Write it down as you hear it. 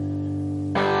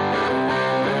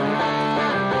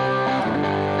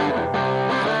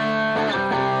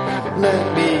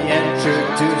Let me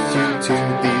introduce you to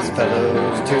these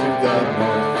fellows to the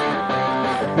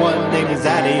north. One name is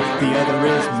Addy, the other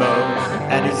is Mo.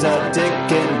 Addy's a dick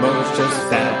and Mo's just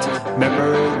fat.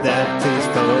 Remember that, these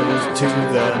fellows to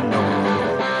the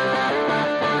north.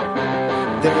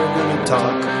 They're gonna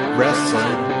talk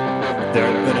wrestling.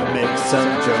 They're gonna make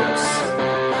some jokes.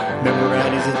 Remember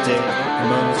Addy's a dick and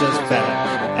Mo's just fat.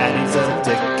 Addy's a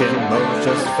dick and Mo's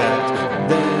just fat.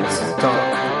 Let's talk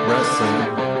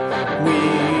wrestling. We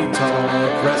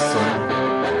talk wrestling.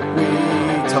 We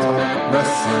talk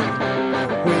wrestling.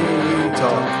 We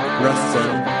talk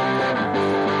wrestling.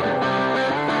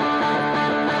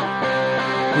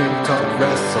 We talk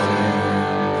wrestling.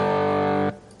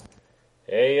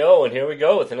 Hey yo, and here we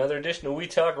go with another edition of We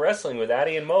Talk Wrestling with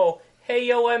Addy and Mo. Hey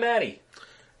yo, I'm Addy.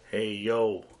 Hey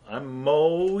yo, I'm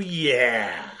Mo.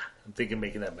 Yeah, I'm thinking of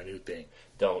making that my new thing.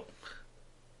 Don't.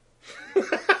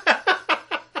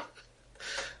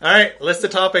 All right, list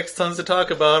of topics, tons to talk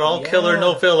about. All killer,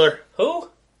 no filler. Who?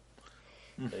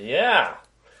 Yeah.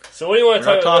 So what do you want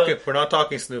to talk about? We're not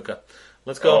talking snooker.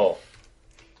 Let's go. Oh.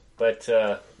 But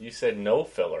you said no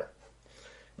filler.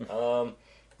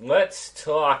 Let's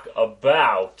talk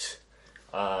about...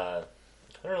 I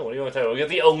don't know, what do you want to talk about? We got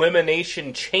the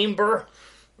Elimination Chamber.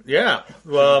 Yeah.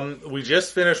 We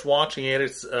just finished watching it.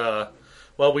 It's,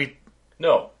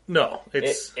 No,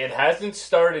 it's... It hasn't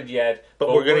started yet.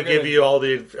 But we're going to give you all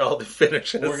the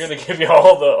finishes. We're going to give you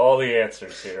all the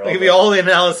answers here. We'll give you all the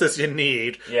analysis you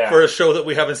need for a show that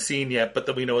we haven't seen yet, but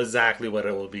that we know exactly what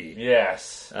it will be.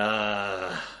 Yes.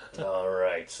 All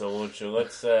right, so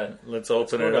let's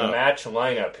open it up. Match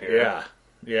lineup here.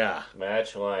 Yeah.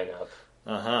 Match lineup.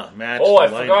 Match. Oh, I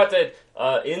forgot that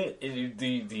in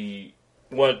the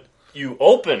what you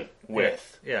open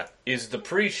with is the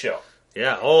pre-show.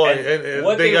 Yeah. Oh,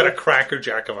 and they got a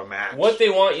crackerjack of a match. What they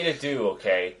want you to do,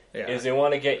 is they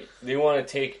want to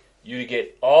take you to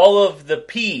get all of the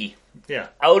pee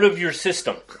out of your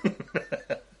system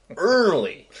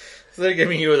early. So they're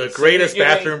giving you the greatest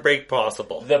bathroom break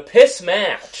possible. The piss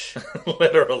match.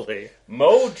 Literally.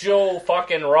 Mojo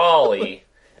fucking Rawley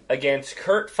against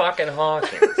Kurt fucking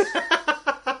Hawkins.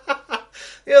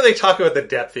 They talk about the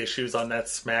depth issues on that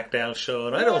SmackDown show,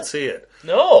 and I don't see it.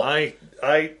 No. I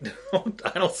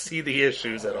don't see the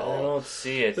issues at all. I don't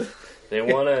see it. They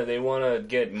wanna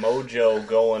get Mojo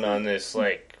going on this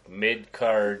like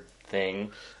mid-card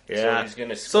thing. Yeah. So he's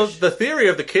gonna So the theory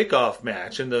of the kickoff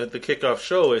match and the kickoff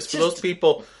show is for those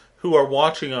people who are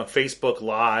watching on Facebook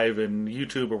Live and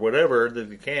YouTube or whatever that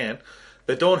they can,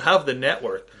 that don't have the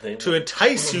network, to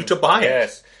entice you to buy it.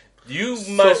 Yes. You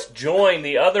must join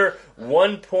the other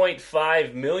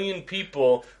 1.5 million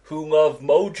people who love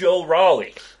Mojo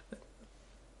Rawley.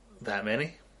 That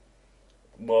many?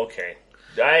 Well, okay.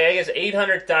 I guess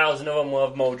 800,000 of them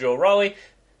love Mojo Rawley.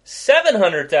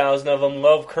 700,000 of them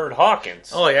love Kurt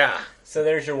Hawkins. Oh, yeah. So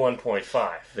there's your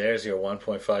 1.5. There's your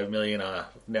 1.5 million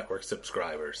network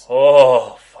subscribers.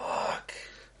 Oh, fuck.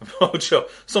 Mojo.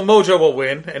 So Mojo will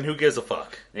win, and who gives a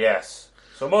fuck? Yes.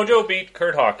 So Mojo beat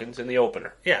Kurt Hawkins in the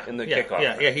opener. Yeah. In the kickoff.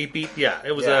 Yeah, he beat... Yeah,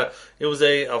 it was a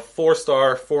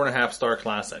 4-star, 4.5-star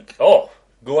classic. Oh,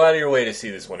 go out of your way to see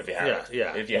this one if you haven't.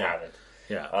 If you haven't.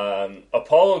 Yeah.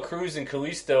 Apollo Crews and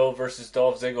Kalisto versus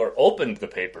Dolph Ziggler opened the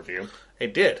pay-per-view.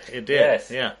 It did. Yes.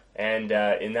 Yeah. And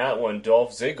in that one,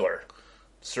 Dolph Ziggler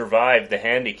survived the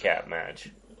handicap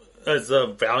match. As a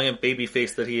valiant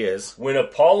babyface that he is. When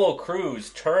Apollo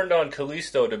Crews turned on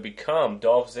Kalisto to become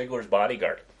Dolph Ziggler's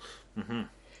bodyguard. Mm-hmm.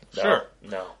 No, sure.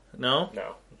 No?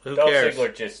 No. Who Dolph cares?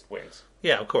 Ziggler just wins.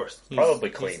 Yeah, of course. Probably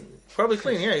clean. Probably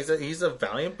clean, yeah. He's a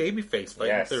valiant babyface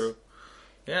fighting through.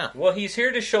 Yeah. Well, he's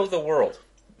here to show the world.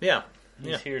 Yeah.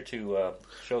 He's here to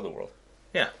show the world.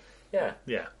 Yeah. Yeah.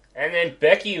 Yeah. And then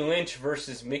Becky Lynch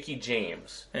versus Mickie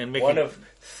James. And one of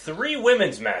 3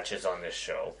 women's matches on this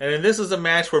show. And this is a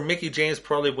match where Mickie James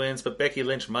probably wins, but Becky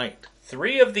Lynch might.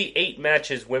 3 of the 8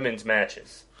 matches, women's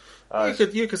matches.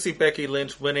 You could see Becky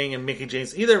Lynch winning and Mickie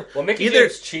James Mickie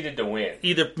James cheated to win.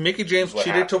 Either Mickie James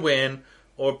cheated to win,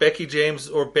 or Becky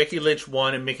Lynch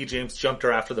won and Mickie James jumped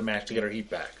her after the match to get her heat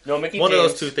back. No, one of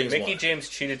those two things. Mickie James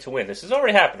cheated to win. This has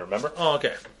already happened. Remember? Oh,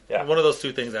 okay. Yeah. One of those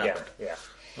two things happened. Yeah.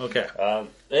 Okay.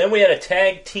 Then we had a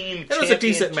tag team. It was a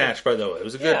decent match, by the way. It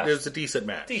was a good. It was a decent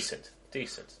match. Decent.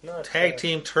 Not tag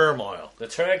team turmoil. The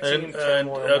tag team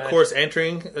turmoil. And of course,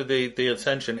 entering the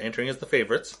Ascension, entering as the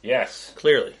favorites. Yes.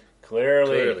 Clearly.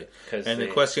 And the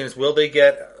question is, will they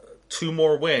get 2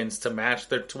 more wins to match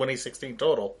their 2016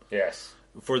 total? Yes.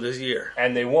 For this year.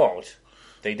 And they won't.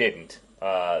 They didn't.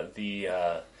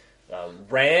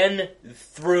 Ran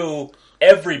through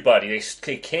everybody.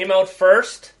 They came out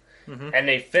first, and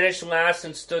they finished last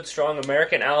and stood strong.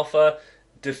 American Alpha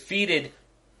defeated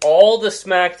all the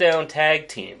SmackDown tag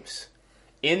teams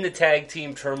in the tag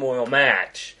team turmoil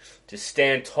match to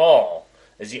stand tall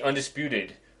as the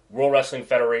undisputed World Wrestling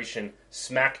Federation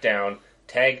SmackDown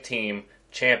tag team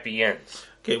champions.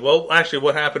 Okay, well, actually,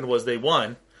 what happened was they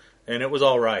won, and it was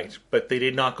all right, but they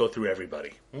did not go through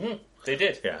everybody. Mm-hmm. They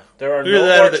did. Yeah, there are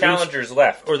no more challengers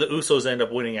left. Or the Usos end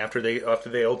up winning after they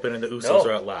open, and the Usos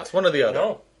are out last. One or the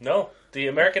other. No. The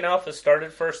American Alpha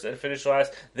started first and finished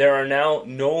last. There are now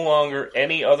no longer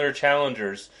any other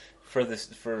challengers for this.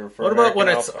 For what American about when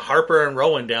Alpha. it's Harper and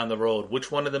Rowan down the road?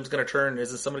 Which one of them's going to turn?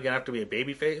 Is it somebody going to have to be a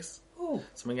babyface? Ooh.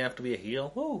 Somebody going to have to be a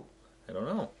heel? Ooh. I don't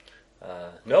know.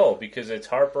 No, because it's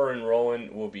Harper and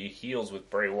Rowan will be heels with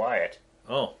Bray Wyatt.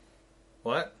 Oh.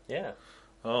 What? Yeah.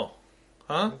 Oh.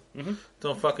 Huh? Mm-hmm.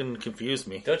 Don't fucking confuse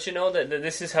me. Don't you know that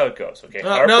this is how it goes, okay?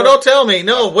 No, don't tell me.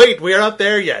 No, wait, we are not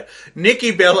there yet.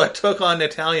 Nikki Bella took on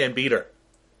Natalya and beat her.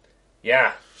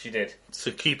 Yeah, she did.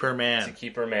 To keep her man. Yeah. To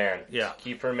keep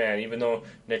her man, even though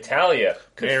Natalya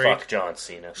could fuck John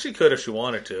Cena. She could if she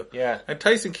wanted to. Yeah. And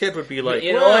Tyson Kidd would be like,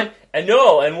 you know what?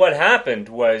 And what happened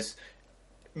was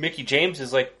Mickie James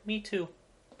is like, me too.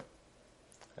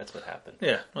 That's what happened.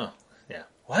 Yeah, well, yeah.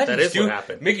 What? That is what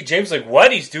happened. Mickie James is like,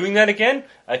 what? He's doing that again?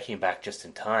 I came back just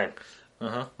in time.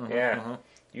 Yeah. Uh-huh.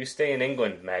 You stay in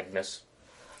England, Magnus.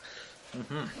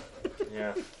 Mm-hmm.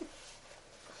 Yeah.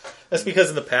 That's because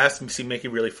in the past, see, Mickie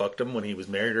really fucked him when he was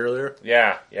married earlier.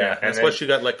 Yeah. That's why she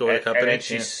got let go of the company. And then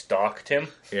she stalked him.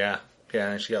 Yeah,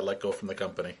 and she got let go from the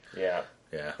company. Yeah.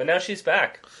 Yeah. But now she's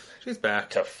back. She's back.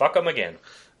 To fuck him again.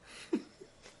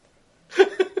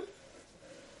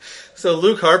 So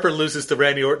Luke Harper loses to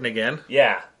Randy Orton again.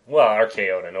 Yeah. Well,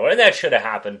 RKO'd and Orton. And that should have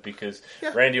happened because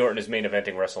Randy Orton is main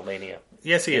eventing WrestleMania.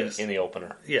 Yes, he is. In the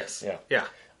opener. Yes.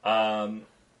 Yeah.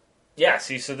 Yeah,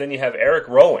 see, so then you have Eric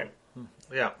Rowan.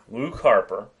 Yeah. Luke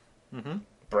Harper. Mm-hmm.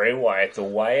 Bray Wyatt. The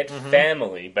Wyatt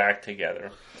family back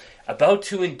together. About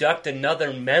to induct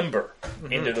another member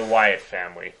into the Wyatt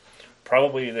family.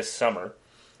 Probably this summer.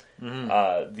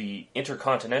 Mm-hmm. The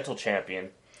Intercontinental Champion,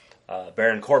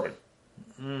 Baron Corbin.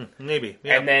 Maybe,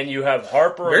 yeah. And then you have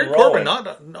Harper Baron and Rowan.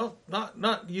 Corbin,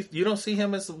 not. You don't see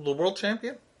him as the world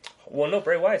champion? Well, no,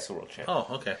 Bray Wyatt's the world champion.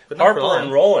 Oh, okay. But Harper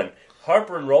and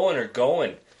Rowan are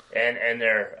going, and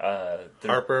they're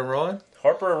Harper and Rowan.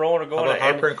 Harper and Rowan are going. How about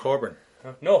Harper and Corbin?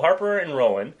 No, Harper and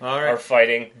Rowan are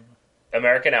fighting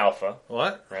American Alpha.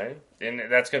 What? Right, and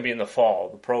that's going to be in the fall.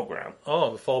 The program.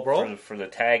 Oh, the fall brawl for the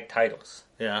tag titles.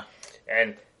 Yeah,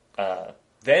 and.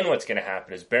 Then what's going to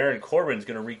happen is Baron Corbin's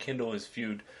going to rekindle his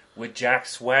feud with Jack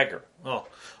Swagger.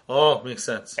 Oh, makes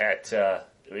sense. At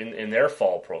in their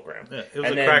fall program. Yeah, it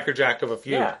was crackerjack of a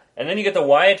feud. Yeah, and then you get the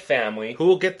Wyatt family. Who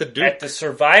will get the Duke? At the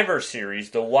Survivor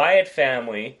Series, the Wyatt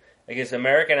family against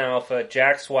American Alpha,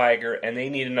 Jack Swagger, and they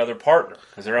need another partner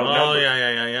because they're outnumbered.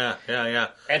 Oh, yeah.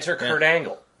 Enter Kurt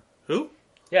Angle. Who?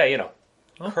 Yeah,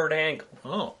 Kurt Angle.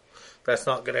 Oh. That's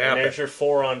not going to happen. And there's your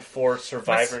 4-on-4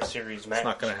 Survivor Series match. It's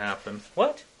not going to happen.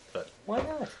 What? But why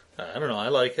not? I don't know. I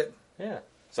like it. Yeah.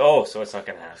 So it's not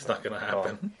going to happen. It's not going to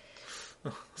happen.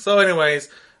 So, anyways,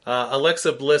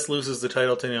 Alexa Bliss loses the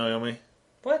title to Naomi.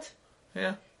 What?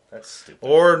 Yeah. That's stupid.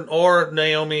 Or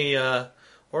Naomi and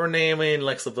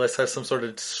Alexa Bliss have some sort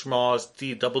of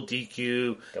schmoz, double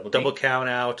DQ, double count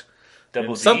out.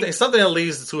 Something that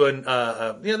leads to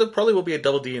there probably will be a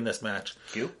double D in this match.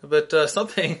 Q? But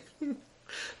something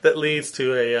that leads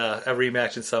to a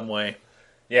rematch in some way.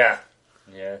 Yeah.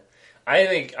 I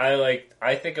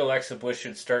think Alexa Bliss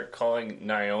should start calling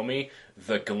Naomi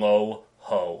the Glow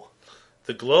Ho.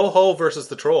 The Glow Ho versus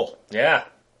the Troll. Yeah.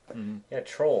 Mm-hmm. Yeah,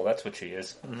 Troll. That's what she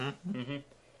is. Mm-hmm. Mm-hmm.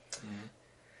 Mm-hmm.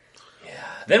 Yeah.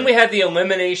 Then we had the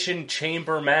Elimination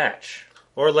Chamber match.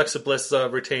 Or Alexa Bliss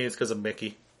retains because of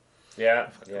Mickey. Yeah.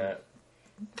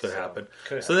 Could happen.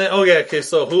 So then,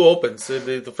 so who opens?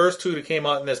 The first two that came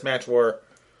out in this match were...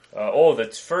 the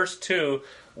first two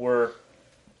were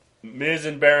Miz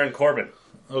and Baron Corbin.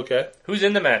 Okay. Who's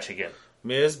in the match again?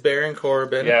 Miz, Baron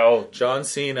Corbin. Yeah, John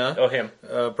Cena. Oh, him.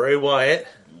 Bray Wyatt.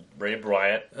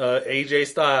 AJ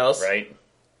Styles. Right.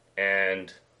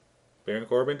 And... Baron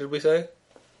Corbin, did we say?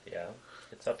 Yeah.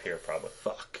 It's up here, probably.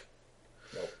 Fuck.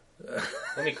 Nope.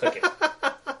 Let me click it.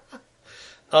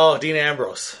 Oh, Dean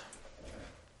Ambrose.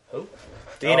 Who?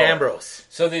 Dean Ambrose.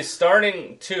 So the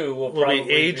starting two will probably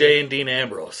be AJ and Dean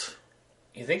Ambrose.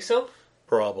 You think so?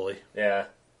 Probably. Yeah.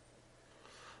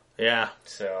 Yeah.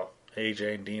 So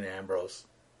AJ and Dean Ambrose.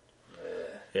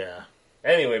 Yeah.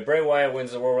 Anyway, Bray Wyatt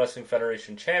wins the World Wrestling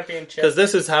Federation Championship. Because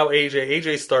this is how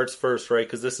AJ starts first, right?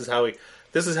 Because this is how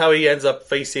he ends up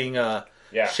facing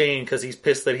Shane because he's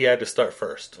pissed that he had to start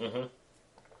first. Mm-hmm.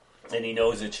 And he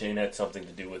knows that Shane had something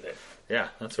to do with it. Yeah,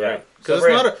 that's right. Because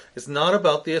it's not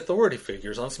about the authority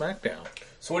figures on SmackDown.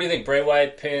 So what do you think? Bray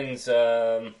Wyatt pins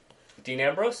Dean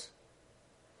Ambrose?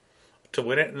 To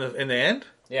win it in the end?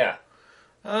 Yeah.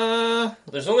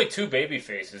 There's only 2 baby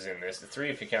faces in this. 3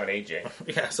 if you count AJ.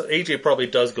 Yeah, so AJ probably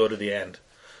does go to the end.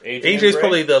 AJ's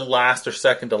probably the last or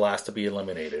second to last to be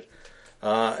eliminated.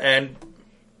 Who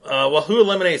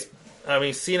eliminates... I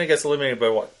mean, Cena gets eliminated by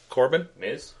what? Corbin?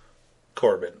 Miz?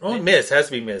 Corbin. Oh, Miz. Has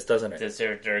to be Miz, doesn't it? Because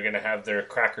they're going to have their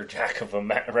Cracker Jack of a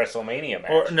WrestleMania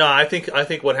match. Or, no, I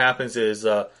think what happens is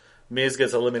Miz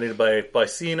gets eliminated by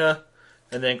Cena,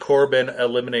 and then Corbin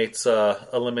eliminates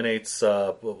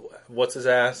what's his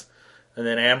ass, and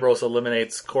then Ambrose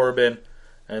eliminates Corbin,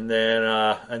 and then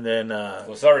well,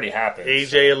 it's already happened.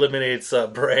 AJ eliminates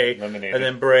Bray, and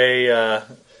then Bray.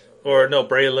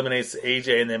 Bray eliminates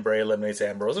AJ and then Bray eliminates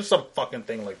Ambrose or some fucking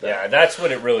thing like that. Yeah, that's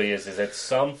what it really is it's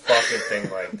some fucking thing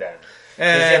like that.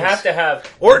 And you have to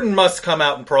have... Orton must come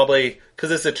out and probably... Because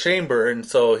it's a chamber and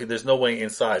so there's no way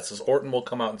inside. So Orton will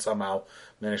come out and somehow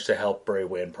manage to help Bray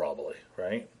win probably,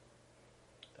 right?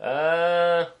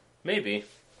 Maybe.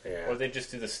 Yeah. Or they just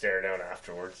do the stare down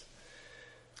afterwards.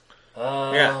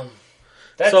 Yeah.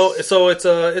 So it's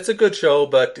a good show,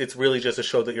 but it's really just a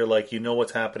show that you're like, you know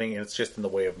what's happening, and it's just in the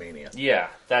way of Mania. Yeah,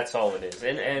 that's all it is.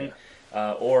 And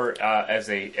as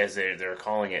they're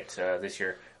calling it this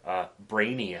year,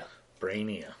 Brainia.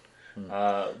 Brainia.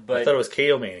 But I thought it was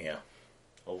KO Mania.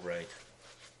 Oh right,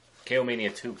 KO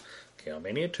Mania 2. KO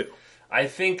Mania 2. I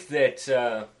think that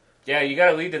you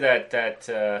got to lead to that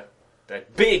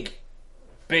big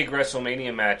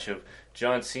WrestleMania match of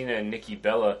John Cena and Nikki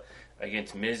Bella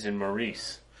against Miz and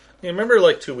Maurice. You remember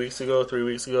like 3 weeks ago,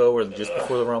 or just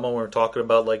before the Rumble, we were talking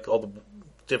about like all the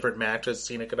different matches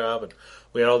Cena could have, and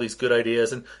we had all these good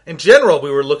ideas. And in general,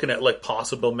 we were looking at like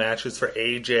possible matches for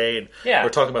AJ, and we're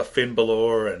talking about Finn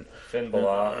Balor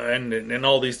and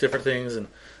all these different things.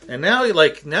 And now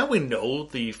we know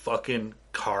the fucking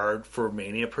card for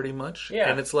Mania pretty much. Yeah.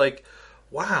 And it's like,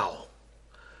 wow,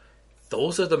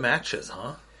 those are the matches,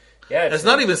 huh? Yeah, it's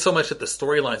not even so much that the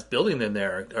storylines building in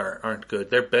there aren't good.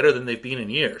 They're better than they've been in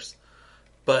years.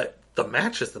 But the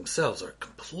matches themselves are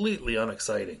completely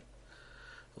unexciting.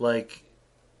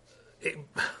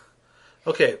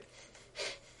 Okay.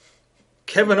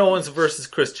 Kevin Owens versus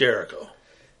Chris Jericho.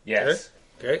 Yes.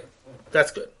 Okay.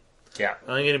 That's good. Yeah. I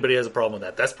don't think anybody has a problem with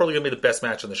that. That's probably going to be the best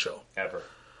match on the show. Ever.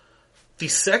 The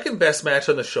second best match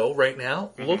on the show right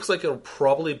now looks like it'll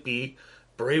probably be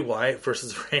Bray Wyatt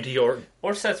versus Randy Orton.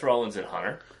 Or Seth Rollins and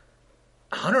Hunter.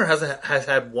 Hunter has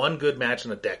had one good match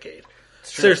in a decade.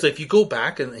 Seriously, if you go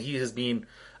back, and he has been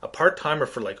a part-timer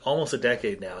for like almost a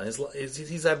decade now.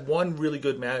 He's had one really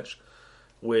good match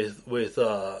with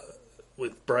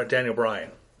Daniel Bryan.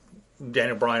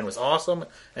 Daniel Bryan was awesome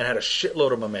and had a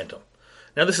shitload of momentum.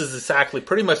 Now this is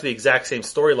pretty much the exact same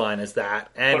storyline as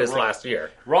that and as last year.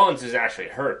 Rollins is actually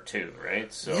hurt too,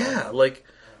 right? So yeah,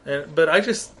 but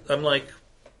I'm like,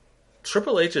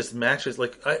 Triple H's matches, do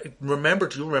you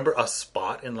remember a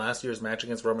spot in last year's match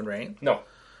against Roman Reigns? No.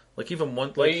 Like even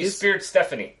one... Like he speared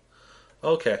Stephanie.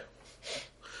 Okay.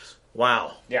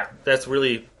 Wow. Yeah. That's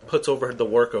really puts over the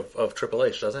work of Triple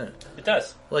H, doesn't it? It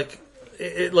does. NXT.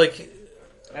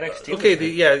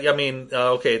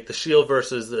 Okay, the Shield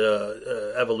versus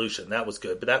Evolution, that was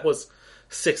good. But that was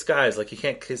 6 guys. Like, you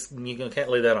can't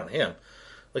lay that on him.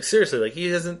 Like, seriously, like, he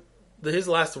hasn't... His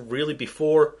last really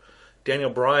before...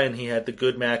 Daniel Bryan, he had the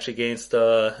good match against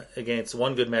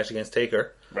one good match against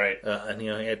Taker, right? And he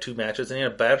had 2 matches, and he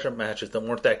had bad matches that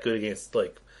weren't that good against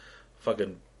like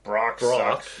fucking Brock.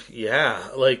 Sucks. Yeah,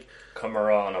 like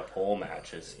Kimura on a pole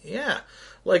matches. Yeah,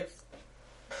 like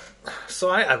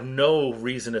so I have no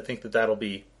reason to think that that'll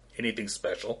be anything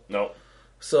special. No.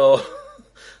 So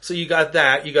you got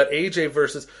that. You got AJ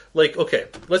versus okay.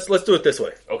 Let's do it this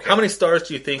way. Okay. How many stars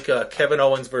do you think Kevin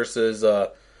Owens versus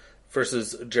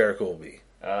Jericho will be?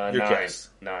 9. Guess.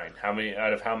 9. How many?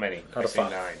 Out of how many? Out of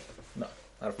 5. 9. No,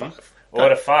 out of 5. Well,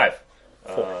 out of 5.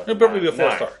 4. It'll probably be a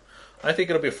 4-star. I think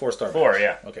it'll be a 4-star. 4,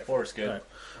 yeah. Okay. 4 is good. Right.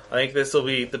 I think this will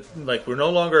be we're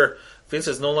no longer... Vince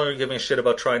is no longer giving a shit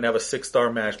about trying to have a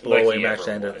 6-star match, blow-away match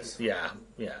to end it. Yeah.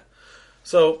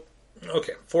 So,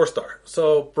 okay, 4-star.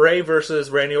 So, Bray versus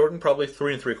Randy Orton, probably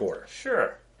 3 3/4.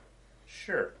 Sure.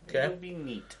 Okay. It would be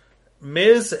neat.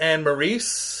 Miz and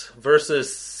Maurice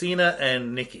versus Cena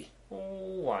and Nikki.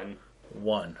 1.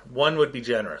 1 would be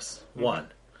generous. 1.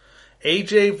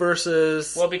 AJ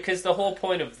versus... Well, because the whole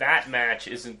point of that match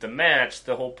isn't the match.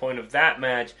 The whole point of that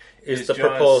match is the John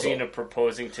proposal. Cena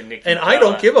proposing to Nikki And Bella I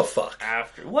don't give a fuck.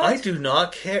 After what? I do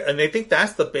not care. And they think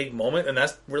that's the big moment, and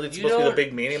that's really supposed to be the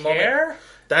big Mania moment.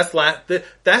 That's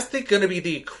going to be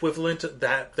the equivalent of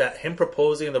that him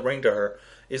proposing in the ring to her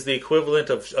is the equivalent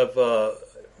of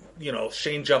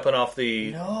Shane jumping off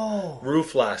the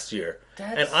roof last year.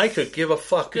 And I could give a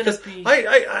fuck because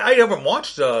I haven't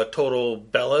watched Total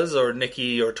Bellas or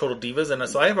Nikki or Total Divas, and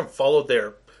so I haven't followed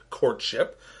their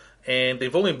courtship. And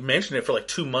they've only mentioned it for like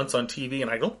 2 months on TV, and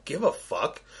I don't give a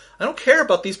fuck. I don't care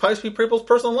about these people's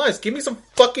personal lives. Give me some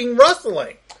fucking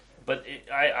wrestling. But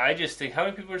I just think, how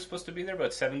many people are supposed to be there?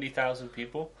 About 70,000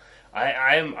 people.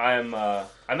 I'm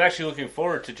actually looking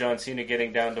forward to John Cena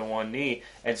getting down to one knee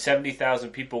and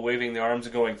 70,000 people waving their arms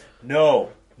and going,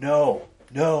 no, no,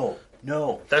 no,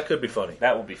 no. That could be funny.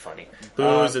 That would be funny.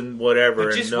 Boos and whatever,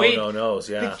 and no's,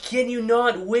 yeah. But can you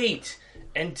not wait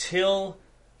until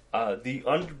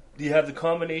you have the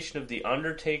combination of the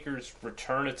Undertaker's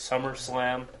return at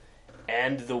SummerSlam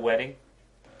and the wedding?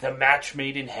 The match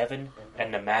made in heaven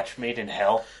and the match made in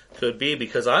hell? Could be,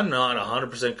 because I'm not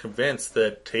 100% convinced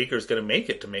that Taker's going to make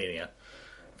it to Mania.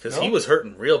 Because he was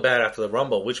hurting real bad after the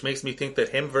Rumble, which makes me think that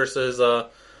him versus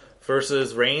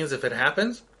Reigns, if it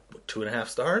happens, 2.5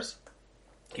 stars?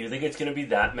 Do you think it's going to be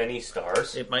that many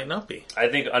stars? It might not be. I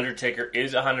think Undertaker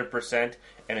is 100%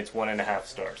 and it's 1.5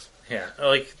 stars. Yeah,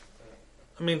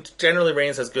 generally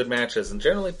Reigns has good matches, and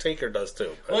generally Taker does too.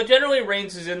 But... Well, generally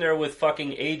Reigns is in there with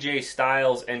fucking AJ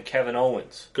Styles and Kevin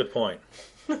Owens. Good point.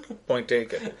 Point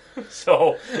taken.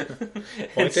 So,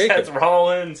 point taken. Seth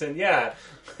Rollins, and yeah.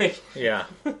 Yeah.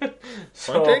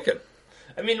 Point taken.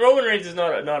 I mean, Roman Reigns is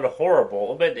not a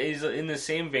horrible, but he's in the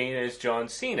same vein as John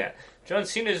Cena. John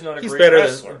Cena is not a great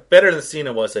wrestler. Better than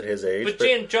Cena was at his age.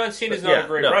 But John Cena is not a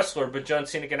great wrestler, but John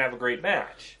Cena can have a great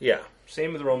match. Yeah.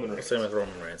 Same with Roman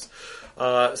Reigns.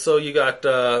 So you got,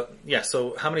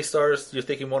 so how many stars? You're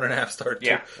thinking 1.5 stars?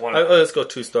 Yeah, 1.5. Let's go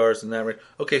 2 stars in that range.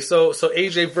 Okay, so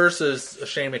AJ versus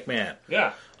Shane McMahon.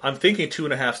 Yeah. I'm thinking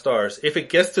 2.5 stars. If it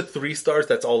gets to 3 stars,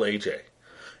 that's all AJ.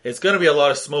 It's going to be a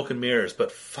lot of smoke and mirrors,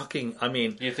 but do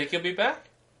you think he'll be back?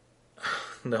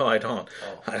 No, I don't.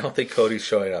 Oh. I don't think Cody's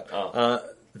showing up. Oh.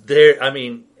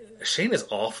 Shane is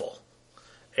awful.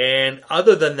 And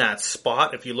other than that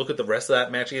spot, if you look at the rest of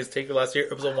that match against Taker last year,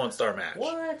 it was a 1-star match.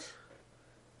 What?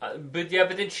 But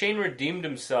then Shane redeemed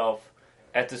himself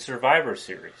at the Survivor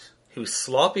Series. He was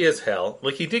sloppy as hell.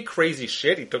 He did crazy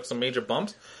shit. He took some major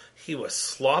bumps. He was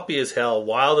sloppy as hell,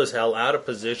 wild as hell, out of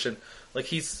position.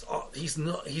 He's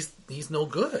no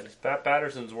good. It's Pat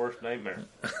Patterson's worst nightmare.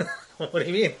 What do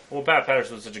you mean? Well, Pat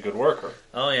Patterson's such a good worker.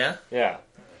 Oh yeah. Yeah.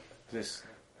 This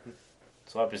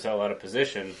sloppy as hell out of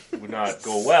position would not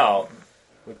go well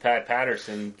with Pat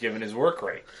Patterson given his work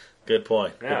rate. Good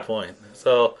point. Yeah. Good point.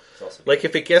 So,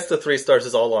 if it gets to 3 stars,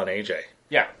 it's all on AJ.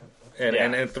 Yeah.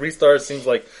 And 3 stars seems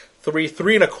like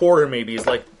 3.25 maybe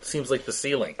seems like the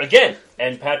ceiling. Again,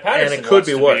 and Pat Patterson and it could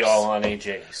be worse. Be all on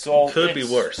AJ. So it could be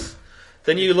worse.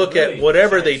 Then you look at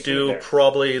whatever they do,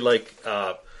 probably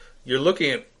you're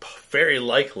looking at very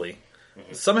likely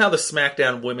somehow the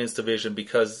SmackDown women's division,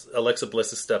 because Alexa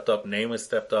Bliss has stepped up, Naomi has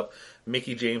stepped up,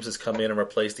 Mickie James has come in and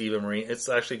replaced Eva Marie. It's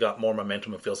actually got more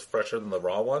momentum and feels fresher than the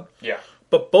Raw one. Yeah.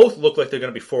 But both look like they're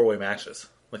going to be 4-way matches.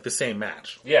 Like the same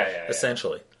match. Yeah.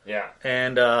 Essentially. Yeah.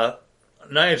 And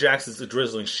Nia Jax is the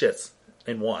drizzling shits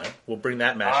in one. We'll bring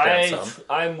that match down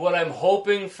some. What I'm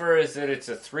hoping for is that it's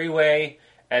a 3-way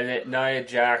and that Nia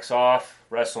Jax off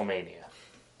WrestleMania.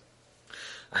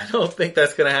 I don't think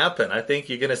that's going to happen. I think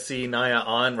you're going to see Nia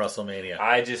on WrestleMania.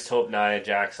 I just hope Nia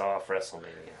Jax off WrestleMania.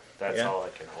 That's all I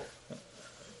can hope.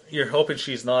 You're hoping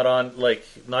she's not on,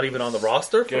 not even on the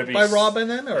roster by Raw by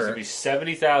then? Or? There's going to be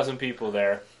 70,000 people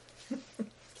there.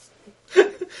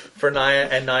 For Nia,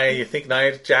 and Nia, you think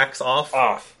Nia Jax off?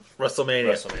 Off.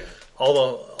 WrestleMania.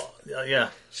 Although, yeah.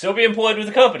 Still be employed with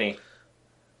the company.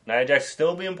 Nia Jax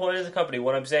still be employed with the company.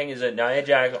 What I'm saying is that Nia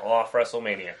Jax off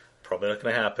WrestleMania. Probably not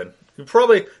going to happen.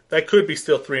 That could be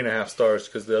still 3.5 stars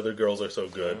because the other girls are so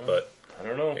good, but I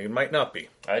don't know. It might not be.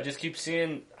 I just keep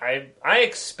seeing. I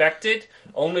expect it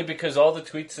only because all the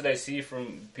tweets that I see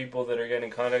from people that are getting in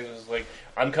contact is like,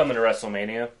 "I'm coming to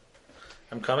WrestleMania."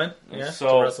 I'm coming. Yeah,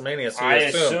 so to WrestleMania. So I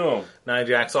assume Nia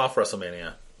Jax off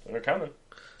WrestleMania. They're coming.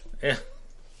 Yeah.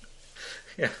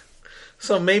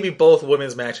 So maybe both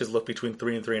women's matches look between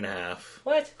 3 and 3.5.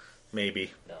 What?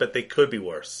 Maybe, no. But they could be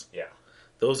worse. Yeah.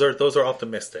 Those are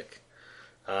optimistic.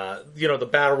 The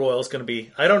Battle Royal is going to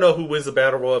be... I don't know who wins the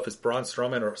Battle Royal, if it's Braun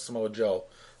Strowman or Samoa Joe.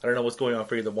 I don't know what's going on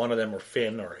for either one of them or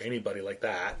Finn or anybody like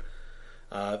that.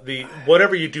 The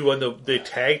whatever you do on the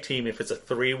tag team, if it's a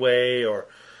 3-way or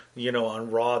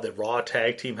on Raw, the Raw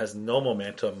tag team has no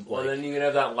momentum. Well, then you can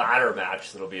have that ladder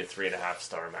match that'll be a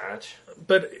 3.5-star match.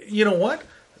 But you know what?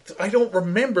 I don't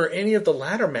remember any of the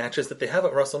ladder matches that they have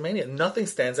at WrestleMania. Nothing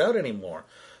stands out anymore.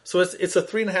 So it's a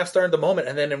 3.5-star in the moment,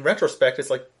 and then in retrospect, it's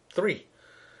like 3.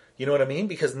 You know what I mean?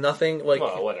 Because nothing like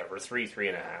whatever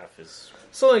 3.5 is.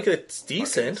 So like it's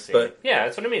decent, but yeah,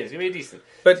 that's what I mean. It's gonna be decent.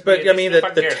 But I mean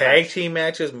the tag team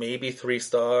matches maybe 3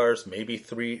 stars, maybe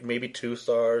 2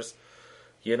 stars.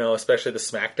 Especially the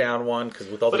SmackDown one because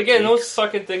with all. But the again, geeks, those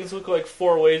fucking things look like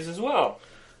 4 ways as well.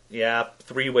 Yeah,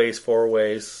 3 ways, 4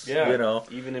 ways. Yeah,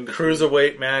 even in between.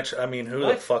 Cruiserweight match. I mean, who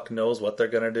the fuck knows what they're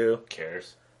gonna do? Who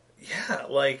cares? Yeah,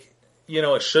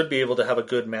 it should be able to have a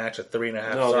good match, a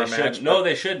 3.5-star match. No,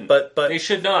 they shouldn't. But they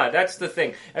should not. That's the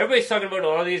thing. Everybody's talking about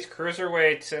all these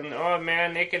cruiserweights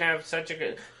and they can have such a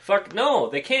good fuck. No,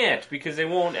 they can't because they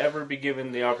won't ever be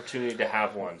given the opportunity to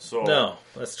have one. So no,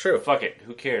 that's true. Fuck it.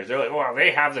 Who cares? They're like, well,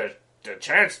 they have the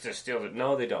chance to steal it.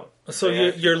 No, they don't. So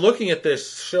you're looking at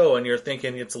this show and you're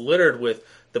thinking it's littered with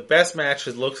the best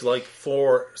matches looks like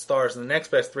 4 stars and the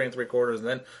next best 3 3/4, and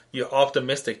then you're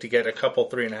optimistic to get a couple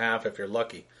 3.5 if you're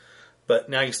lucky. But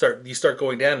now you start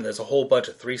going down, and there's a whole bunch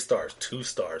of 3 stars, 2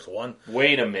 stars, 1.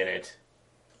 Wait a minute.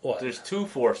 What? There's 2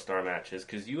 4-star matches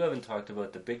because you haven't talked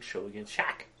about the Big Show against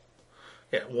Shaq.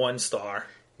 Yeah, 1 star.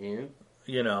 Yeah.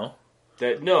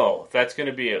 That's going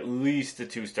to be at least a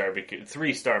 2-star,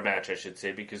 3-star match, I should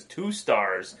say, because 2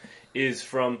 stars is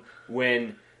from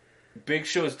when Big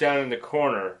Show's down in the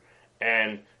corner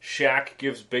and Shaq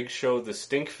gives Big Show the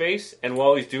stink face, and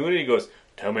while he's doing it, he goes,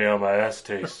 "Tell me how my ass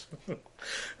tastes."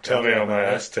 Tell me how my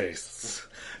ass tastes.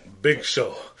 Big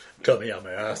Show. Tell me how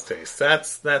my ass tastes.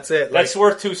 That's it. That's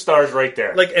worth 2 stars right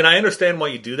there. And I understand why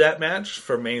you do that match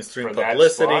for mainstream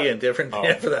publicity and different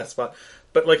for that spot.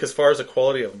 But as far as the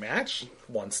quality of match,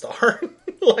 1 star,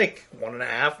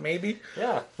 1.5 maybe.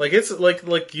 Yeah. It's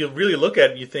like you really look at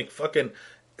it, and you think fucking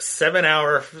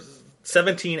 17-hour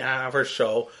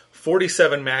show,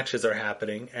 47 matches are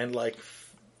happening, and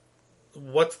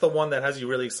what's the one that has you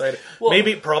really excited? Well,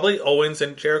 probably Owens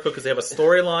and Jericho because they have a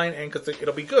storyline and because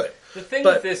it'll be good. The thing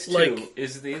with this too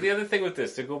is the other thing with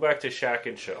this, to go back to Shaq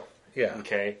and Show. Yeah.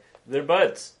 Okay, they're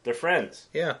buds, they're friends.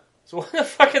 Yeah. So what the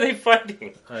fuck are they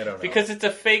fighting? I don't know. Because it's a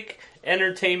fake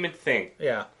entertainment thing.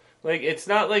 Yeah. It's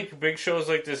not like Big Show's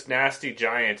like this nasty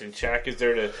giant and Shaq is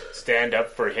there to stand up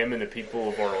for him and the people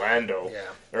of Orlando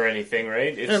or anything,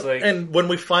 right? And when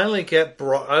we finally get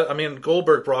Brock,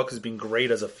 Goldberg Brock has been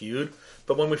great as a feud,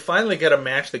 but when we finally get a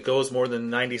match that goes more than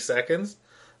 90 seconds,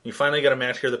 you finally get a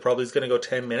match here that probably is going to go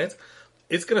 10 minutes,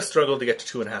 it's going to struggle to get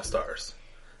to 2.5 stars.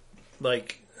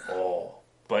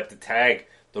 But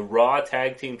the Raw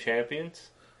Tag Team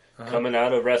Champions coming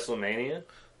out of WrestleMania,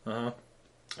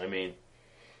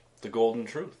 the golden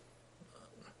truth.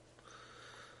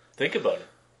 Think about it.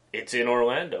 It's in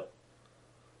Orlando.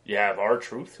 You have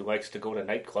R-Truth, who likes to go to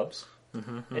nightclubs,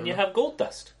 and you have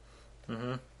Goldust.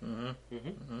 Yeah?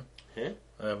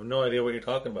 I have no idea what you're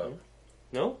talking about.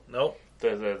 No? No.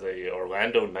 The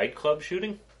Orlando nightclub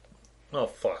shooting? Oh,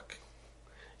 fuck.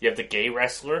 You have the gay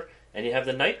wrestler, and you have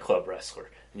the nightclub wrestler,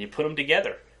 and you put them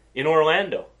together in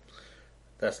Orlando.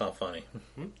 That's not funny.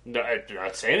 No, I'm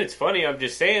not saying it's funny. I'm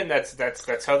just saying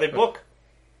that's how they book.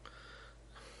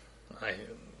 I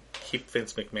keep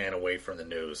Vince McMahon away from the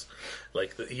news.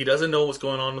 He doesn't know what's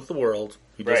going on with the world.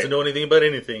 He doesn't know anything about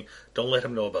anything. Don't let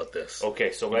him know about this.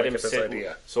 Okay, so let him sit.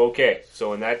 Idea. So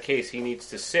in that case, he needs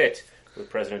to sit with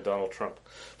President Donald Trump.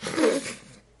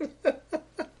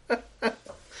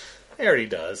 He already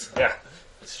does. Yeah,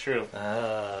 it's true.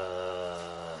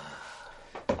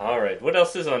 All right, what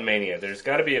else is on Mania? There's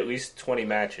got to be at least 20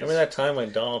 matches. Remember that time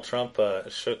when Donald Trump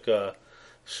shook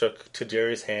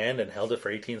Tajiri's hand and held it for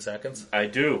 18 seconds? I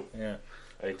do. Yeah.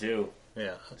 I do.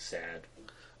 Yeah. Sad.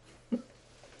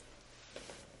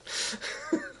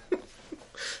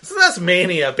 So that's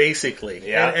Mania, basically.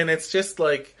 Yeah. And it's just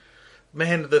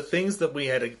man, the things that we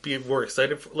had to be were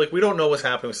excited for. We don't know what's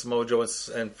happening with Samoa Joe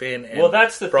and Finn and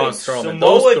that's the Braun thing. Strowman.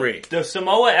 Those 3. The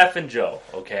Samoa F and Joe,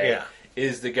 okay? Yeah.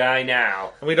 Is the guy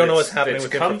now. And we don't know what's happening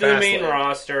with him. Come to the main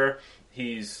roster.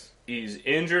 He's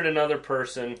injured another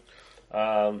person.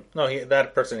 No,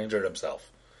 that person injured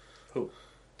himself. Who?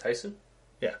 Tyson?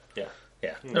 Yeah. Yeah.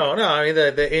 Yeah. No,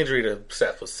 the injury to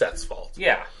Seth was Seth's fault.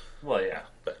 Yeah. Well, yeah.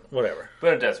 But whatever.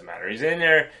 But it doesn't matter. He's in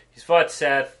there. He's fought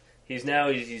Seth. He's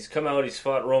come out. He's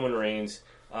fought Roman Reigns.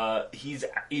 He's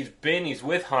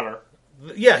with Hunter.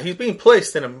 Yeah, he's being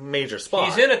placed in a major spot.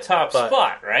 He's in a top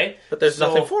spot, right? But there's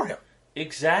nothing for him.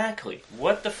 Exactly.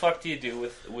 What the fuck do you do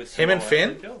with him and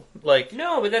Finn?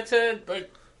 No, but that's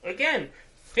again,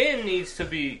 Finn needs to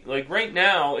be, like, right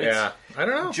now, it's... Yeah, I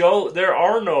don't know. Joe, there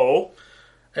are no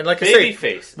and like baby I say,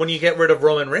 faces. when you get rid of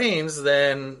Roman Reigns,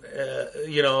 then,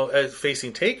 as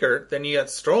facing Taker, then you got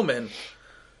Strowman.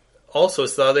 Also,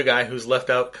 it's the other guy who's left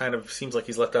out, kind of seems like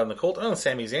he's left out in the cold. Oh,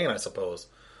 Sami Zayn, I suppose.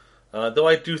 Though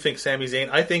I do think Sami Zayn,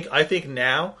 I think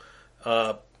now,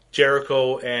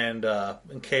 Jericho and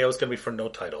KO is going to be for no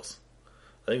titles.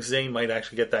 I think Zayn might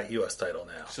actually get that U.S. title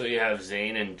now. So you have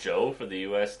Zayn and Joe for the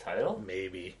U.S. title?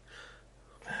 Maybe.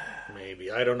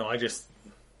 I don't know.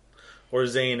 Or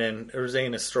Zayn and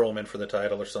Strowman for the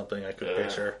title or something. I could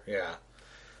picture. Yeah.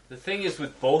 The thing is,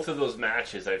 with both of those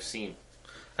matches, I've seen.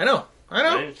 I know.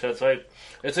 Right? So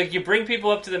it's like you bring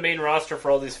people up to the main roster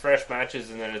for all these fresh matches,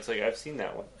 and then it's like, I've seen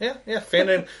that one. Yeah. Finn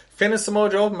and Samoa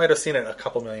Joe might have seen it a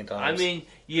couple million times. I mean,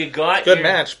 you got good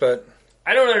match, but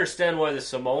I don't understand why the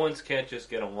Samoans can't just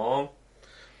get along.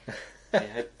 You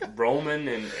had Roman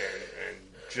and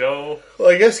Joe.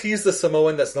 Well, I guess he's the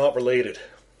Samoan that's not related.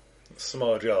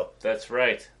 Samoa Joe. That's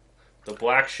right. The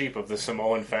black sheep of the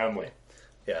Samoan family.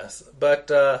 Yes. But,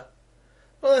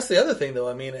 that's the other thing, though.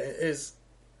 I mean, is,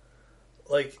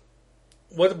 like,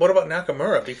 what about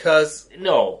Nakamura? Because...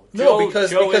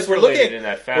 because we're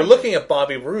looking at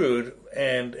Bobby Roode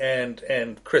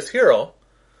and Chris Hero.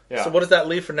 Yeah. So what does that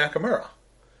leave for Nakamura?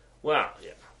 Well,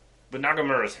 yeah. But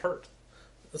Nakamura's hurt.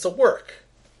 It's a work.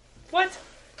 What?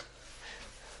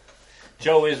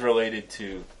 Joe is related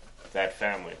to that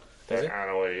family. I don't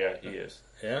know. Yeah, he is.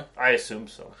 Yeah? I assume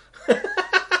so.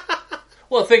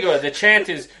 Well, think about it. The chant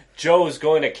is, Joe's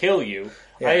going to kill you.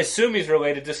 Yeah. I assume he's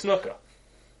related to Snuka.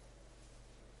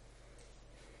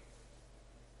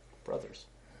 Brothers.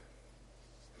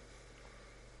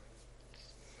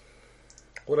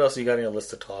 What else you got on your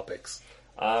list of topics?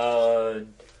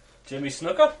 Jimmy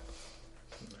Snuka?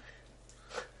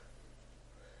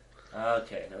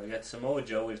 Okay, now we got Samoa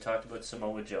Joe. We've talked about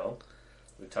Samoa Joe.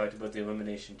 We've talked about the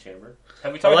Elimination Chamber.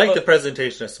 Have we talked about the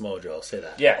presentation of Samoa Joe. I'll say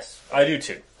that. Yes, I do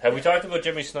too. Have we talked about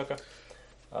Jimmy Snuka?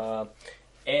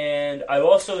 And I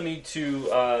also need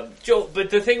to... Joe, but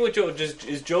the thing with Joe,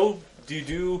 is Joe, do you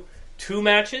do 2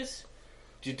 matches?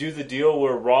 Do you do the deal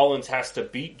where Rollins has to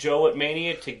beat Joe at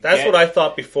Mania to That's what I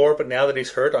thought before, but now that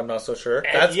he's hurt, I'm not so sure.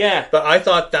 Yeah. But I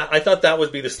thought that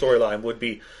would be the storyline, would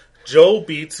be Joe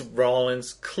beats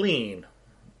Rollins clean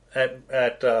at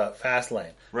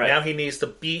Fastlane. Right. Now he needs to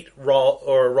beat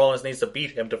Rollins needs to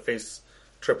beat him to face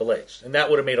Triple H. And that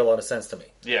would have made a lot of sense to me.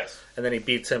 Yes. And then he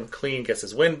beats him clean, gets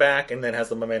his win back, and then has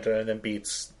the momentum, and then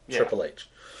beats Triple H.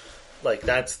 Like,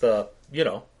 that's the,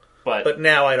 But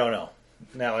now I don't know.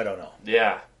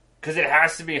 Yeah. Because it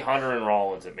has to be Hunter and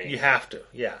Rollins at Mania. You have to,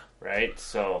 yeah. Right?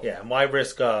 So... Yeah, and why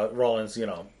risk Rollins,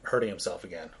 hurting himself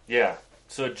again? Yeah.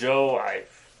 So Joe, I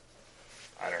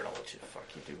don't know what the fuck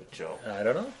you do with Joe. I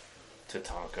don't know.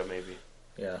 Tatanka, maybe.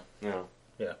 Yeah. No.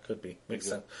 Yeah, could be. Makes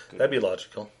sense. That'd be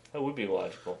logical. That would be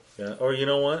logical. Yeah. Or you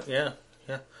know what? Yeah.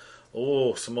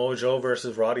 Oh, Samoa Joe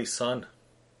versus Roddy's son.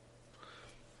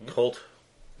 Cool.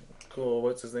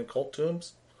 What's his name? Colt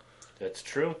Toombs? That's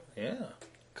true. Yeah.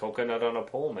 Coconut on a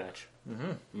pole match.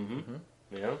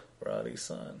 Yeah. Roddy's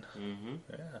son.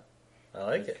 Yeah. I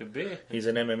like it. Could be. He's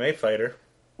an MMA fighter.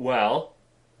 Well,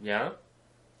 yeah.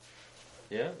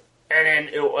 Yeah.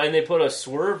 And they put a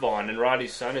swerve on, and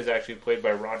Roddy's son is actually played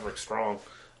by Roderick Strong.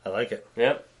 I like it.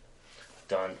 Yep.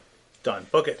 Done.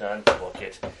 Book it. Done. Book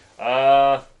it.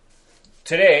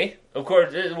 Today, of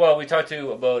course, we talked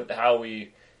about how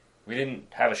we didn't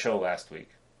have a show last week.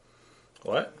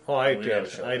 What? Oh, I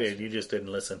did. You just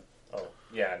didn't listen. Oh,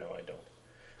 yeah, no, I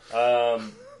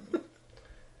don't.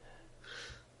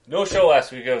 No show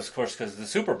last week, of course, because of the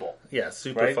Super Bowl. Yeah,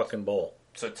 Super fucking Bowl.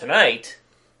 So tonight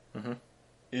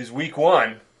is week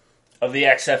 1 of the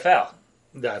XFL.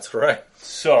 That's right.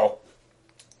 So.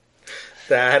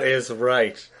 That is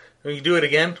right. We can do it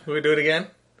again?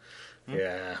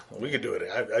 Yeah, we could do it.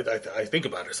 I think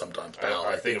about it sometimes, pal.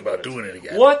 I think about doing it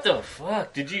again. What the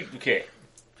fuck? Did you... Okay.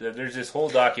 There's this whole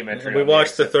documentary. We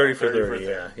watched the 30 for 30.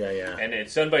 Yeah. And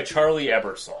it's done by Charlie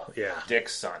Ebersol. Yeah.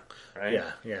 Dick's son. Right?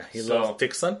 Yeah. He loves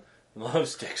Dick's son?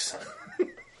 Loves Dick's son.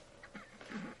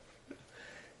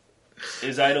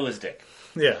 His idol is Dick.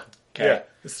 Yeah. Okay. Yeah.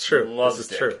 It's true. Loves this is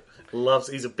Dick. true. He loves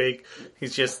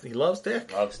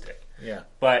Dick. Loves Dick. Yeah.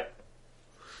 But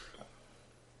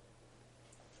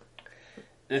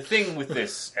the thing with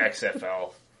this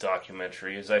XFL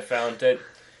documentary is I found that,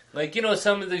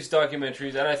 some of these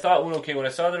documentaries, and I thought, when I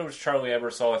saw that it was Charlie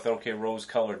Ebersol, I thought, okay,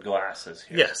 rose-colored glasses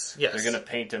here. Yes. They're going to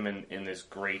paint him in this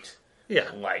great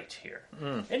light here.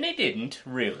 And they didn't,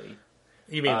 really.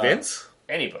 You mean Vince?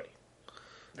 Anybody.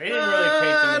 They didn't really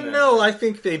paint him in No, I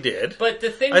think they did. But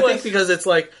the thing I think because it's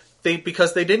like,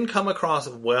 because they didn't come across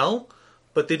well,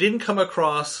 but they didn't come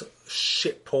across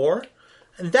shit poor,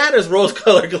 and that is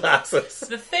rose-colored glasses.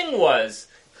 The thing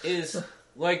is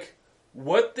like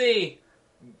what they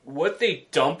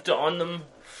dumped on them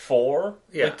for,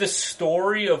 like the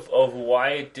story of why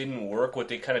it didn't work, what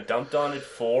they kind of dumped on it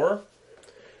for,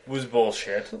 was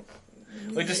bullshit.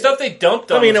 Like the stuff they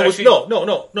dumped on. I mean, it was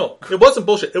no. It wasn't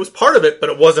bullshit. It was part of it, but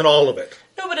it wasn't all of it.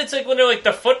 No, but it's like when they're like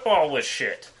the football was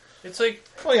shit. It's like,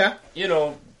 oh yeah,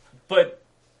 but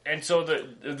and so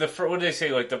the what did they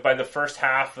say? Like by the first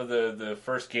half of the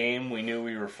first game, we knew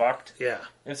we were fucked. Yeah,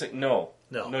 and it's like no,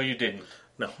 you didn't.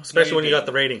 No, especially when you got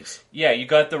the ratings. Yeah, you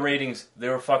got the ratings. They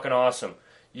were fucking awesome.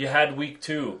 You had week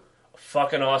 2, a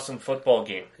fucking awesome football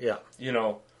game. Yeah,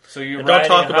 So you're don't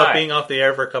talk about being off the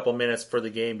air for a couple minutes for the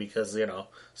game because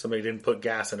somebody didn't put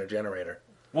gas in a generator.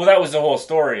 Well, that was the whole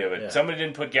story of it. Yeah. Somebody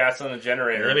didn't put gas on the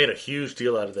generator. And they made a huge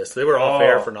deal out of this. They were off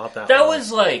air for not that long. That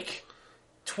was like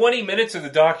 20 minutes of the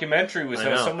documentary was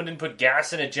how someone didn't put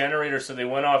gas in a generator, so they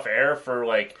went off air for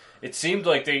like. It seemed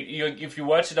like if you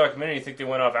watch the documentary, you think they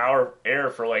went off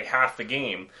air for like half the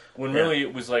game, when really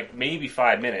it was like maybe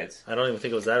 5 minutes. I don't even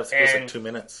think it was that. It was like 2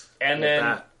 minutes. And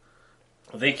then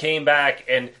they came back,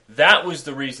 and that was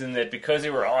the reason that because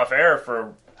they were off air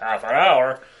for half an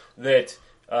hour, that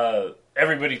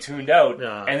everybody tuned out.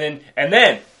 Yeah. And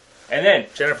then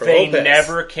Jennifer they Lopez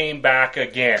never came back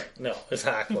again. No,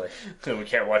 exactly. So we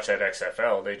can't watch that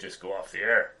XFL. They just go off the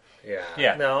air.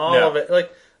 Yeah. No, all of it.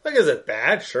 Like, is it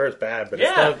bad? Sure, it's bad, but it's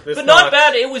not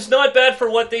bad. It was not bad for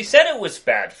what they said it was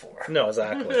bad for. No,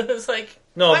 exactly. It's like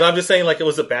I'm just saying, like,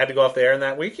 was it bad to go off the air in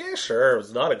that week? Yeah, sure, it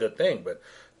was not a good thing, but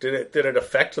did it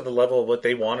affect to the level of what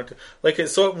they wanted to? Like,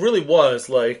 so it really was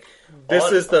like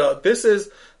this is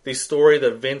the story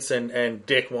that Vince and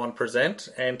Dick want to present,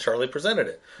 and Charlie presented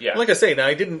it. Yeah. Like I say, now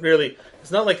I didn't really.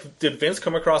 It's not like did Vince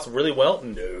come across really well?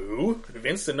 No,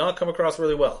 Vince did not come across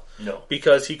really well. No,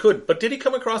 because he couldn't. But did he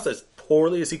come across as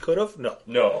poorly as he could have? No.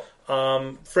 No.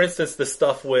 For instance, the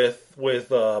stuff with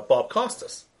Bob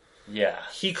Costas. Yeah,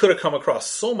 he could have come across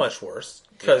so much worse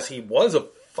because he was a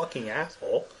fucking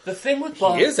asshole. The thing with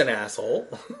Bob, he is an asshole.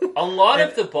 A lot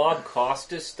of the Bob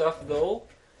Costas stuff, though.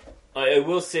 I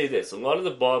will say this: a lot of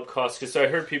the Bob Costas, because I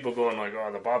heard people going like,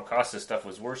 "Oh, the Bob Costas stuff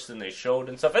was worse than they showed"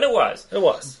 and stuff, and it was. It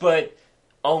was. But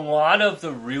a lot of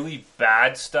the really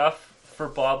bad stuff for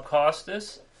Bob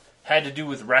Costas had to do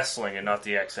with wrestling and not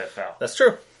the XFL. That's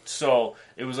true. So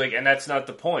it was like, and that's not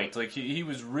the point. Like he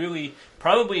was really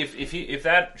probably if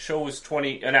that show was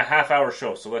 20 and a half hour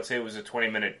show. So let's say it was a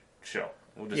 20-minute show.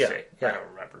 We'll just say I don't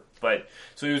remember, but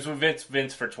so he was with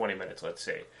Vince for 20 minutes. Let's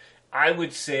say I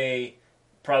would say.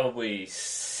 Probably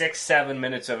 6-7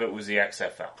 minutes of it was the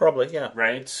XFL. Probably, yeah.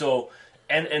 Right? So,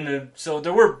 so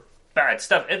there were bad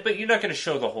stuff, but you're not going to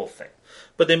show the whole thing.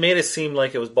 But they made it seem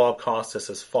like it was Bob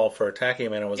Costas' fault for attacking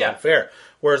him and it was unfair.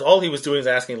 Whereas all he was doing is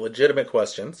asking legitimate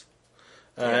questions.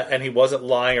 And he wasn't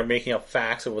lying or making up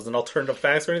facts. It wasn't alternative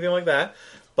facts or anything like that.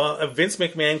 But Vince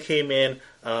McMahon came in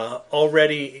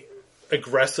already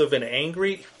aggressive and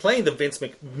angry, playing the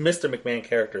Mr. McMahon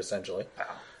character, essentially.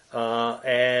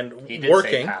 And he did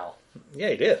working. Say pal. Yeah,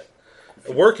 he did.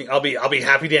 Working. I'll be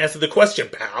happy to answer the question,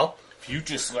 pal. If you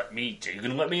just let me, you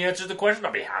can let me answer the question.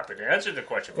 I'll be happy to answer the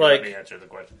question. If you let me answer the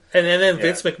question. And then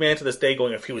Vince McMahon to this day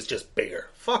going, if he was just bigger,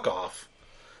 fuck off.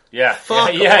 Yeah, fuck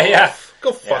off. Yeah.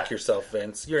 Go fuck yourself,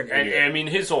 Vince. You're an idiot. And I mean,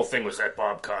 his whole thing was that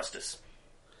Bob Costas.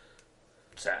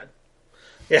 Sad.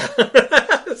 Yeah,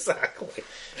 exactly.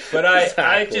 But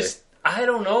I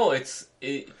don't know.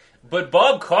 But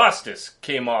Bob Costas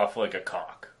came off like a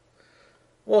cock.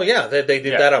 Well, yeah, they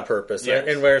did that on purpose. Yes.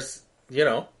 And whereas,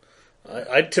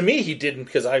 to me he didn't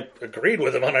because I agreed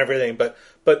with him on everything, but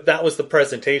that was the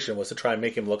presentation, was to try and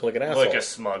make him look like an asshole. Like a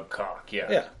smug cock,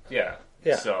 yeah. Yeah.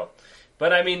 So,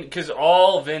 but I mean, because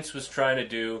all Vince was trying to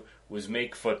do was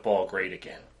make football great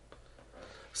again.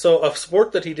 So a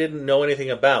sport that he didn't know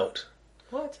anything about.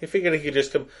 What? He figured he could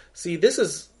just come... See, this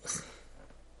is...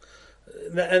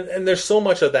 And there's so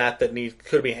much of that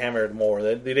could be hammered more.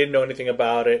 They didn't know anything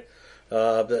about it.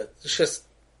 It's just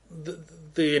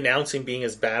the announcing being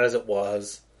as bad as it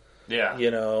was. Yeah.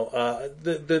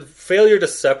 The failure to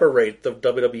separate the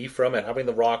WWE from it, having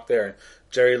The Rock there and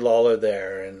Jerry Lawler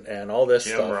there and all this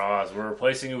stuff. Jim Ross. We're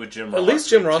replacing it with Jim Ross. At least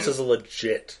Jim Ross is a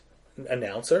legit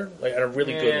announcer, like, and a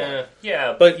really good one.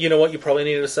 Yeah. But you know what? You probably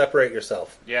needed to separate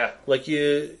yourself. Yeah. Like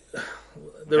there's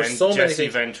so many Jesse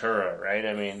things. Ventura, right?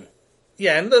 I mean...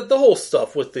 Yeah, and the whole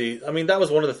stuff with the... I mean, that was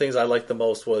one of the things I liked the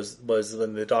most was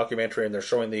in the documentary, and they're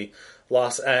showing the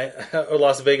Las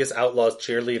Vegas Outlaws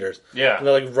cheerleaders. Yeah. And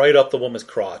they're like right up the woman's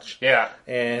crotch. Yeah.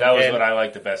 And that was what I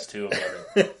liked the best, too, about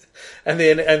it. and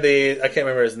the I can't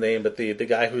remember his name, but the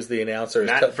guy who's the announcer...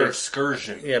 Matt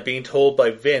Verschurzon. Yeah, being told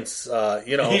by Vince,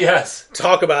 yes.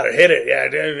 Talk about it, hit it,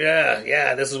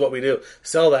 yeah, this is what we do.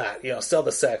 Sell that, sell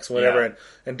the sex, whatever. Yeah.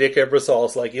 And Dick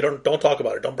Ebersol's like, you don't talk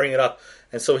about it, don't bring it up.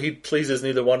 And so he pleases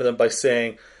neither one of them by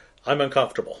saying, I'm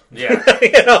uncomfortable. Yeah.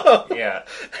 Yeah.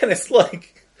 And it's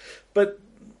like, but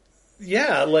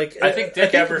yeah, like I think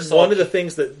Dick Ebersol... one of the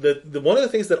things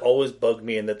that always bugged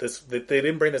me, and that they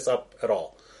didn't bring this up at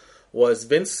all, was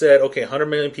Vince said, okay, 100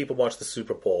 million people watch the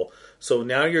Super Bowl, so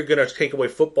now you're going to take away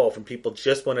football from people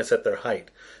just when it's at their height.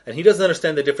 And he doesn't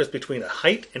understand the difference between a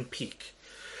height and peak.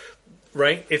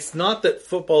 Right? It's not that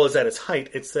football is at its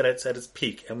height, it's that it's at its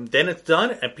peak. And then it's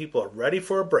done, and people are ready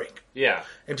for a break. Yeah.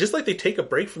 And just like they take a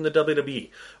break from the WWE,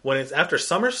 when it's after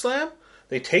SummerSlam,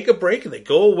 they take a break and they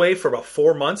go away for about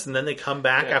 4 months, and then they come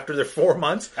back after their 4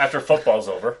 months. After football's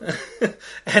over.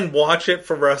 And watch it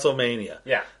for WrestleMania.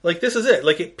 Yeah. Like, this is it.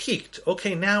 Like, it peaked.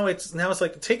 Okay, now it's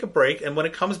like, take a break, and when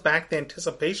it comes back, the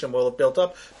anticipation will have built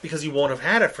up because you won't have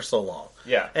had it for so long.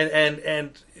 Yeah.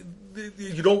 And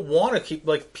you don't want to keep,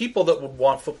 like, people that would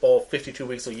want football 52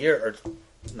 weeks a year are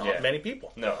not many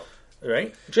people. No.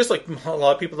 Right? Just like a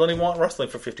lot of people don't even want wrestling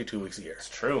for 52 weeks a year. It's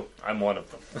true. I'm one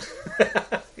of them.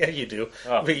 Yeah, you do.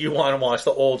 Oh. But you want to watch the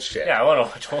old shit. Yeah, I want to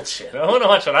watch old shit. I want to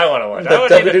watch what I want to watch.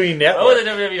 The WWE Network. I want the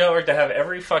WWE Network to have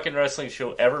every fucking wrestling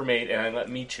show ever made, and let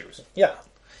me choose. Yeah,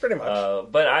 pretty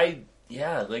much. But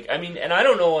and I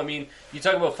don't know, you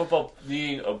talk about football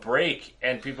being a break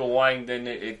and people wanting, then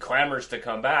it clamors to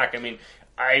come back.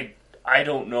 I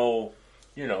don't know,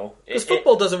 Because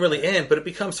football doesn't really end, but it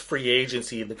becomes free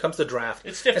agency, it becomes the draft.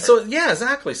 It's different. And so, yeah,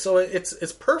 exactly. So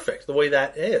it's perfect the way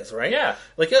that is, right? Yeah.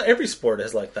 Like, every sport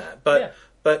is like that.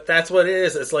 But that's what it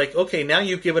is. It's like, okay, now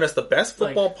you've given us the best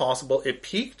football possible. It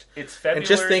peaked. It's February. And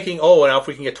just thinking, now if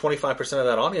we can get 25% of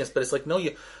that audience, but it's like, no,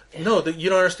 you don't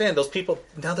understand. Those people,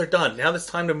 now they're done. Now it's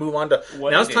time to move on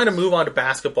to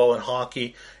basketball and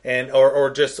hockey or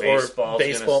baseball.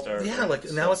 Yeah,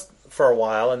 now it's for a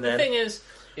while, and then the thing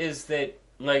is that,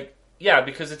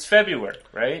 because it's February,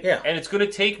 right? Yeah. And it's going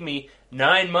to take me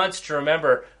 9 months to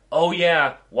remember, oh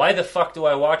yeah, why the fuck do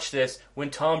I watch this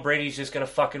when Tom Brady's just going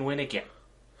to fucking win again?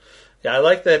 Yeah, I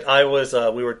like that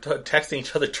we were texting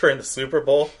each other during the Super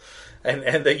Bowl, and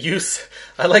that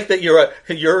I like that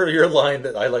your line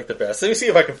that I like the best. Let me see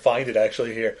if I can find it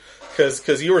actually here,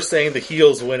 because you were saying the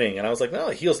heel's winning, and I was like, no,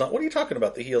 the heel's not. What are you talking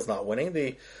about? The heel's not winning.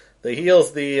 The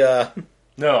heel's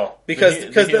No, because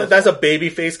that's a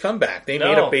babyface comeback. They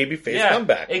made a babyface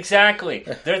comeback. Exactly.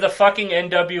 They're the fucking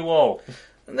NWO.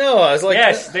 No, I was like,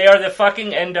 yes, they are the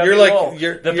fucking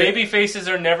NWO. The baby faces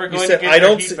are never going to get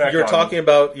their heat back You're on.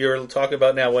 talking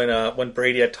about now when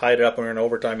Brady had tied it up and we were in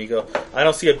overtime. You go, I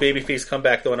don't see a babyface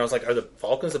comeback though, and I was like, are the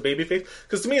Falcons a babyface?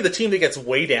 Because to me, the team that gets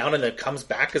way down and then comes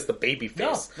back is the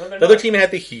babyface. No, the other team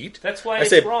had the heat. That's why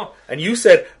it's wrong. And you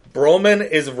said Broman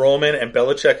is Roman and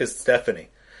Belichick is Stephanie.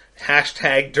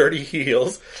 Hashtag dirty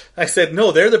heels. I said,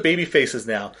 no, they're the baby faces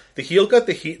now. The heel got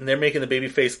the heat and they're making the baby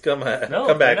face come back.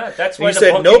 Not. That's why the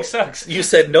booking nope. sucks. You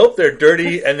said, nope, they're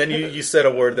dirty. And then you said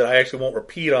a word that I actually won't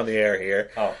repeat on the air here.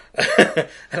 Oh.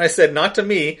 And I said, not to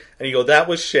me. And you go, that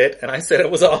was shit. And I said, it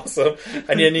was awesome.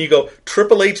 And then you go,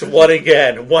 Triple H won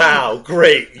again. Wow,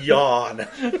 great. Yawn.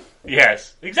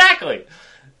 Yes, exactly.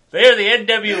 They are the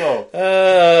NWO.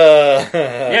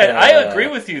 Yeah, I agree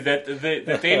with you that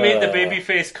they made the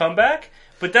babyface comeback,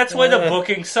 but that's why the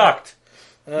booking sucked.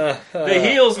 The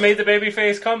heels made the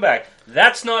babyface comeback.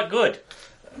 That's not good.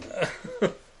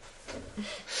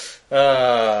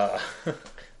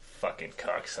 Fucking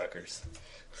cocksuckers.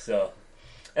 So,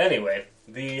 anyway,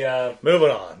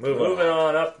 moving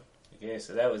on up. Okay,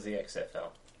 so that was the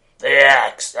XFL. The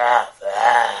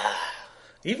XFL.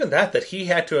 Even that he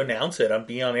had to announce it on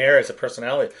Be On Air as a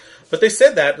personality. But they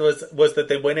said that was that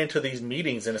they went into these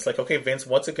meetings and it's like, okay, Vince,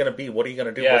 what's it going to be? What are you going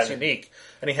to do? Yeah, what's unique?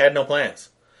 And he had no plans.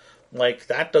 Like,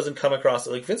 that doesn't come across.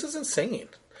 Like, Vince is insane.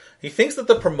 He thinks that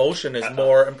the promotion is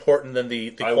more important than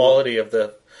the quality of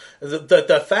the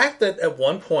fact that at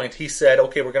one point he said,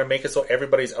 okay, we're going to make it so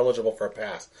everybody's eligible for a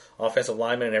pass. Offensive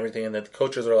linemen and everything. And the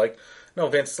coaches are like, no,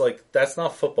 Vince, like, that's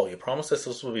not football. You promised us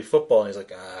this would be football. And he's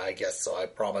like, I guess so. I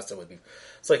promised it would be.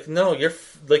 It's like, no, you're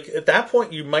like, at that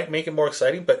point you might make it more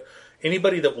exciting, but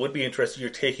anybody that would be interested, you're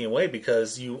taking away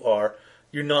because you are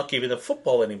you're not giving them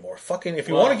football anymore. Fucking, if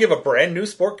you want to give a brand new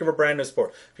sport, give a brand new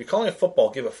sport. If you're calling it football,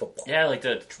 give it football. Yeah, like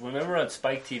remember on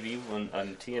Spike TV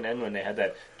on TNN when they had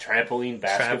that trampoline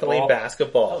basketball? Trampoline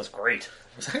basketball. That was great.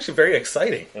 It was actually very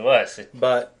exciting. It was.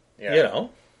 But, you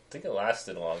know. I think it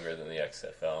lasted longer than the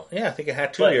XFL. Yeah, I think it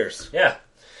had 2 years. Yeah.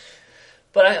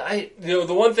 But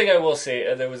the one thing I will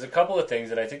say, there was a couple of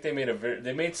things that I think they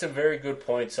made some very good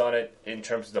points on it in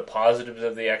terms of the positives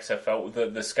of the XFL.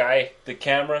 The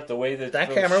camera, the way that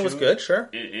camera was good, sure.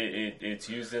 It's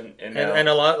used and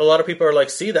a lot of people are like,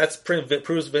 see, that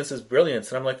proves Vince's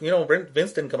brilliance, and I'm like,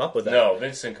 Vince didn't come up with that. No,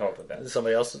 Vince didn't come up with that.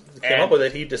 Somebody else came up with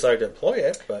it. He decided to employ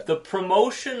it, but the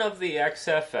promotion of the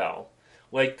XFL,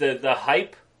 like the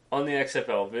hype on the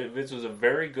XFL, Vince was a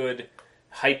very good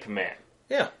hype man.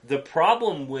 Yeah. The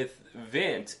problem with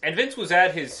Vince, and Vince was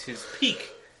at his peak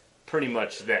pretty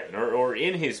much then, or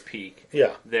in his peak.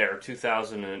 Yeah. There,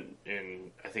 2000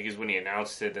 and I think is when he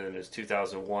announced it, and then it was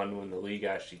 2001 when the league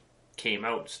actually came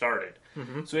out and started.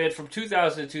 Mm-hmm. So he had from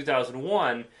 2000 to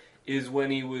 2001 is when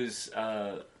he was,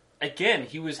 again,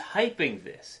 he was hyping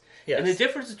this. Yes. And the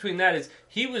difference between that is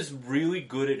he was really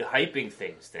good at hyping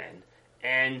things then,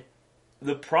 and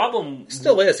the problem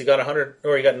still is he got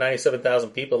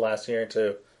 97,000 people last year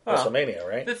into WrestleMania,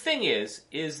 right? The thing is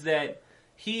that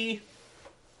he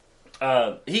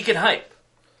can hype.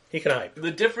 He can hype.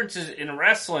 The difference is in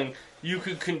wrestling, you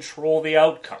could control the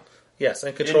outcome. Yes,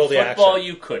 and control the action. In football,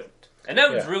 you couldn't, and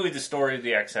that was really the story of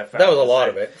the XFL. That was a lot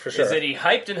of it, for sure. Is that he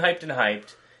hyped and hyped and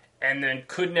hyped, and then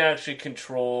couldn't actually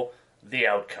control the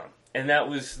outcome. And that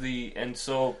was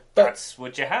that's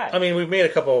what you had. I mean, we've made a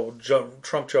couple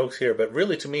Trump jokes here, but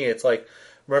really to me, it's like,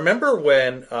 remember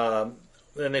when, and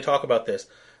they talk about this,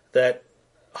 that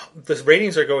the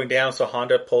ratings are going down, so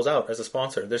Honda pulls out as a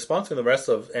sponsor. They're sponsoring the rest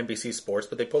of NBC Sports,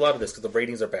 but they pull out of this because the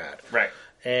ratings are bad. Right.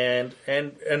 And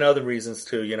other reasons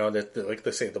too, that like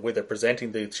they say, the way they're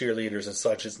presenting the cheerleaders and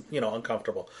such is,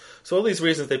 uncomfortable. So all these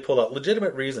reasons they pull out,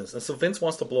 legitimate reasons. And so Vince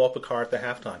wants to blow up a car at the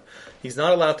halftime. He's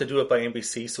not allowed to do it by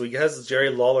NBC, so he has Jerry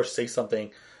Lawler say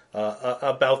something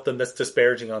about them that's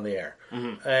disparaging on the air.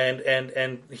 Mm-hmm.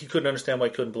 And he couldn't understand why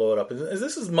he couldn't blow it up. And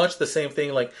this is much the same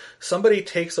thing. Like, somebody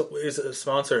is a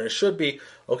sponsor, and it should be,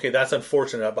 okay, that's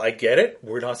unfortunate, but I get it.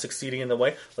 We're not succeeding in the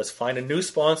way. Let's find a new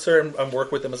sponsor and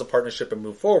work with them as a partnership and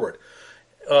move forward.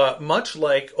 Much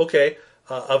like, okay,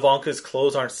 Ivanka's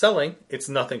clothes aren't selling. It's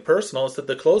nothing personal. It's that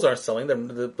the clothes aren't selling.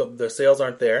 The sales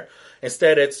aren't there.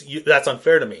 Instead, that's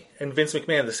unfair to me. And Vince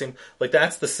McMahon, the same. Like,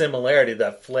 that's the similarity,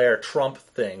 that Flair Trump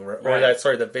thing, or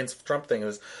that Vince Trump thing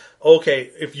is.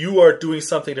 Okay, if you are doing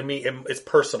something to me, it's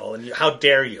personal, and how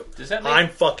dare you? I'm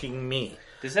fucking me.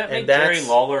 Does that make Jerry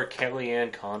Lawler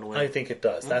Kellyanne Conway? I think it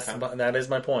does. Okay. That is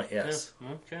my point. Yes.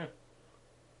 Yeah.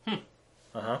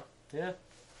 Okay. Yeah.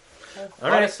 A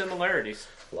lot of similarities.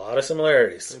 A lot of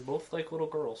similarities. They're both like little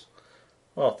girls.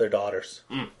 Well, they're daughters.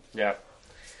 Yeah.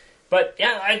 But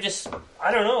yeah, I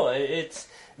don't know. And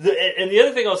the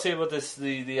other thing I'll say about this,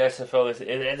 the XFL is,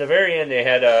 at the very end they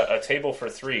had a table for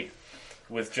three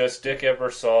with just Dick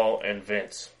Ebersol and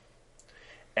Vince,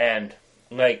 and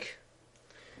like,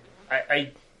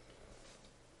 I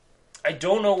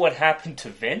don't know what happened to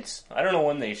Vince. I don't know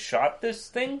when they shot this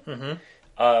thing.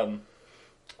 Mm-hmm.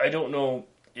 I don't know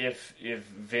if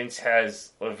Vince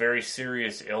has a very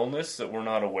serious illness that we're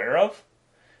not aware of,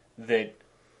 that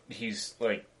he's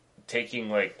like taking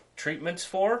like treatments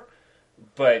for,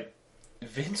 but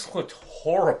Vince looked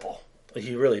horrible.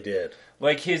 He really did.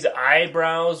 Like, his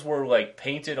eyebrows were like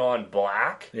painted on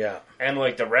black. Yeah. And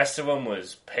like the rest of him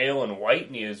was pale and white,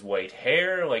 and he has white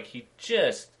hair. Like, he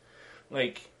just,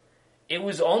 like, it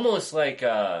was almost like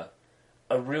a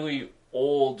really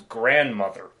old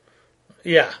grandmother.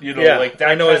 Yeah, like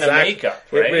that kind of makeup,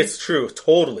 right? It's true,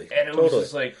 totally. And it was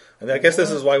just like... And I guess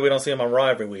this is why we don't see him on Raw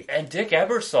every week. And Dick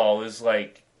Ebersol is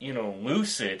like,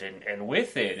 lucid and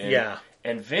with it. And,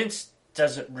 and Vince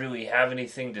doesn't really have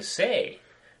anything to say.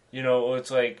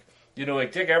 It's like,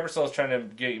 like Dick Ebersol is trying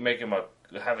to make him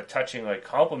have a touching, like,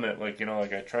 compliment, like,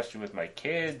 like, I trust you with my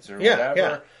kids or whatever.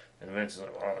 Yeah. And Vince is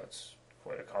like, wow, that's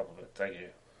quite a compliment. Thank you.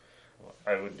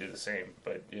 I wouldn't do the same,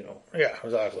 but Yeah,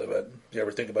 exactly. But do you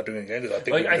ever think about doing it again?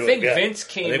 I think Vince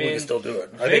came in. I think we can still do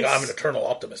it. I think I'm an eternal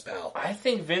optimist, pal. I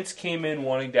think Vince came in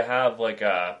wanting to have like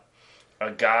a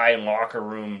guy in locker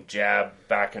room jab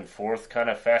back and forth kind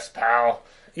of fest, pal.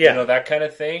 Yeah, that kind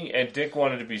of thing. And Dick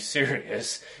wanted to be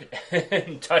serious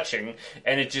and touching,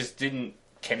 and it just didn't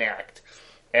connect.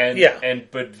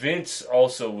 But Vince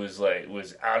also was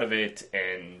out of it,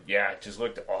 and it just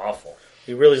looked awful.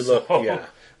 He really looked,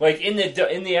 Like, in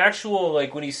the actual,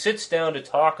 like, when he sits down to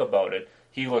talk about it,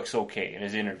 he looks okay in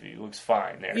his interview. He looks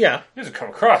fine there. Yeah. He doesn't come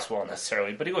across well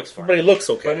necessarily, but he looks fine. But he looks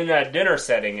okay. But in that dinner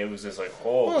setting, it was just like,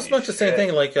 holy well, it's much the same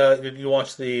thing. Like, did you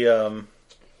watch the,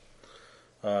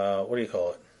 what do you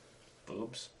call it?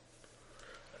 Boobs?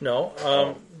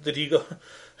 No. Did you go...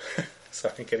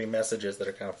 Sorry, I'm getting messages that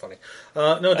are kind of funny.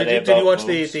 No, did you watch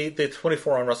the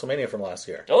 24 on WrestleMania from last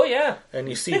year? Oh, yeah. And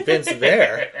you see Vince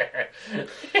there.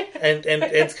 and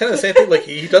it's kind of the same thing. Like,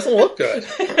 he doesn't look good.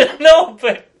 No,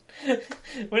 but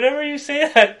whenever you say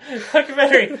that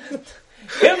documentary,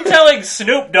 him telling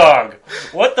Snoop Dogg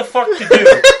what the fuck to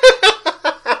do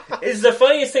is the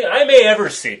funniest thing I may ever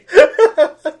see.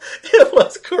 It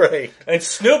was great. And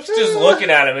Snoop's just looking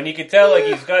at him, and you can tell like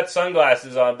he's got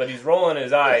sunglasses on, but he's rolling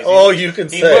his eyes. You can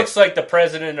he say. He looks like the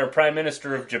president or prime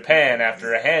minister of Japan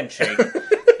after a handshake.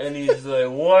 And he's like,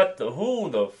 what the, who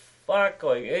the fuck?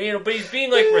 Like, but he's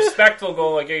being like respectful,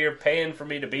 going like, hey, you're paying for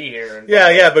me to be here. And,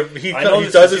 but he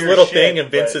does his little thing, and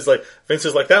Vince is like,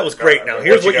 that was great. Now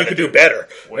here's what you could do better.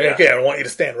 Well, okay, I want you to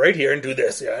stand right here and do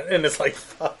this. Yeah, and it's like,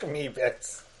 fuck me,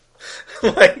 Vince.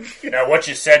 Like, now what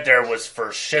you said there was for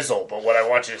shizzle, but what I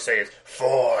want you to say is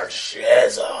for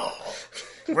shizzle.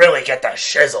 Really get the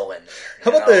shizzle in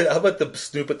there. How about the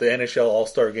Snoop at the NHL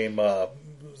All-Star Game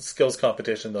skills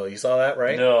competition though? You saw that,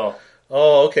 right? No.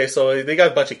 Oh, okay. So they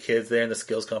got a bunch of kids there in the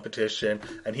skills competition,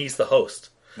 and he's the host.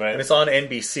 Right. And it's on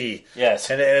NBC. Yes.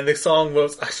 And the song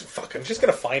was I'm just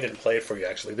gonna find it and play it for you.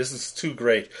 Actually, this is too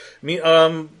great.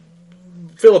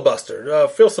 Filibuster.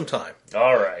 Fill some time.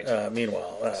 All right.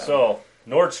 Meanwhile. So,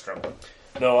 Nordstrom.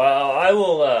 No, I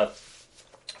will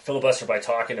filibuster by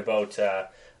talking about,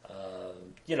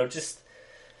 just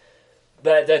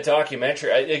that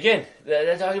documentary. Again,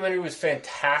 that documentary was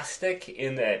fantastic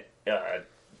in that,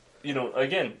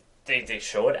 again, they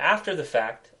show it after the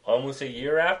fact, almost a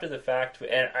year after the fact.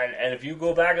 And if you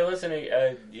go back and listen to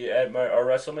our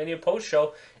WrestleMania post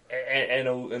show and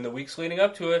in the weeks leading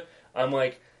up to it, I'm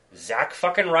like, Zack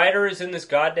fucking Ryder is in this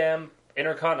goddamn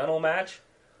Intercontinental match?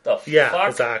 The fuck? Yeah,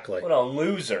 exactly. What a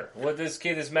loser.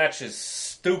 This match is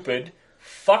stupid.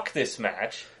 Fuck this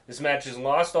match. This match has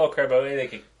lost all credibility. They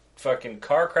could fucking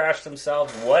car crash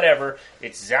themselves, whatever.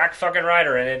 It's Zack fucking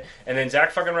Ryder in it, and then Zack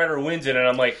fucking Ryder wins it, and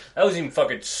I'm like, that was even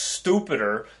fucking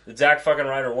stupider that Zack fucking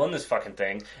Ryder won this fucking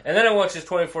thing. And then I watched this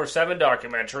 24/7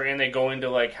 documentary, and they go into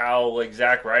like how like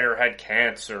Zack Ryder had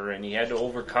cancer, and he had to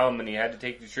overcome, and he had to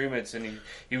take the treatments, and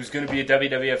he was going to be a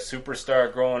WWF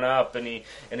superstar growing up, and he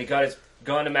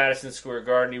gone to Madison Square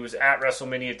Garden. He was at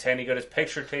WrestleMania 10. He got his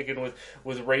picture taken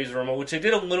with Razor Ramon, which they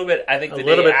did a little bit, I think, the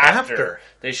day after.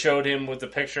 They showed him with the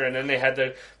picture, and then they had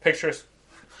the pictures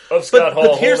of Scott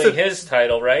Hall holding his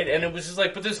title, right? And it was just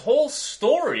like, but this whole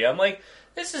story, I'm like,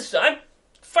 I'm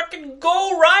fucking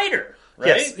Go Ryder.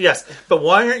 Right? Yes. But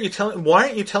why aren't you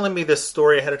telling me this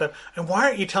story ahead of time? And why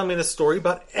aren't you telling me this story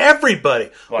about everybody?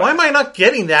 Why am I not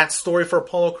getting that story for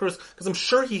Apollo Crews? Because I'm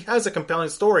sure he has a compelling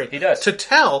story. He does to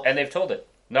tell, and they've told it.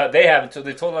 No, they haven't. So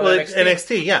they told it on NXT.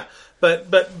 NXT, yeah.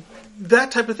 But that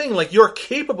type of thing, like, you're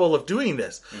capable of doing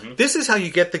this. Mm-hmm. This is how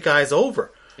you get the guys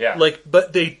over. Yeah. Like,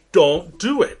 but they don't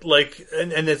do it. Like,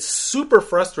 and it's super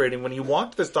frustrating when you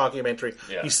watch this documentary.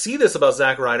 Yeah. You see this about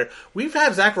Zack Ryder. We've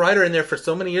had Zack Ryder in there for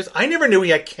so many years. I never knew he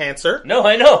had cancer. No,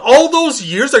 I know. All those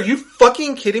years? Are you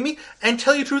fucking kidding me? And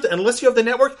tell you the truth, unless you have the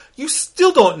network, you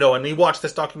still don't know. And you watch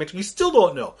this documentary, you still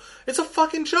don't know. It's a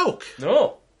fucking joke.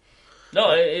 No,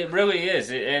 it really is.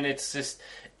 And it's just,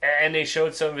 and they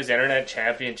showed some of his internet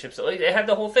championships. Like, they had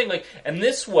the whole thing. Like, and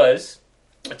this was,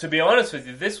 to be honest with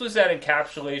you, this was that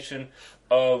encapsulation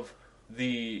of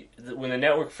when the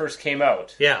network first came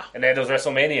out. Yeah. And they had those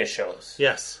WrestleMania shows.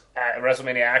 Yes.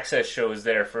 WrestleMania Access shows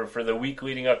there for the week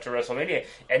leading up to WrestleMania.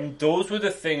 And those were the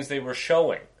things they were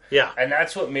showing. Yeah. And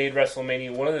that's what made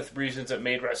WrestleMania, one of the reasons that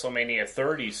made WrestleMania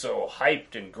 30 so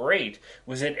hyped and great,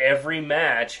 was that every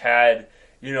match had,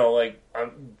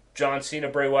 John Cena,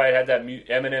 Bray Wyatt had that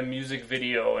Eminem music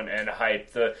video and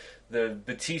hype. The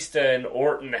Batista and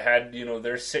Orton had,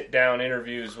 their sit-down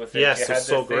interviews with it. Yes, it's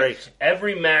so great.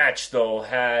 Every match, though,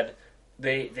 had...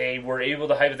 They were able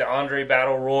to hype the Andre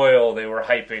Battle Royal. They were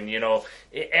hyping,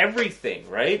 everything,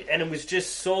 right? And it was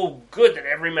just so good that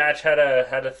every match had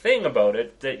a thing about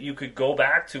it that you could go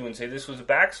back to and say this was a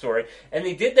backstory. And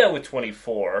they did that with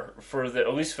 24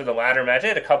 at least for the ladder match. They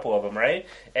had a couple of them, right?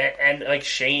 And like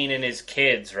Shane and his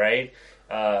kids, right?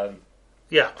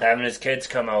 having his kids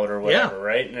come out or whatever,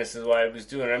 right? And this is why he was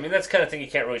doing it. I mean, that's the kind of thing you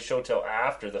can't really show till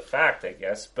after the fact, I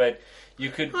guess. But you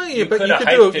could, you could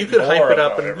hype it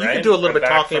up, and you could do a little bit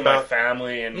talking about my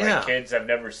family and my kids. I've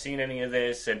never seen any of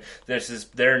this, and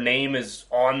their name is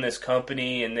on this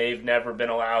company, and they've never been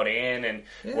allowed in. And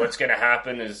what's going to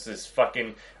happen is this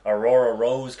fucking Aurora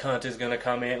Rose cunt is going to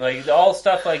come in, like all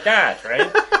stuff like that,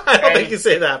 right? I don't think you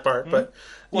say that part, but.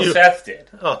 Well, Seth did.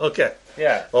 Oh, okay.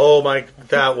 Yeah. Oh, my...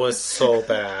 That was so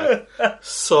bad.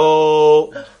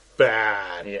 So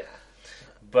bad. Yeah.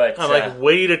 But... I'm like,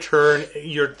 way to turn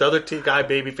the other guy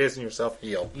babyface and yourself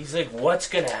heel. He's like, what's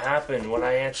going to happen when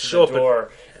I answer the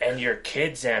door and your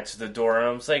kids answer the door? And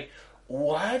I was like,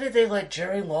 why did they let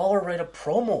Jerry Lawler write a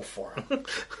promo for him?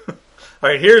 All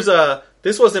right, here's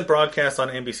this wasn't broadcast on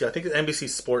NBC. I think it's NBC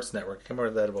Sports Network. I can't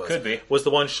remember what that was. Could be. Was the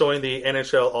one showing the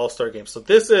NHL All-Star Game. So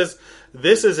this is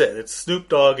it. It's Snoop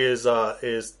Dogg is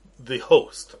the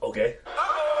host. Okay.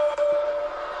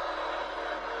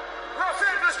 Los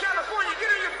Angeles, California,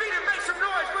 get on your feet and make some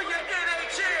noise for your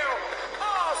NHL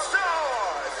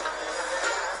All-Stars.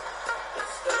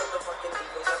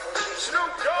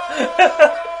 Snoop Dogg.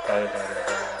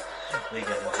 We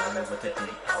gotta know what the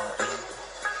D.R.E.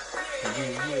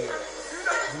 Yeah.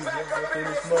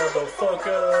 This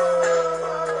motherfucker.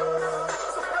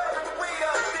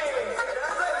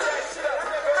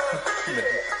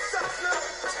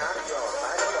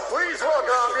 Please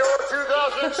welcome your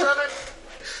 2007.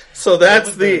 So that's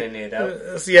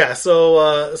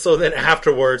So then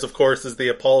afterwards, of course, is the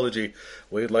apology.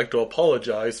 We'd like to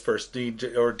apologize for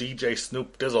DJ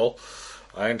Snoop Dizzle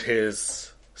and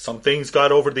his some things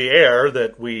got over the air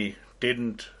that we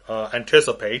didn't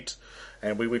anticipate.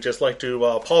 And we would just like to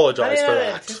apologize for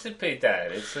that. Anticipate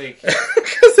that. It's like...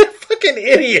 Because they're fucking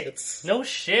idiots. No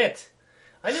shit.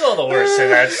 I knew all the words in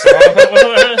that song.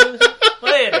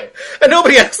 Playing it. And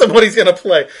nobody asked him what he's going to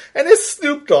play. And it's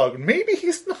Snoop Dogg. Maybe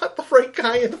he's not the right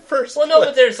guy in the first place. Well, no,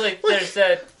 but there's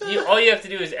that... all you have to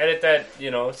do is edit that,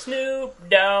 Snoop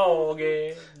Dogg.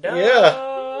 Yeah.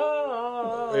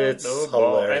 It's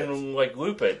hilarious. And,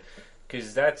 loop it.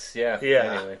 Because that's,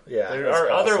 anyway. Yeah. There are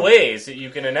other ways that you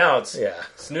can announce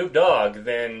Snoop Dogg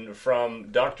than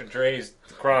from Dr. Dre's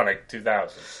Chronic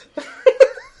 2000.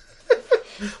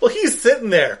 Well, he's sitting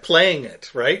there playing it,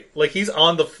 right? Like he's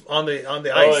on the ice.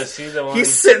 Oh, is he the one?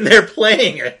 He's sitting there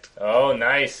playing it. Oh,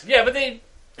 nice. Yeah, but they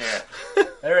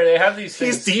have these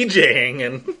things. He's DJing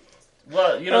and...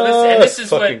 Well, this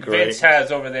is what great. Vince has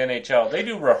over the NHL. They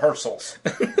do rehearsals.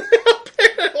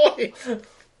 Apparently.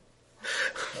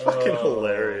 Fucking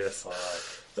hilarious.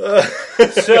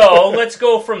 So let's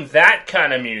go from that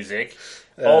kind of music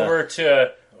over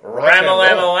to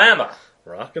Ramalama Lama.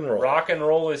 Rock and roll. Rock and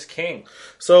roll is king.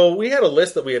 So we had a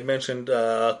list that we had mentioned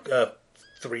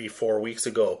 3-4 weeks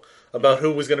ago about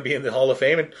who was going to be in the Hall of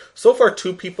Fame, and so far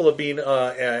 2 people have been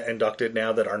inducted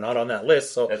now that are not on that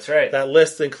list. So that's right. That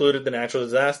list included the Natural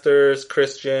Disasters,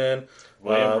 Christian,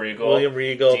 William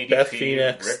Regal, DDP, Beth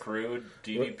Phoenix, Rick Rude,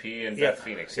 DDP, and Beth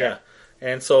Phoenix. Yeah.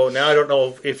 And so now I don't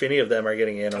know if any of them are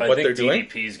getting in on what they're doing. I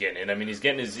think DDP's getting in. I mean, he's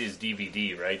getting his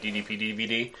DVD, right? DDP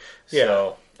DVD. Yeah.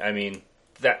 So, I mean,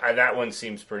 that one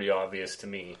seems pretty obvious to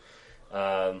me.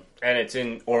 And it's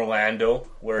in Orlando,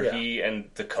 where he and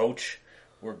the coach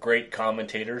were great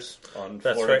commentators on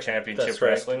Florida Championship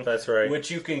Wrestling. That's right.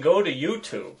 Which you can go to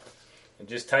YouTube and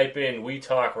just type in We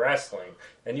Talk Wrestling,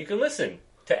 and you can listen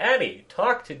to Addy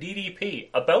talk to DDP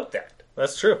about that.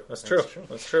 That's true.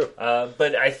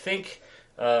 But I think...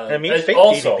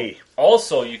 DDP.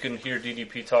 Also, you can hear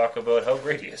DDP talk about how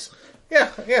great he is. Yeah.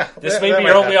 This may be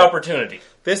your only opportunity.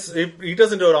 He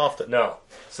doesn't do it often. No.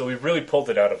 So we've really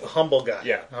pulled it out of him. Humble guy.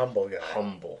 Yeah. Humble guy.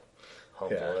 Humble.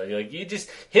 Yeah.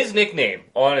 His nickname,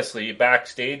 honestly,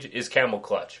 backstage is Camel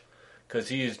Clutch. Because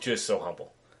he is just so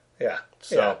humble. Yeah.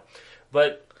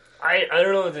 But I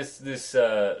don't know this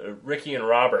Ricky and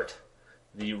Robert,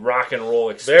 the Rock and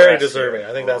Roll Express. Very deserving.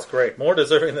 I think that's great. More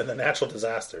deserving than the Natural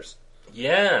Disasters.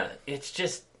 Yeah, it's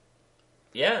just,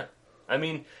 I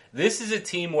mean, this is a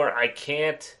team where I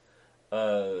can't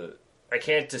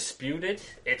dispute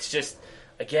it. It's just,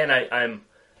 again, I'm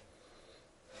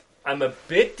a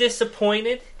bit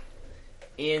disappointed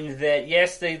in that.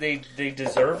 Yes, they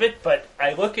deserve it, but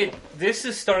I look at this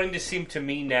is starting to seem to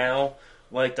me now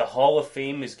like the Hall of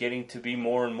Fame is getting to be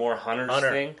more and more Hunter's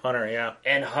thing. Hunter, yeah.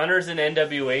 And Hunter's an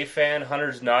NWA fan.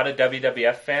 Hunter's not a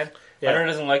WWF fan. Yeah. Hunter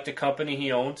doesn't like the company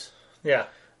he owns. Yeah.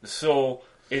 So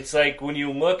it's like when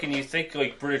you look and you think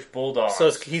like British Bulldogs.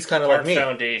 So he's kind of like me.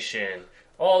 Foundation.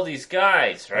 All these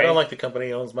guys, right? I don't like the company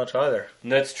he owns much either.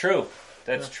 And that's true.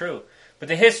 That's true. But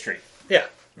the history. Yeah.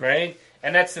 Right?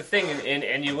 And that's the thing.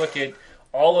 And you look at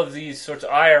all of these sorts of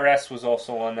IRS was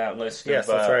also on that list Yes,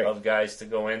 that's right. of guys to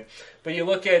go in. But you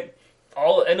look at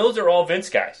all, and those are all Vince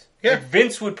guys. Yeah. Like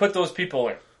Vince would put those people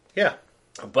in. Yeah.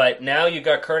 But now you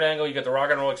got Kurt Angle, you got the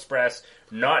Rock and Roll Express,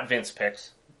 not Vince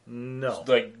picks. No.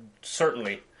 Like,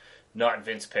 certainly not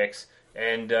Vince picks.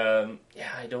 And,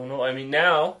 I don't know. I mean,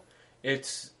 now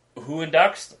it's who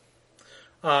inducts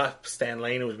them? Stan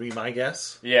Lane would be my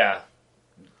guess. Yeah.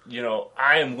 You know,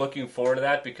 I am looking forward to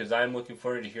that because I'm looking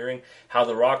forward to hearing how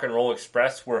the Rock and Roll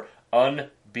Express were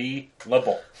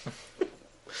unbeatable.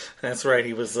 That's right.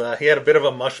 He was. He had a bit of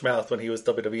a mush mouth when he was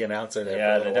WWE announcer there.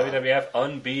 Yeah, for a the while. WWF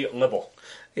unbeatable.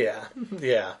 Yeah,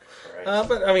 yeah. Right.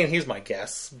 But I mean, he's my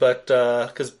guess. But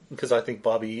because I think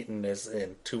Bobby Eaton is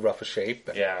in too rough a shape.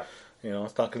 And, Yeah. You know,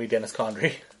 it's not going to be Dennis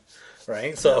Condrey,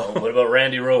 right? So What about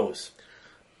Randy Rose?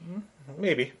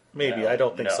 maybe. No, I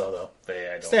don't think no. so though.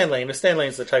 I don't. Stan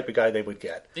Lane's the type of guy they would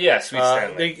get. Yeah, Sweet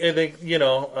Stanley. They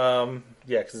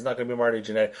because it's not going to be Marty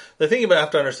Jannetty. The thing you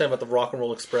have to understand about the Rock and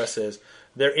Roll Express is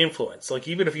their influence. Like,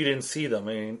 even if you didn't see them,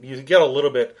 I mean, you get a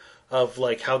little bit of,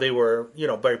 like, how they were,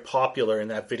 very popular in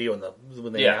that video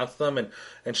when they announced them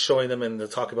and showing them and the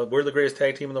talk about we're the greatest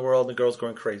tag team in the world and the girls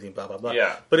going crazy and blah, blah, blah.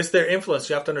 Yeah. But it's their influence.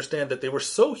 You have to understand that they were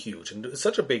so huge and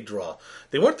such a big draw.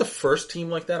 They weren't the first team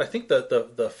like that. I think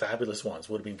the Fabulous Ones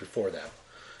would have been before them.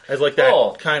 As like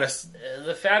that kind of...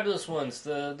 The Fabulous Ones,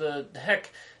 the heck,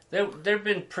 there have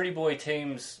been pretty boy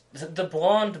teams. The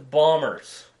Blonde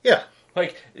Bombers. Yeah.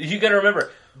 Like, you got to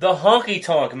remember, the Honky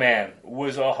Tonk Man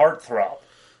was a heartthrob.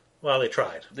 Well, they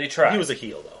tried. He was a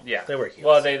heel, though. Yeah. They were heels.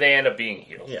 Well, they end up being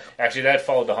heels. Yeah. Actually, that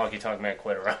followed the Honky Tonk Man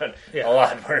quite around a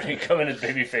lot, where he come in as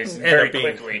babyface very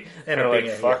quickly. And like,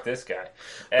 fuck this guy.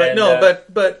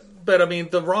 But I mean,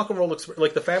 the Rock and Roll Express,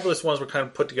 like the Fabulous Ones were kind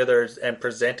of put together and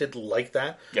presented like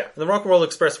that. Yeah. And the Rock and Roll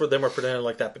Express were presented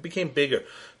like that, but became bigger.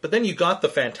 But then you got the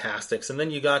Fantastics, and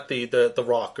then you got the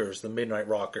Rockers, the Midnight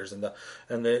Rockers, and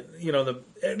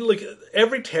like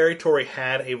every territory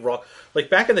had a rock. Like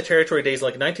back in the territory days,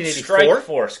 like 1984, Strike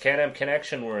Force, Can-Am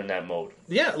Connection were in that mode.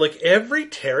 Yeah, like every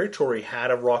territory had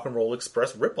a Rock and Roll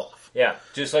Express ripoff. Yeah,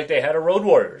 just like they had a Road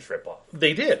Warriors ripoff.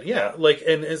 They did, yeah. Like,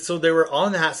 and so they were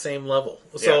on that same level.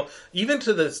 So even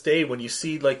to this day, when you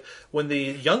see, like, when the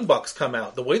Young Bucks come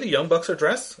out, the way the Young Bucks are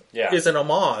dressed is an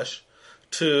homage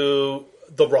to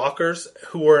the Rockers,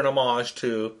 who were an homage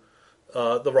to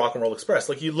the Rock and Roll Express.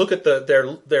 Like, you look at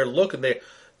their look and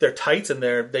their tights and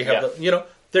they have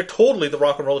they're totally the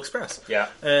Rock and Roll Express. Yeah,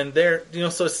 and they're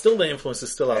so it's still the influence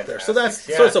is still out there. So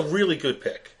so it's a really good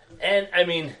pick. And I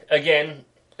mean, again.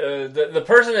 The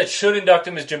person that should induct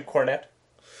him is Jim Cornette.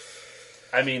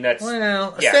 I mean, that's...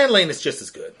 Well, Stan Lane is just as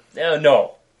good.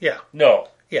 No. Yeah. No.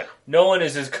 Yeah. No one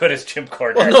is as good as Jim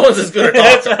Cornette. Well, no one's as good at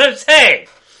That's what I'm saying.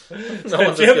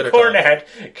 Jim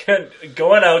Cornette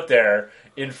going out there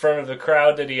in front of the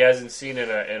crowd that he hasn't seen in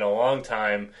a long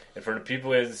time, in front of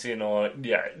people he hasn't seen in a long...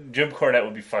 Yeah, Jim Cornette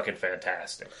would be fucking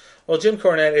fantastic. Well, Jim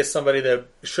Cornette is somebody that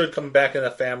should come back in the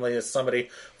family as somebody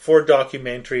for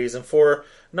documentaries and for...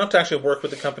 Not to actually work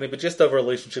with the company, but just a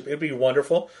relationship. It'd be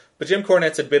wonderful. But Jim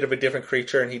Cornette's a bit of a different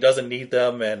creature, and he doesn't need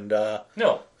them. And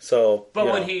no, so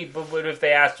but if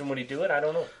they asked him, would he do it? I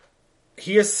don't know.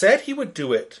 He has said he would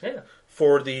do it. Yeah.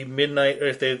 For the Midnight,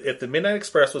 if the Midnight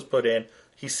Express was put in,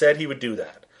 he said he would do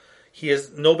that.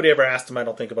 Nobody ever asked him, I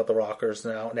don't think, about the Rockers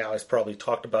now. Now he's probably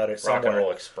talked about it somewhere. Rock and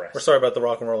Roll Express. Or sorry about the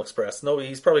Rock and Roll Express. No,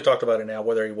 he's probably talked about it now,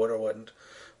 whether he would or wouldn't.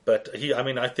 But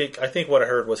I think what I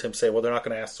heard was him say, "Well, they're not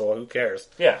going to ask, so who cares?"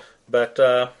 Yeah. But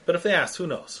if they asked, who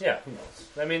knows? Yeah, who knows?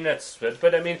 I mean, that's good.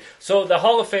 But I mean, so the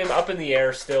Hall of Fame up in the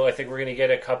air still. I think we're going to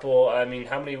get a couple. I mean,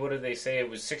 how many? What did they say? It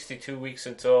was 62 weeks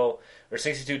or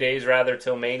 62 days rather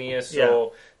till Mania.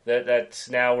 So that's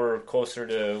now we're closer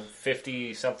to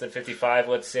 50 something, 55,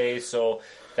 let's say. So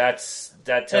that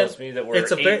tells me that we're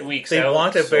 8 weeks they out. They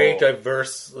want a very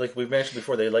diverse, like we mentioned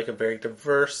before. They like a very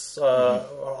diverse,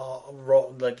 Hall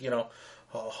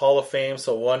of Fame.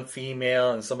 So one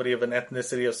female and somebody of an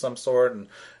ethnicity of some sort,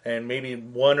 and maybe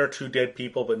one or two dead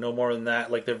people, but no more than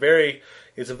that. Like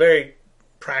it's a very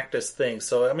practiced thing.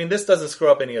 So I mean, this doesn't screw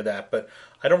up any of that. But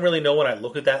I don't really know when I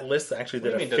look at that list actually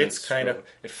that it fits kind of.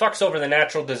 It fucks over the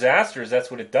natural disasters. That's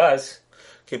what it does.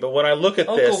 Okay, but when I look at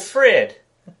Uncle Fred.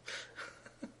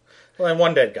 Well, and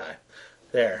one dead guy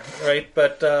there, right?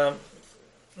 But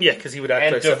because he would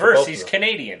actually and diverse. He's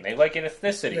Canadian. They like an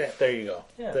ethnicity. Yeah, there you go.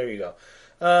 Yeah. There you go.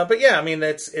 But yeah, I mean,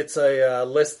 it's a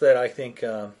list that I think,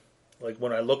 like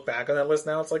when I look back on that list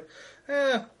now, it's like,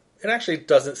 it actually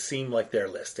doesn't seem like their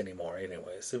list anymore.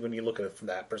 Anyways, when you look at it from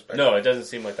that perspective, no, it doesn't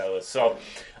seem like that list. So,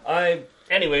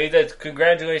 anyway,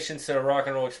 congratulations to the Rock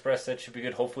and Roll Express. That should be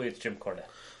good. Hopefully, it's Jim Cornette.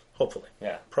 Hopefully.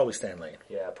 Yeah. Probably Stan Lane.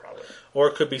 Yeah, probably. Or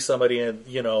it could be somebody in,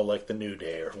 like the New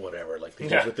Day or whatever. Like they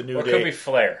did with the New or Day. It could be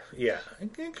Flair. Yeah,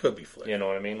 it could be Flair. You know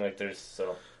what I mean? Like there's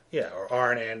so. Yeah, or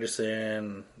Arn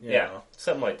Anderson. You know.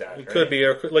 Something like that. It could be,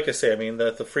 or like I say, I mean,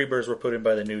 the Freebirds were put in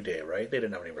by the New Day, right? They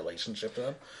didn't have any relationship to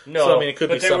them. No, so, I mean, it could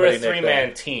but be they somebody were a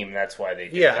 3-man team. That's why they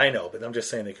did Yeah, that. I know, but I'm just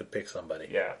saying they could pick somebody.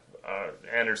 Yeah,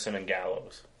 Anderson and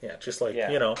Gallows. Yeah, just like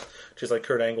just like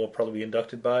Kurt Angle will probably be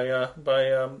inducted by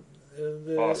the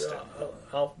Austin.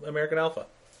 American Alpha.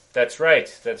 That's right,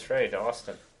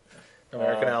 Austin.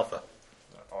 American Alpha.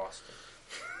 Austin.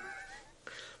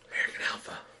 American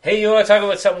Alpha. Hey, you want to talk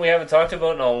about something we haven't talked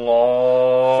about in a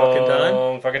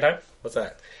long fucking time? What's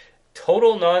that?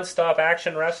 Total non-stop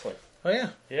action wrestling. Oh yeah.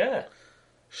 Yeah.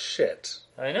 Shit.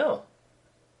 I know.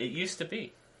 It used to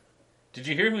be. Did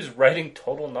you hear who's writing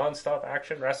Total Non-Stop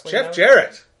Action Wrestling Jeff now?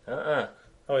 Jarrett. Uh-uh.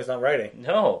 Oh, he's not writing.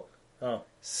 No. Oh.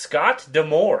 Scott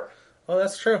D'Amore. Oh,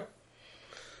 that's true.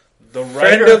 The writer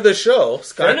Friend of the show,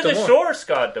 Scott Friend of D'Amore. the shore,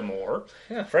 Scott D'Amore.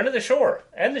 Yeah. Friend of the shore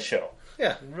and the show.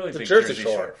 Yeah. Really the big Jersey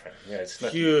Shore. fan. Yeah, it's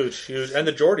not Huge. And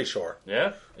the Geordie Shore.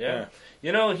 Yeah.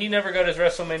 You know, he never got his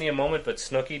WrestleMania moment, but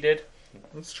Snooki did.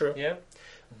 That's true. Yeah.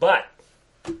 But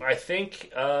I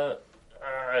think they're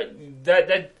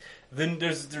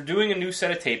doing a new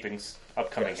set of tapings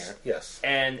upcoming here. Yes.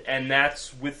 And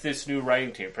that's with this new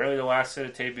writing team. Apparently the last set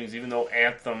of tapings, even though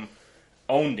Anthem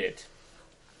owned it,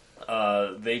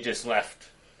 they just left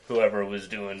whoever was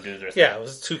do their thing. Yeah, it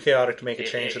was too chaotic to make a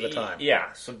change at the time.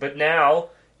 Yeah. So, but now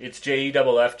it's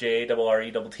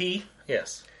JEFFJARRETT.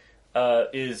 Yes.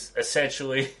 Is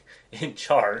essentially in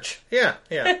charge. Yeah.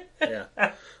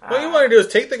 What you want to do is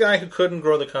take the guy who couldn't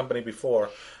grow the company before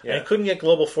and couldn't get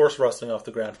Global Force Wrestling off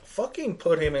the ground. Fucking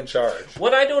put him in charge.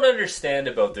 What I don't understand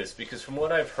about this, because from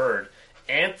what I've heard,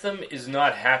 Anthem is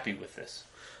not happy with this.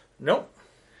 Nope.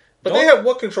 But they have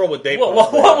what control would they?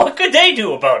 What could they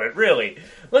do about it? Really?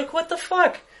 Like what the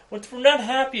fuck? We're not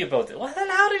happy about it. Well, then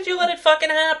how did you let it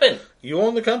fucking happen? You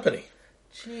own the company.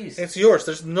 Jeez. It's yours.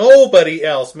 There's nobody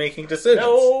else making decisions.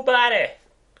 Nobody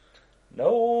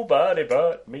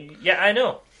but me. Yeah, I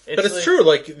know. But it's true.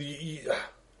 Like,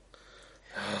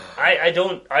 I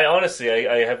honestly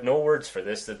have no words for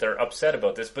this, that they're upset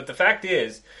about this. But the fact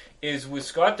is with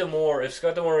Scott D'Amore, if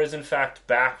Scott D'Amore is in fact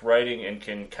back writing and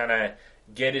can kind of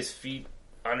get his feet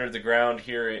under the ground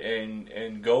here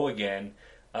and go again,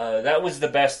 that was the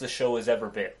best the show has ever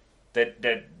been. That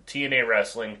TNA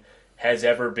Wrestling has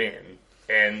ever been.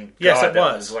 And yes, God, it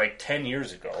that was like 10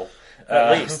 years ago.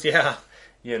 At least, yeah.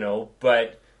 You know,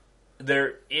 but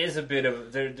there is a bit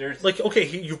of... There's like, okay,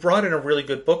 you brought in a really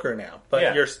good booker now,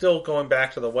 but you're still going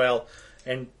back to the well,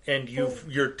 and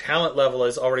your talent level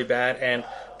is already bad, and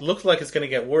looks like it's going to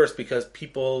get worse because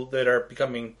people that are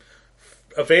becoming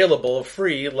available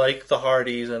free, like the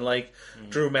Hardys and like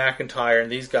Drew McIntyre and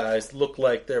these guys, look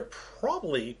like they're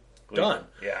probably done.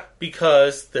 Yeah.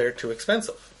 Because they're too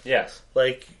expensive. Yes.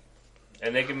 Like...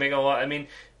 And they can make a lot... I mean,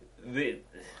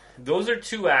 those are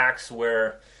two acts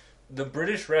where the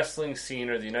British wrestling scene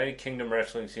or the United Kingdom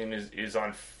wrestling scene is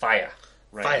on fire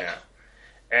right now.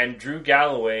 And Drew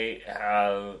Galloway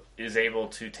is able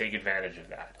to take advantage of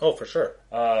that. Oh, for sure.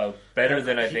 Better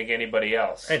than I think anybody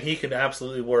else. And he can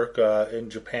absolutely work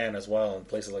in Japan as well and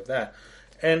places like that.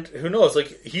 And who knows?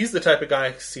 Like, he's the type of guy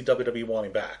I see WWE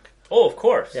wanting back. Oh, of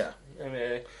course. Yeah. I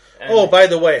mean... Oh, by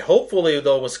the way, hopefully,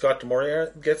 though, when Scott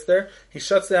D'Amore gets there, he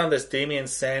shuts down this Damien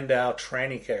Sandow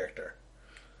tranny character.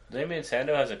 Damien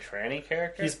Sandow has a tranny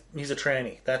character? He's a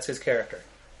tranny. That's his character.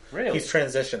 Really? He's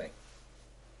transitioning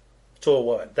to a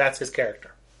woman. That's his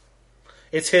character.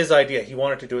 It's his idea. He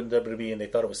wanted to do it in WWE, and they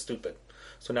thought it was stupid.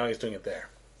 So now he's doing it there.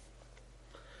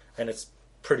 And it's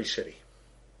pretty shitty.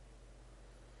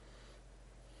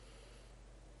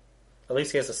 At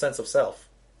least he has a sense of self.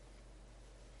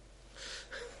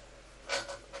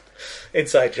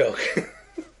 Inside joke.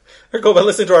 Or go back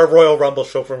listen to our Royal Rumble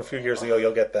show from a few years ago.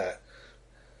 You'll get that.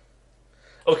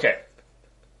 Okay.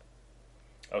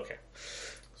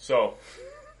 So,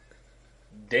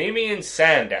 Damien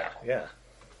Sandow. Yeah.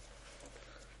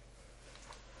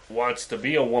 Wants to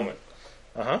be a woman.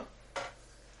 Uh-huh.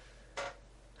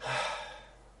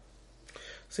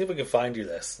 See if we can find you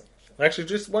this. Actually,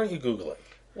 just why don't you Google it?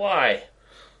 Why?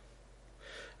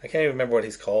 I can't even remember what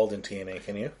he's called in TNA,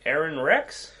 can you? Aaron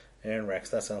Rex? Aaron Rex,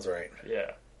 that sounds right.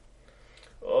 Yeah.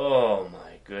 Oh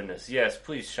my goodness. Yes,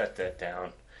 please shut that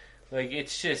down. Like,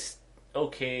 it's just,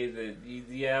 okay,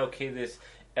 this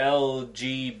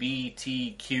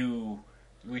LGBTQ,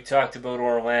 we talked about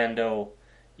Orlando,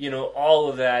 you know, all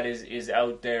of that is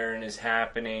out there and is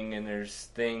happening, and there's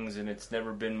things, and it's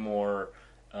never been more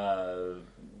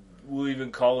we'll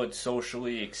even call it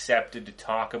socially accepted to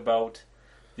talk about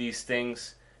these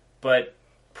things, but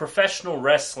professional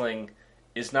wrestling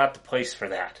is not the place for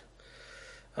that.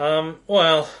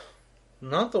 Well,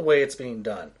 not the way it's being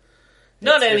done.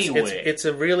 Not any way. It's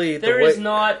a really... There is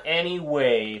not any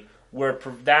way where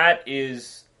that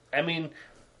is... I mean,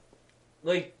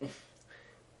 like...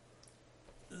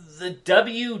 The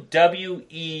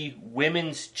WWE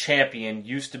Women's Champion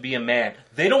used to be a man.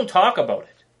 They don't talk about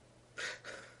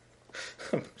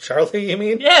it. Charlie, you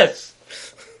mean? Yes!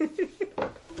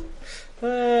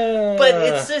 But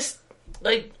it's just,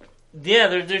 like... Yeah,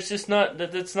 there's just not...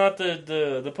 That's not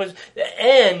the place.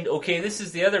 And, okay, this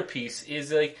is the other piece,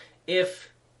 is like... If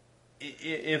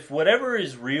whatever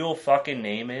his real fucking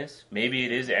name is, maybe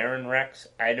it is Aaron Rex.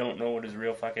 I don't know what his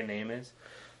real fucking name is.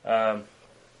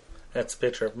 That's the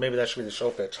picture. Maybe that should be the show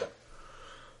picture.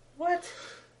 What?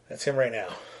 That's him right now.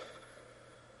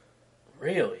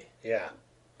 Really? Yeah.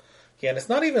 Yeah, and it's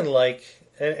not even like...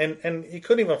 And he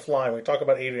couldn't even fly when we talk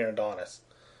about Adrian Adonis.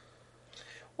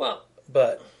 Well...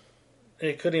 But...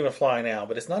 He couldn't even fly now,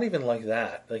 but it's not even like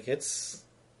that. Like, it's...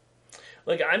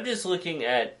 Like, I'm just looking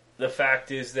at... The fact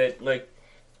is that, like,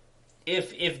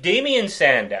 if Damian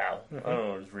Sandow, I don't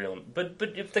know his real name, but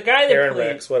if the guy that Aaron played,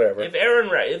 Rex, whatever.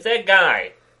 If that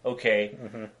guy, okay,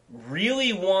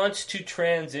 really wants to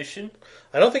transition,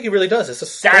 I don't think he really does. It's a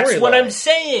storyline. That's what I'm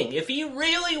saying. If he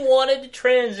really wanted to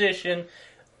transition,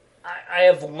 I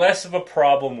have less of a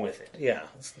problem with it. Yeah,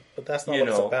 but that's not what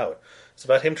it's about. It's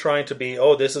about him trying to be.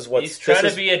 Oh, this is what he's trying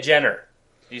to be a Jenner.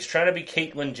 He's trying to be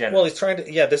Caitlyn Jenner. Well, he's trying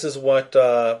to. Yeah, this is what.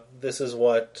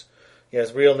 Yeah,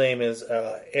 his real name is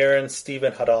Aaron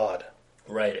Stephen Haddad.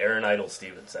 Right, Aaron Idol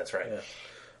Stevens. That's right.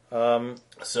 Yeah.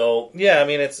 So yeah, I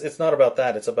mean, it's not about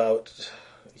that. It's about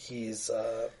he's.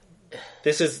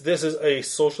 This is a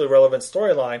socially relevant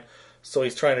storyline, so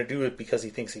he's trying to do it because he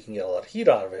thinks he can get a lot of heat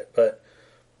out of it. But,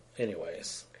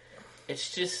 anyways,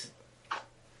 it's just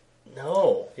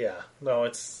no. Yeah, no.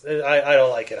 I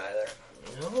don't like it either.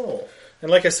 No.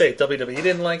 And like I say, WWE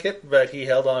didn't like it, but he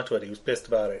held on to it. He was pissed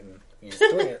about it, and he's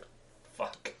doing it.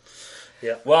 Fuck.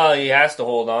 Yeah. Well, he has to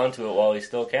hold on to it while he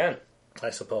still can. I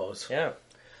suppose. Yeah.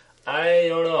 I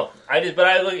don't know. But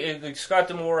I look like Scott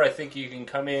D'Amore. I think you can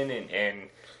come in and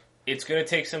it's going to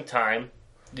take some time.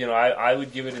 You know, I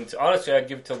would give it honestly. I'd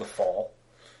give it till the fall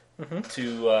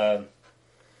to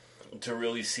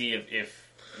really see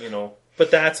if you know. But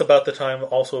that's about the time.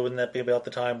 Also, wouldn't that be about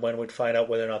the time when we'd find out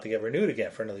whether or not they get renewed again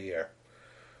for another year?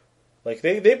 Like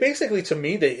they basically, to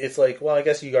me, it's like, well, I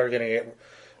guess you are going to get.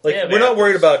 Like, we're not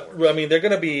worried about. I mean, they're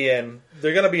going to be on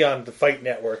the Fight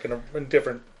Network and in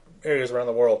different areas around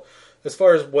the world. As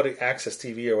far as what Access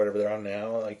TV or whatever they're on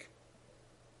now, like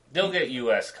they'll get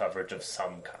U.S. coverage of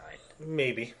some kind.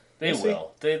 Maybe they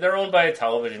will. They're owned by a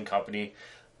television company.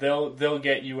 They'll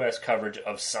get U.S. coverage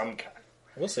of some kind.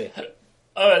 We'll see.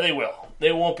 They will.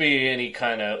 They won't be any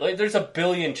kind of like. There's a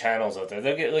billion channels out there.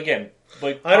 They'll get again.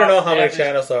 Like I don't know how many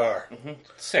channels there are.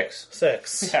 6.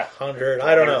 Yeah, 100.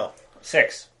 I don't know.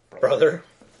 6. Brother.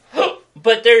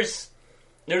 But there's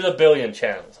a billion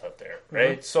channels out there,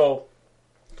 right? So,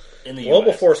 in the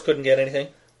Global US, Force couldn't get anything.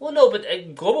 Well, no, but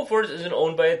Global Force isn't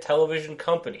owned by a television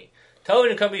company.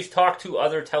 Television companies talk to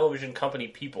other television company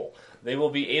people. They will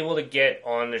be able to get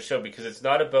on the show because it's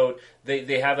not about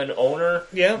they have an owner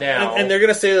now, and they're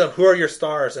going to say to them, "Who are your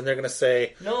stars?" And they're going to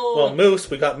say, "No, well, Moose.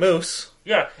 We got Moose."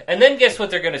 Yeah, and then guess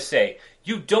what they're going to say?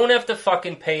 You don't have to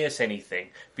fucking pay us anything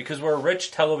because we're a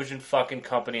rich television fucking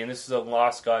company and this is a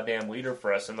lost goddamn leader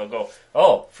for us. And they'll go,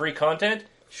 oh, free content?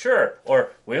 Sure.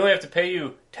 Or we only have to pay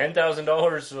you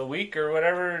 $10,000 a week or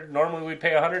whatever. Normally we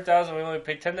pay $100,000. We only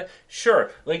pay $10,000.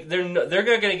 Sure. Like they're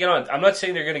going to get on. I'm not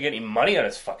saying they're going to get any money on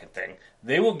this fucking thing.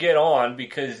 They will get on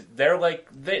because they're like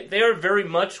they are very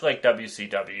much like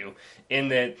WCW in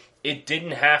that they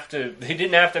didn't have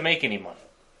to make any money,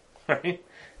 right?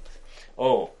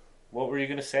 Oh. What were you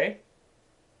going to say?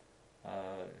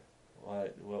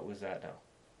 What was that now?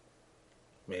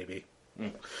 Maybe.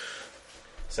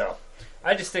 So,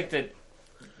 I just think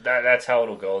that's how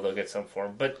it'll go. They'll get some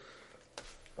form. But,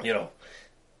 you know,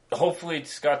 hopefully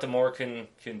Scott D'Amore can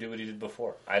do what he did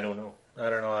before. I don't know. I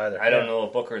don't know either. I don't know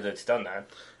a booker that's done that.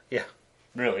 Yeah.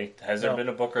 Really? Has there been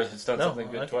a booker that's done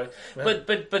something good twice? Yeah.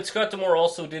 But Scott D'Amore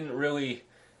also didn't really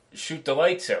shoot the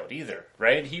lights out either,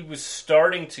 right? He was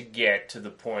starting to get to the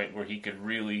point where he could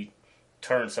really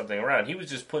turn something around. He was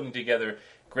just putting together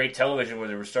great television where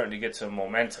they were starting to get some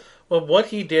momentum. Well, what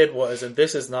he did was, and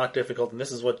this is not difficult, and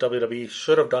this is what WWE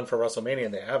should have done for WrestleMania,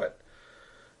 and they haven't.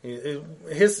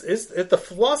 The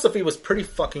philosophy was pretty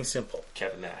fucking simple.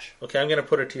 Kevin Nash. Okay, I'm going to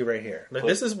put it to you right here.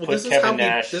 This is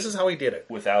how he did it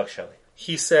with Alex Shelley.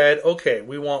 he said, okay,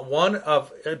 we want one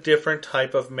of a different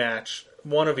type of match,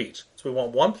 one of each. So we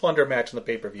want one plunder match in the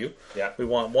pay-per-view. Yeah. We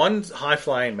want one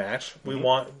high-flying match. We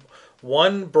want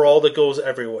one brawl that goes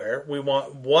everywhere. We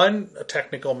want one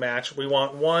technical match. We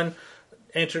want one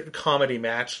comedy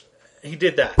match. He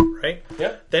did that, right?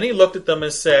 Yep. Then he looked at them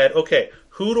and said, okay,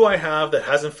 who do I have that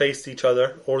hasn't faced each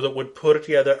other or that would put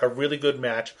together a really good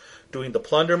match doing the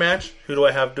plunder match? Who do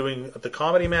I have doing the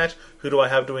comedy match? Who do I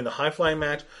have doing the high-flying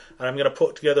match? And I'm going to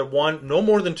put together one, no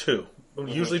more than two.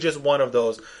 Usually just one of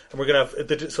those. And we're going to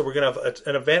have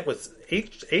an event with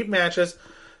eight matches,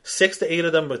 6 to 8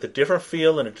 of them with a different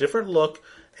feel and a different look,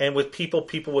 and with people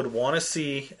would want to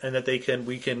see, and that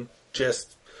we can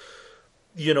just,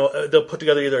 they'll put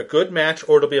together either a good match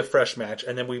or it'll be a fresh match,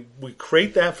 and then we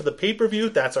create that for the pay-per-view.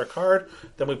 That's our card.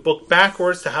 Then we book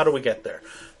backwards to how do we get there.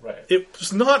 Right.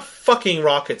 It's not fucking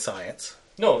rocket science.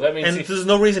 No, that means... And there's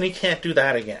no reason he can't do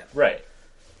that again. Right.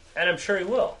 And I'm sure he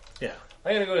will. Yeah.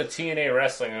 I'm going to go to TNA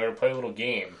Wrestling. I'm going to play a little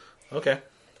game. Okay.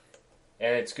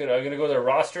 And it's good. I'm going to go to their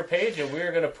roster page, and we're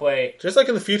going to play... Just like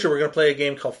in the future, we're going to play a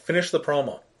game called Finish the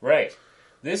Promo. Right.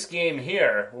 This game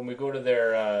here, when we go to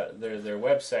their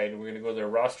website, we're going to go to their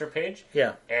roster page.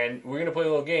 Yeah. And we're going to play a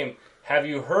little game. Have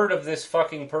you heard of this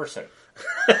fucking person?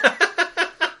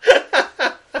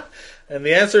 And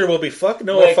the answer will be fuck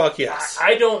no or fuck yes.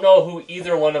 I don't know who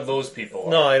either one of those people are.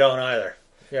 No, I don't either.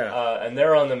 Yeah. And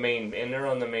they're on the main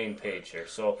page here.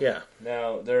 So yeah.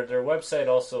 Now their website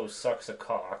also sucks a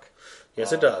cock.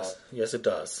 Yes, it does. Yes, it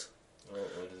does. What is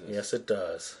this? Yes, it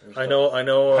does. I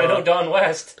know Don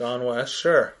West. Don West,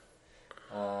 sure.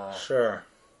 Sure.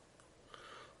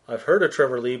 I've heard of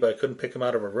Trevor Lee, but I couldn't pick him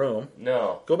out of a room.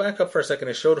 No. Go back up for a second.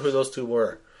 It showed who those two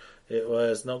were. It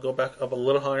was... No, go back up a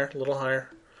little higher.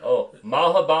 Oh,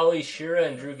 Mahabali Shira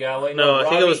and Drew Galloway. No, I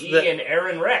think it was... Robbie E. and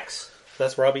Aaron Rex.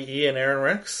 That's Robbie E. and Aaron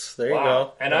Rex. There you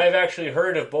go. And I've actually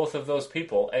heard of both of those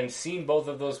people and seen both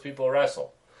of those people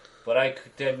wrestle. But I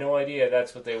had no idea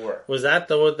that's what they were. Was that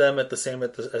with them at the same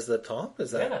as the top? Is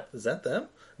that them?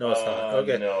 No, it's not.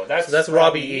 Okay, no, so that's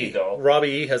Robbie E. Though. Robbie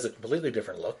E. has a completely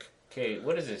different look. Okay,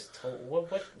 what is this?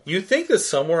 What? You think that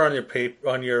somewhere on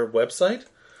your website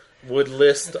would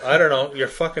list, I don't know, your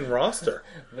fucking roster?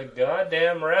 The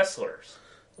goddamn wrestlers.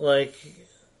 Like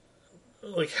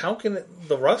how can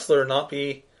the wrestler not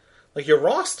be like your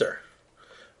roster?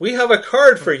 We have a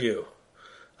card for you.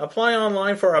 Apply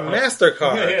online for a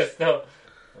MasterCard. Yes, no.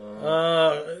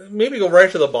 Maybe go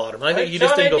right to the bottom. I think you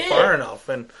just didn't go far enough.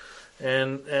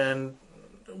 And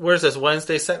where's this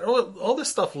Wednesday? All this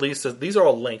stuff leads to. These are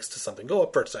all links to something. Go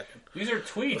up for a second. These are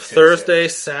tweets.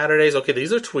 Thursdays, Saturdays. Okay,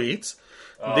 these are tweets.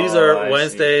 These are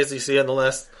Wednesdays. See. You see on the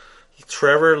list.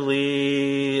 Trevor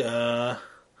Lee.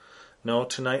 No,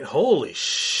 tonight. Holy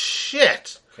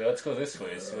shit! Okay, let's go this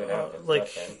way. See what happens.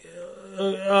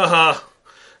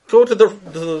 Go to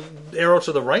the arrow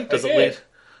to the right. Does it lead?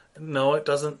 No, it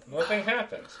doesn't. Nothing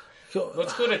happens.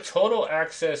 Let's go to Total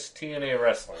Access TNA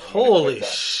Wrestling. Holy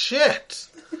shit!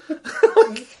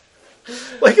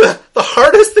 Like the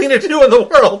hardest thing to do in the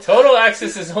world. Total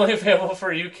Access is only available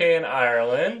for UK and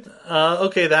Ireland.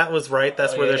 Okay, that was right.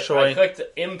 That's where they're showing. I clicked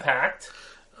Impact.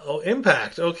 Oh,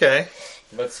 Impact. Okay.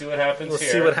 Let's see what happens here.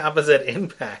 Let's see what happens at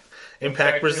Impact.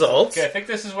 Impact results. Okay, I think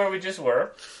this is where we just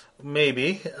were.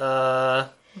 Maybe.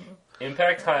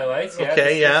 Impact highlights. Yeah,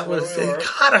 okay, yeah. You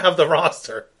gotta have the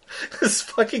roster. It's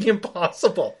fucking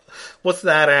impossible. What's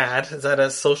that ad? Is that a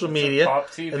social media? Pop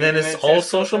TV, and then it's all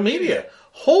social media.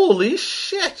 Holy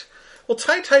shit! Well,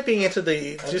 try typing into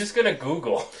the... I'm just gonna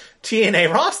Google.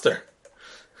 TNA roster.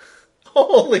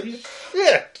 Holy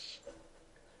shit!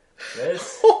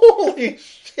 Holy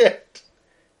shit!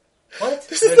 What?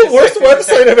 This is the worst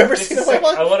website I've ever seen in my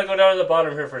life. I want to go down to the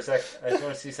bottom here for a second. I just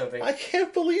want to see something. I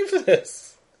can't believe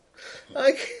this.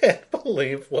 I can't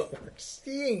believe what we're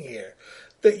seeing here.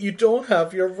 That you don't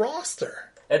have your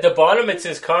roster. At the bottom it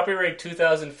says copyright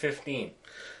 2015.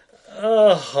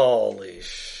 Oh, holy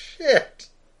shit.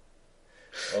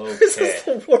 Okay. This is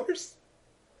the worst.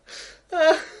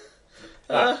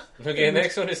 Okay,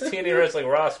 next one is TNA Wrestling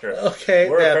roster. Okay,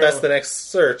 that's the next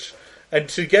search. And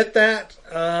to get that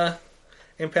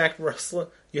Impact Wrestling,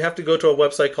 you have to go to a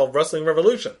website called Wrestling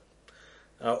Revolution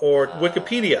or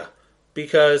Wikipedia,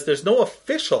 because there's no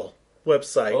official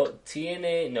website. Oh,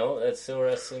 TNA, no, that's still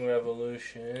Wrestling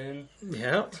Revolution.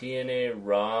 Yeah. TNA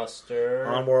roster.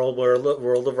 On World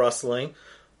of Wrestling,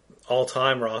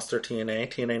 all-time roster TNA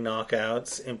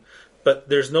Knockouts. But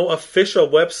there's no official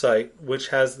website which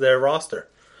has their roster.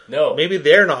 No. Maybe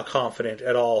they're not confident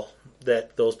at all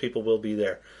that those people will be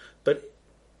there. But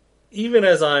even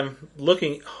as I'm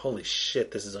looking... Holy shit,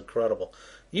 this is incredible.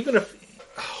 Even if...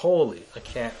 I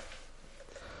can't...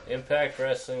 Impact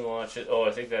Wrestling launches. Oh,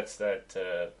 I think that's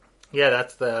that. Yeah,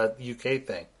 that's the UK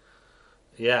thing.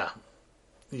 Yeah.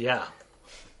 Yeah.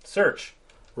 Search.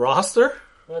 Roster?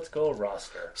 Let's go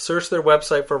roster. Search their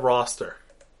website for roster.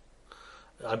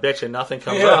 I bet you nothing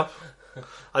comes up.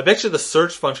 I bet you the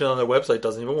search function on their website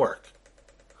doesn't even work.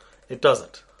 It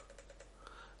doesn't.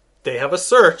 They have a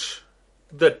search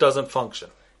that doesn't function.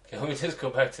 Can we just go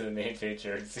back to the main page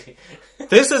here and see?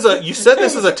 You said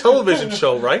this is a television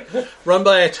show, right? Run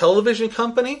by a television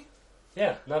company?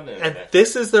 Yeah, not the And internet.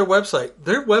 this is their website.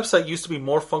 Their website used to be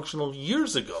more functional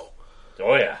years ago.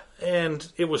 Oh, yeah. And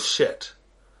it was shit.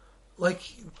 Like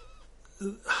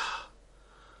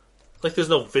there's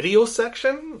no video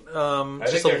section?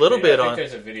 Just a little bit I on... think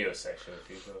there's a video section if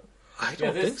you go. I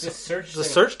don't think so. Search The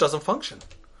thing- search doesn't function.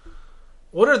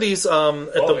 What are these? Here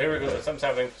we go. Something's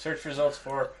happening. Search results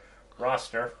for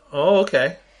roster. Oh,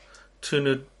 okay. 2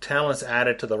 new talents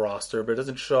added to the roster, but it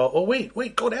doesn't show... Oh, wait,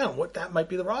 go down. That might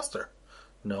be the roster.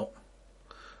 No.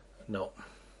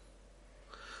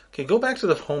 Okay, go back to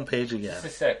the home page again. Just a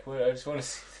sec. I just want to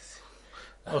see this.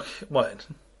 Okay,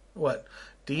 what?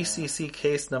 DCC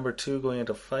case number 2 going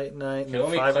into fight night. Okay,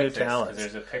 let me 5 new click this, 'cause talents.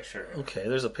 there's a picture. Okay,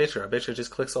 there's a picture. I bet you it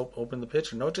just clicks open the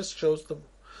picture. No, it just shows the...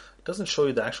 It doesn't show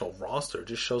you the actual roster. It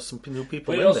just shows some new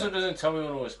people But it in also there. doesn't tell me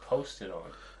when it was posted on.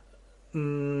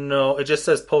 No, it just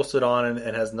says posted on and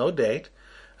it has no date.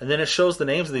 And then it shows the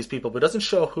names of these people, but it doesn't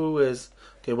show who is...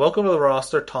 Okay, welcome to the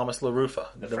roster, Thomas LaRufa.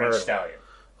 The French Stallion.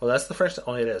 Oh, that's the French...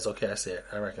 Oh, it is. Okay, I see it.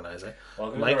 I recognize it.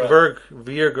 Welcome Mike to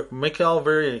the- Michael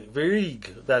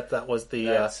Verrig. That was the...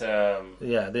 That's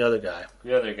the other guy.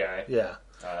 the other guy. Yeah.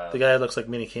 The guy that looks like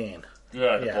Minnie Kane.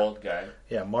 Yeah, the Yeah. bald guy.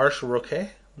 Yeah, Marsh Roquet.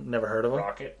 Never heard of him.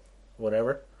 Rocket.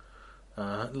 Whatever.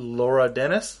 Laura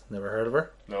Dennis. Never heard of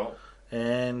her. No.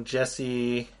 And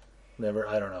Jesse... I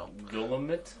don't know.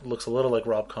 Guillemot. Looks a little like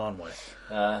Rob Conway.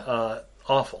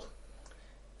 Awful.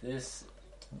 This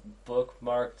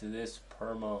bookmarked this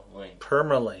permalink.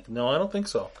 Permalink. No, I don't think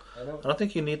so. I I don't don't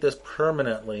think you need this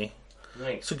permanently.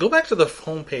 link. So go back to the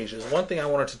home page. There's one thing I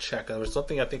wanted to check. There was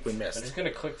something I think we I'm missed. just going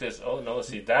to click this. Oh, no.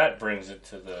 See, that brings it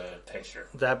to the picture.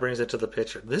 That brings it to the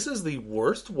picture. This is the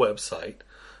worst website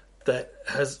that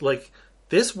has, like,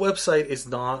 this website is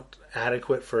not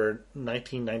adequate for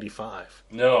 1995.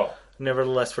 No.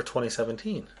 Nevertheless, for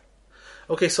 2017.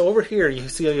 Okay, so over here, you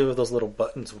see all of those little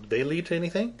buttons. Would they lead to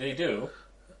anything? They do.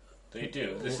 They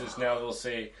do. This is now, they'll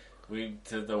say,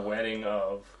 to the wedding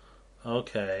of.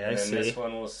 Okay, I And see. this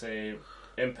one will say,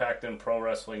 Impact and Pro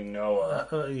Wrestling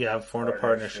Noah. Yeah, formed a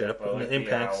partnership. I like the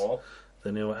Impact's owl.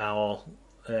 the new Owl,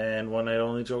 and One Night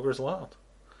Only Joker's Wild.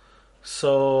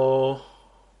 So,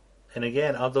 and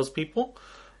again, of those people,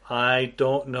 I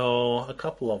don't know a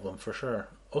couple of them for sure.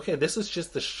 Okay, this is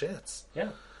just the shits. Yeah.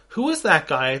 Who is that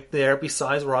guy there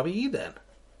besides Robbie E then?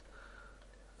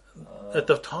 At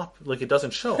the top, like it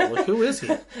doesn't show. Like, who is he?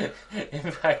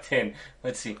 Impact in,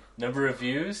 let's see, number of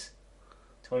views,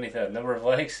 20,000. Number of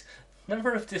likes,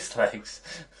 number of dislikes.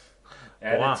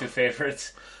 Added Wow. to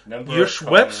favorites, number Your of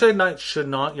comments. website should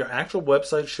not. Your actual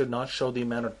website should not show the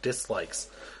amount of dislikes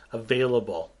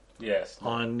available Yes.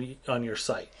 on your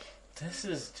site. This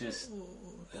is just.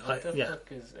 What the Yeah.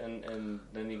 fuck is. And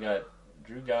then you got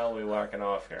Drew Galloway whacking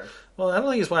off here. Well, I don't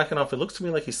think he's whacking off. It looks to me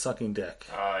like he's sucking dick.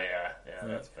 Oh, yeah. Yeah,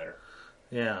 that's better.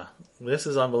 Yeah, this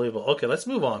is unbelievable. Okay, let's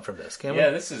move on from this, can we?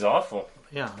 Yeah, this is awful.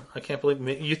 Yeah, I can't believe.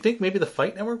 You think maybe the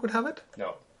Fight Network would have it?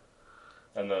 No.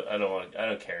 I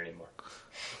don't care anymore.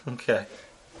 Okay.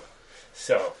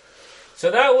 So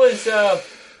that was.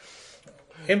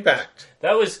 Impact.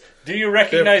 That was. Do you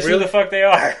recognize really- who the fuck they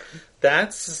are?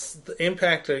 That's the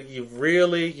Impact that you've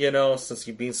really, since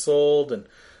you've been sold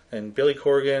and Billy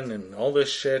Corgan and all this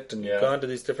shit, and Yeah. you've gone to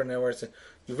these different networks.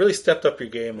 You've really stepped up your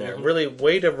game there. Really,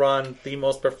 way to run the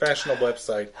most professional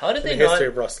website How did in they the history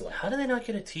not? of wrestling. How did they not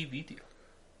get a TV deal?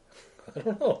 I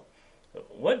don't know.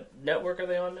 What network are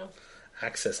they on now?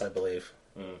 Access, I believe.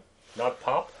 Not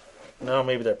Pop. No,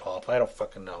 maybe they're Pop. I don't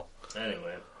fucking know.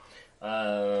 Anyway,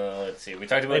 let's see. We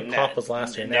talked about think Pop was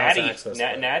last year, now it's Natty. Access,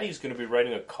 Nat- but- Natty's going to be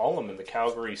writing a column in the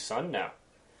Calgary Sun now,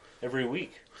 every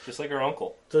week, just like her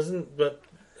uncle. Isn't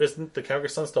the Calgary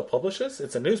Sun still publishes?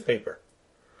 It's a newspaper.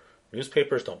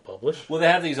 Newspapers don't publish. Well, they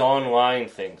have these online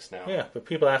things now. Yeah, but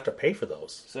people have to pay for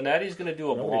those. So Natty's going to do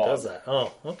a Nobody blog. does that.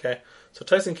 Oh, okay. So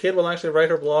Tyson Kidd will actually write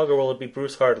her blog, or will it be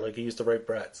Bruce Hart like he used to write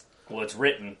Brett's? Well, it's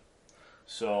written,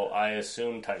 so I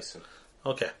assume Tyson.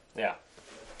 Okay. Yeah.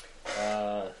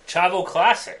 Chavo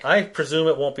Classic. I presume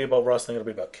it won't be about wrestling, it'll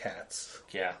be about cats.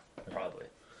 Yeah, probably.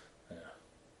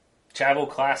 Chavo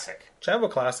Classic. Chavo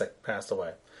Classic passed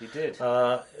away. He did.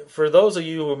 For those of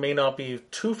you who may not be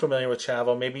too familiar with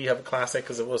Chavo, maybe you have a classic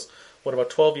because it was, about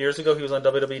 12 years ago he was on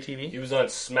WWE TV? He was on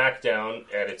SmackDown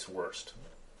at its worst.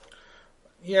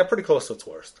 Yeah, pretty close to its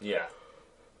worst. Yeah.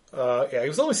 He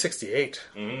was only 68.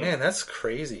 Mm-hmm. Man, that's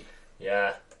crazy.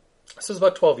 Yeah. This was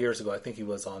about 12 years ago, I think he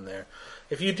was on there.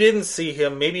 If you didn't see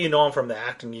him, maybe you know him from the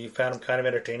act and you found him kind of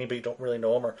entertaining, but you don't really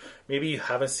know him, or maybe you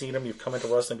haven't seen him, you've come into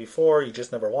wrestling before, you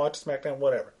just never watched SmackDown,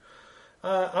 whatever.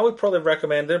 I would probably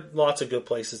recommend, there are lots of good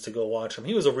places to go watch him.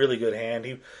 He was a really good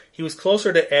hand. He was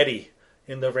closer to Eddie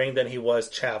in the ring than he was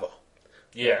Chavo.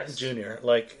 Yes. Junior.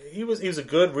 Like, he was a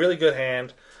good, really good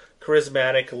hand,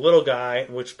 charismatic, little guy,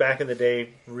 which back in the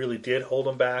day really did hold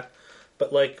him back.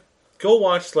 But, like, go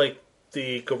watch, like,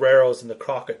 the Guerreros in the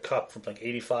Crockett Cup from like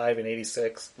 85 and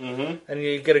 86, and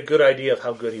you get a good idea of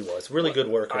how good he was. Really good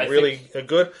worker.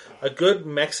 A good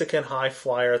Mexican high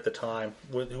flyer at the time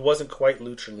who wasn't quite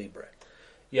lucha libre.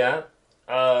 Yeah.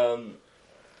 I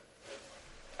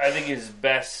think his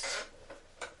best,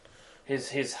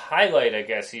 his highlight, I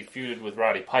guess, he feuded with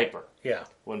Roddy Piper. Yeah.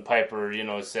 When Piper,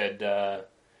 said,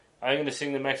 I'm going to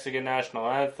sing the Mexican national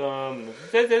anthem.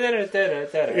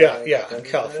 Yeah, in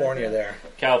California there.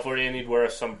 California,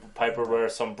 and Piper wear a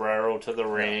sombrero to the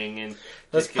ring. And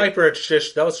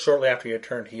that was shortly after he had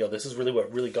turned heel. This is really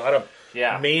what really got him.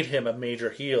 Yeah. Made him a major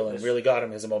heel and really got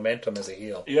him his momentum as a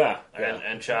heel. Yeah.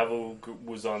 And Chavo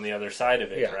was on the other side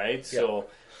of it, right? So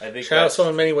I think so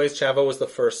in many ways, Chavo was the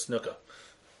first Snuka.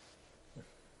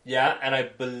 Yeah, and I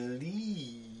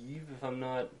believe, if I'm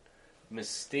not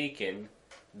mistaken,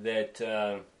 that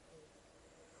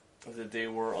they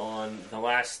were on the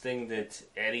last thing that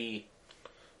Eddie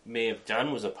may have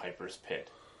done was a Piper's Pit.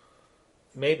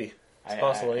 Maybe it's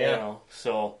possible.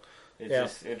 So it's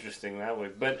just interesting that way.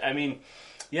 But I mean,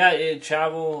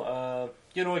 Chavo.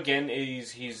 Again,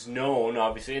 he's known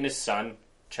obviously, and his son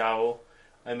Chavo.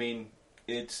 I mean,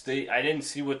 I didn't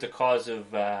see what the cause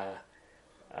of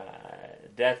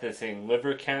death is, saying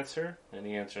liver cancer, and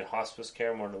he entered hospice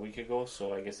care more than a week ago.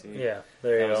 So I guess there you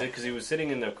that was go. it, because he was sitting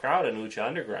in the crowd in Lucha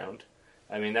Underground.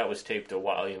 I mean, that was taped a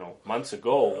while, months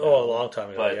ago. Oh, a long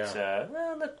time ago. But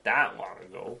not that long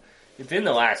ago. Within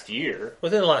the last year.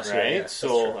 Within the last year, right? Yeah,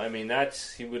 so I mean,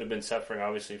 he would have been suffering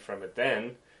obviously from it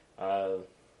then. Not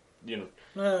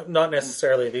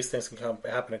necessarily. These things can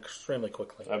happen extremely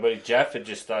quickly. My buddy Jeff had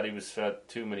just thought he was fed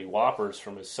too many Whoppers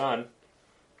from his son.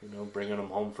 Bringing him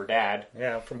home for dad.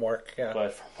 Yeah, from work. Yeah,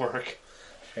 but from work.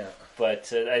 Yeah,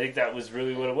 but I think that was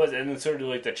really what it was, and then sort of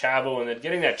like the Chavo, and then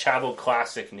getting that Chavo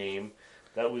Classic name.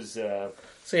 That was. So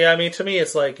yeah, I mean, to me,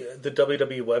 it's like the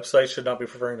WWE website should not be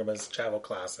referring to him as Chavo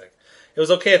Classic. It was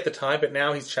okay at the time, but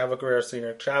now he's Chavo Guerrero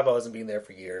Sr. Chavo hasn't been there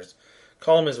for years.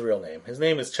 Call him his real name. His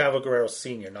name is Chavo Guerrero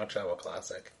Sr., not Chavo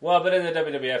Classic. Well, but in the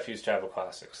WWF, he's Chavo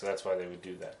Classic, so that's why they would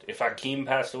do that. If Akeem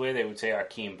passed away, they would say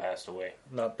Akeem passed away.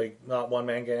 Not one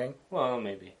man gang. Well,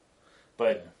 maybe,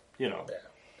 but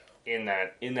in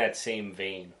that same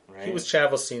vein, right? He was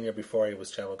Chavo Sr. before he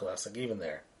was Chavo Classic. Even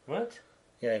there. What?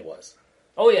 Yeah, he was.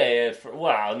 Oh yeah.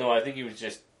 No, I think he was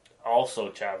just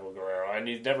also Chavo Guerrero, and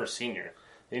he's never senior.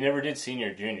 They never did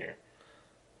senior junior.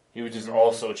 He was just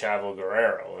also Chavo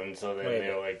Guerrero, and so then they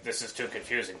were like, "This is too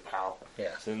confusing, pal."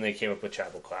 Yeah. So then they came up with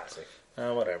Chavo Classic.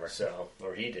 Whatever. So,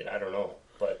 or he did, I don't know,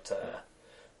 but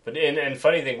and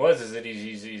funny thing is that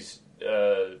he's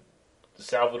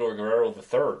Salvador Guerrero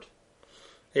III.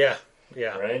 Yeah.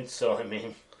 Right. So I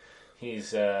mean,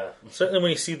 he's certainly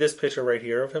when you see this picture right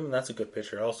here of him, and that's a good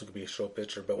picture. It also could be a show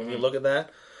picture, but when you look at that,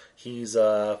 he's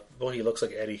he looks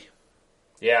like Eddie.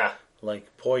 Yeah.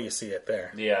 Like, boy, you see it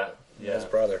there. Yeah. His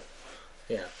brother.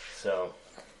 Yeah. So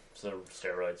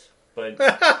steroids. But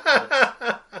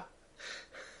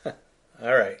all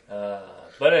right.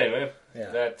 But anyway,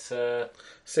 that's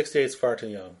 68 is far too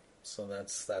young. So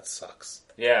that sucks.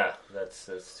 Yeah, that's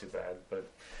too bad. But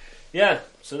yeah,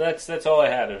 so that's all I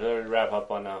had. To wrap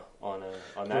up on that. Do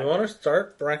we want to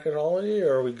start bracketology,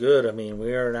 or are we good? I mean,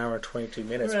 we are an hour and 22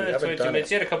 minutes. We haven't 22 done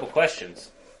minutes. it. You had a couple questions.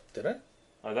 Did I?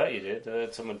 I thought you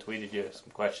did. Someone tweeted you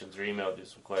some questions or emailed you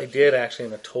some questions. I did, actually,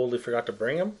 and I totally forgot to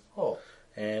bring them. Oh.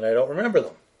 And I don't remember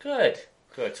them. Good.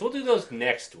 So we'll do those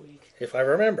next week. If I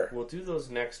remember. We'll do those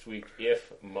next week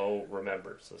if Mo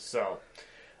remembers.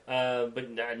 But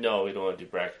no, we don't want to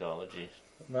do bracketology.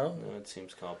 No? No, it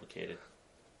seems complicated.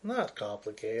 Not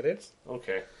complicated.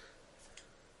 Okay.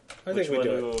 I think we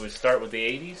do it. We start with the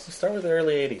 80s? We start with the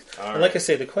early 80s. All and like I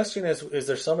say, the question is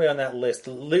there somebody on that list?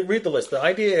 Read the list. The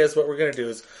idea is what we're going to do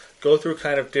is go through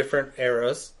kind of different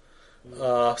eras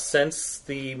since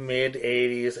the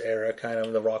mid-80s era, kind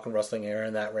of the rock and wrestling era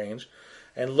in that range,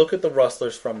 and look at the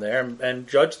wrestlers from there and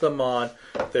judge them on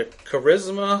their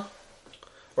charisma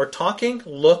or talking,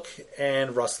 look,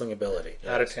 and wrestling ability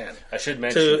out of 10. I should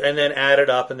mention. And then add it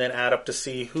up to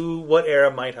see what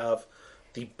era might have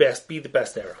be the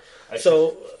best era. I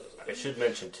should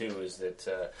mention too is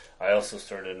that I also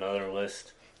started another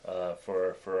list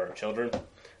for our children.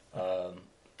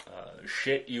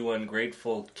 Shit you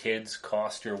ungrateful kids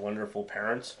cost your wonderful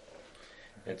parents.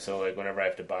 And so like whenever I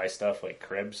have to buy stuff like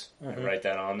cribs, I write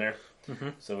that on there. Mm-hmm.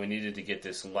 So we needed to get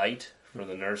this light for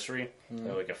the nursery,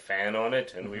 like a fan on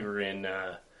it, and we were in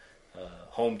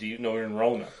we're in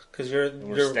Rona. Because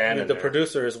the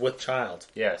producer is with child.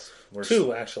 Yes.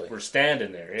 Two, actually. We're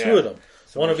standing there, yeah. Two of them.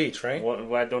 So one of each, right?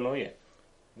 I don't know yet.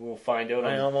 We'll find out.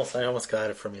 I almost got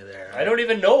it from you there. I don't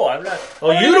even know. I'm not.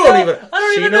 Oh, you don't even. I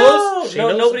don't even know. She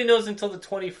knows? Nobody knows until the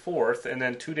 24th, and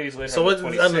then 2 days later. So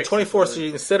on the 24th, so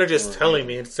instead of just telling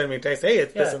me and sending me a text, hey,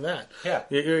 it's this and that. Yeah.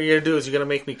 You're gonna do is you're gonna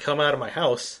make me come out of my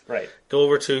house. Right. Go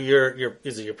over to your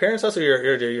is it your parents' house or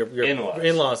your in-laws?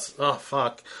 In-laws. Oh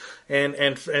fuck.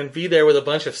 And be there with a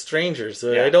bunch of strangers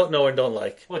that I don't know and don't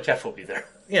like. Well, Jeff will be there.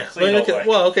 Yeah. So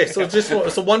so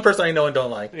just one person I know and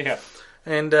don't like. Yeah.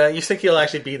 And you think he'll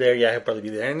actually be there? Yeah, he'll probably be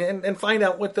there, and find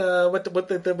out what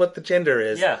the gender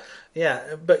is. Yeah,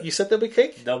 yeah. But you said there'll be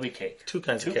cake. There'll be cake. Two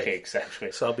kinds of cake. 2 cakes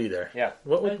actually. So I'll be there. Yeah.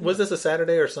 What was this, a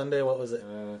Saturday or Sunday? What was it?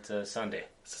 It's a Sunday.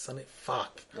 It's a Sunday.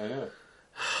 Fuck. I know.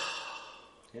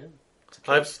 Yeah.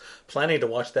 I was planning to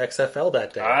watch the XFL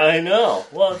that day. I know.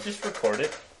 Well, just record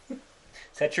it.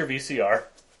 Set your VCR.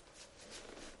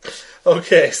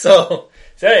 Okay, so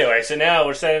anyway, now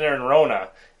we're sitting there in Rona.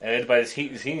 And by this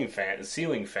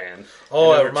ceiling fan.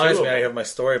 Oh, it reminds me, I have my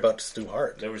story about Stu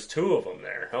Hart. There was 2 of them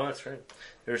there. Oh, that's right.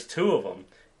 There's 2 of them.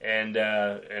 And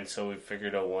so we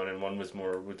figured out one, and one was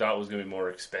we thought it was going to be more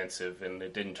expensive, and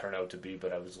it didn't turn out to be,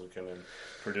 but I was looking, and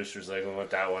producer's like, I want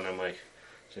that one. I'm like,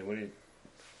 what do you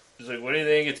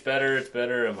think? It's better.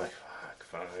 I'm like, fuck,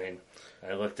 fine.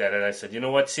 I looked at it, I said, you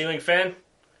know what, ceiling fan?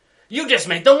 You just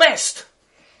made the list!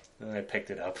 And I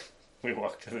picked it up. We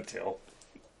walked to the till.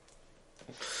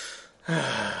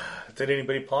 Did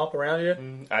anybody pop around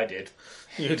you? I did.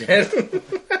 You did?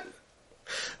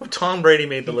 Tom Brady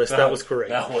made the list. That was great.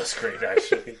 That was great,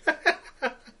 actually.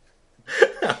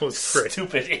 That was great.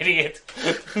 Stupid idiot.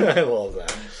 I love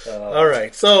that. All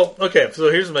right. So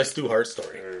here's my Stu Hart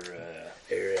story.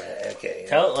 Okay.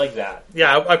 Tell it like that.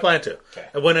 Yeah, I plan to. Okay.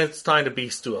 And when it's time to be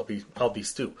Stu, I'll be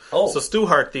Stu. Oh. So Stu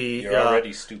Hart, You're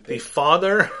already stupid. The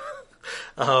father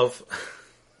of...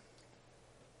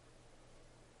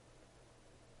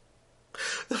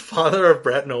 The father of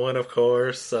Brett and Owen, of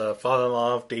course.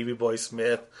 Father-in-law of Davey Boy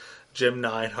Smith, Jim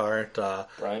Neidhart.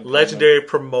 Legendary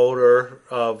promoter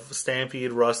of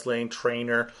Stampede Wrestling,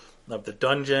 trainer of the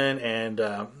Dungeon,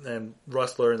 and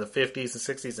wrestler in the 50s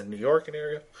and 60s in New York and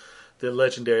area. The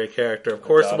legendary character, of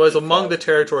course, was among the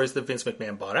territories that Vince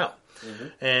McMahon bought out. Mm-hmm.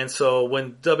 And so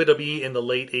when WWE in the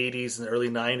late 80s and early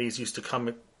 90s used to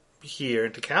come here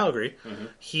into Calgary,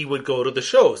 he would go to the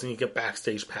shows and you get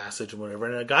backstage passage and whatever.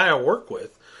 And a guy I work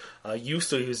with he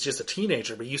was just a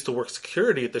teenager, but he used to work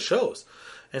security at the shows.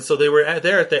 And so they were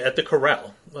there at the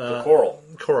Corral. The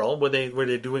Coral, where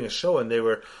they're doing a show, and they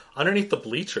were underneath the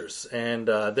bleachers. And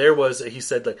he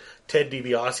said, like, Ted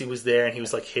DiBiase was there, and he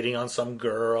was, like, hitting on some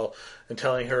girl and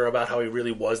telling her about how he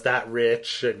really was that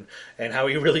rich and how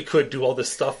he really could do all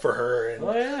this stuff for her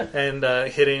and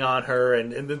hitting on her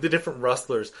and the different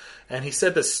wrestlers. And he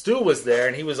said that Stu was there,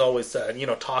 and he was always,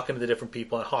 talking to the different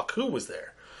people, and Haku was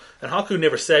there. And Haku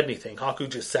never said anything. Haku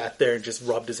just sat there and just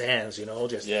rubbed his hands,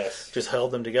 just held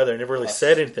them together and never really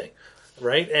said anything,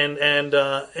 right? And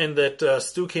that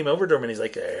Stu came over to him and he's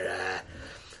like, I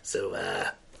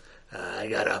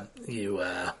got you.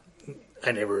 I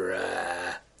never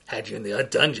had you in the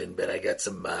dungeon, but I got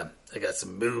some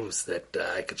moves that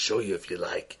I could show you if you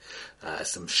like.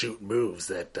 Some shoot moves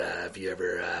that if you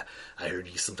ever, I heard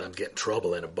you sometimes get in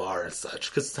trouble in a bar and such,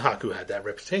 because Haku had that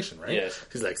reputation, right? Yes.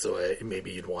 He's like, so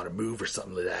maybe you'd want a move or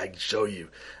something like that. I can show you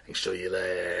a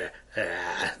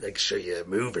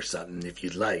move or something if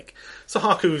you'd like. So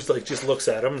Haku's like, just looks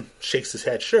at him, shakes his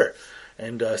head, sure.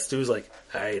 And Stu's like,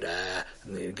 all right,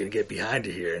 I'm going to get behind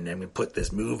you here, and I'm going to put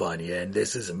this move on you, and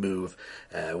this is a move.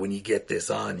 When you get this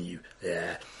on you,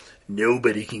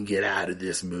 nobody can get out of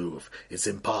this move. It's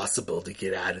impossible to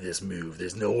get out of this move.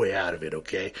 There's no way out of it,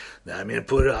 okay? Now I'm going to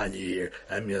put it on you here.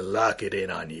 I'm going to lock it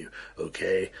in on you,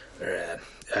 okay? All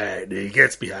right, he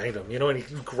gets behind him, and he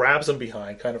grabs him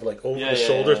behind, kind of like over the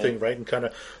shoulder thing, right? And kind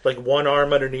of like one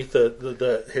arm underneath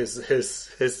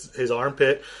his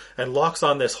armpit, and locks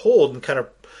on this hold and kind of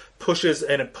pushes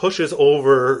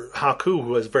over Haku,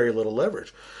 who has very little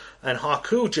leverage. And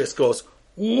Haku just goes,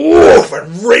 woof,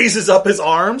 and raises up his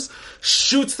arms,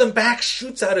 shoots them back,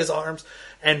 shoots out his arms,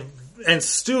 and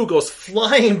Stu goes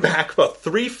flying back about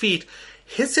 3 feet,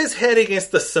 hits his head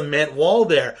against the cement wall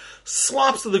there,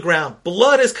 slops to the ground.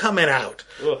 Blood is coming out.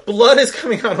 Ugh. Blood is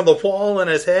coming out of the wall on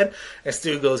his head. And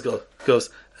Stu goes, well,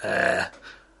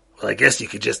 I guess you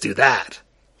could just do that.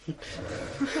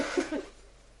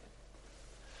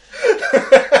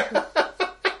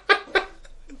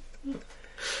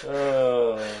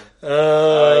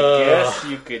 I guess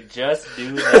you could just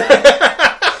do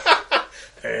that.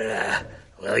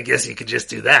 Well, I guess you could just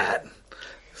do that.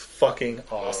 Fucking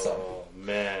awesome. Oh,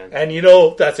 man. And you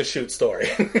know that's a shoot story.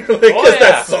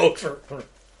 That's so true.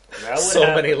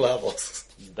 So many levels.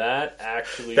 That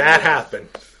actually... That happened.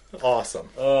 Awesome.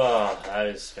 Oh, that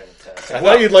is fantastic. I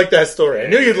thought you'd like that story. I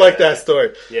knew you'd like that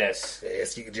story. Yes. I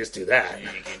guess you could just do that. You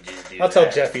can just do I'll that.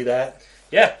 tell Jeffy that.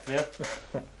 Yeah.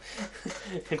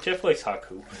 Jeff likes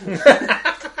Haku.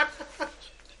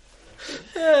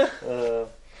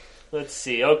 Let's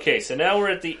see. Okay, so now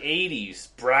we're at the 80s.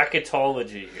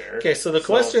 Bracketology here. Okay, so the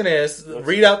question is,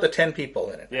 read out the 10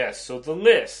 people in it. Yes, so the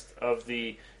list of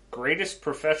the greatest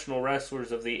professional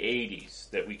wrestlers of the 80s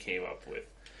that we came up with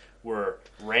were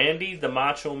Randy the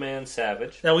Macho Man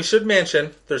Savage. Now, we should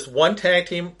mention, there's one tag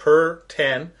team per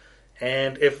 10,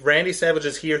 and if Randy Savage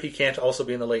is here, he can't also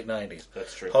be in the late 90s.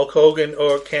 That's true. Hulk Hogan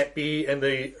can't be in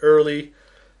the early...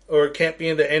 Or can't be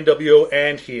in the NWO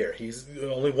and here. He's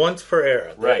only once per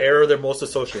era. The era they're most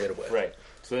associated with. Right.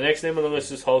 So the next name on the list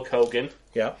is Hulk Hogan.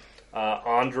 Yeah.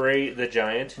 Andre the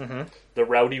Giant. Mm-hmm. The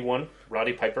Rowdy One,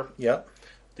 Roddy Piper. Yeah.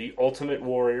 The Ultimate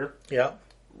Warrior. Yeah.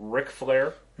 Ric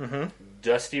Flair. Mm-hmm.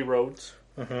 Dusty Rhodes.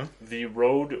 Mm-hmm. The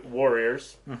Road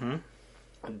Warriors. Mm-hmm.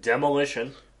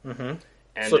 Demolition. Mm-hmm.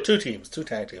 And so two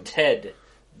tag teams. Ted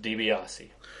DiBiase.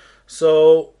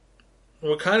 So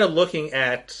we're kind of looking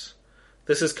at...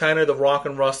 This is kind of the Rock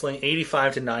and Wrestling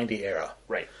 85 to 90 era.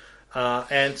 Right.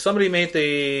 And somebody made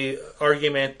the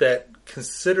argument that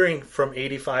considering from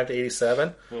 85 to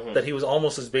 87, that he was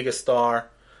almost as big a star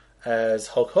as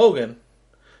Hulk Hogan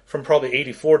from probably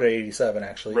 84 to 87,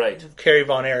 actually. Right. Kerry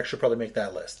Von Erich should probably make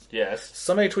that list. Yes.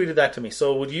 Somebody tweeted that to me.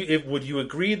 So would you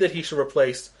agree that he should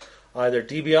replace either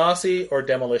DiBiase or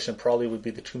Demolition? Probably would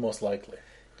be the two most likely.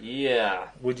 Yeah.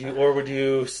 Would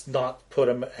you not put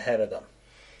him ahead of them?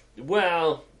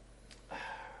 Well,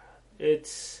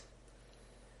 it's...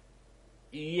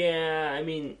 Yeah, I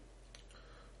mean...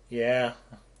 Yeah.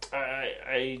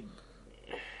 I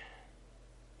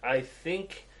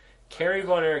think Kerry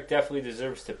Von Erich definitely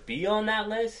deserves to be on that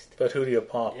list. But who do you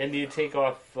pop? And do you take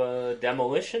off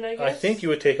Demolition, I guess? I think you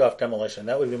would take off Demolition.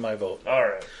 That would be my vote. All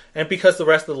right. And because the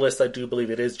rest of the list, I do believe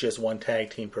it is just one tag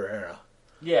team per era.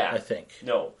 Yeah. I think.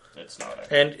 No, it's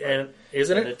not. And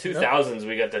isn't it? In the 2000s,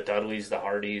 we got the Dudleys, the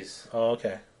Hardys. Oh,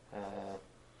 okay.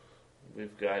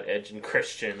 We've got Edge and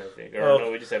Christian, I think. Or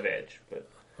no, we just have Edge. But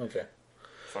okay.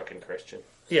 Fucking Christian.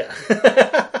 Yeah.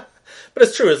 But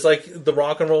it's true. It's like the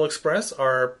Rock and Roll Express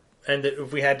and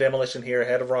if we had Demolition here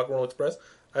ahead of Rock and Roll Express,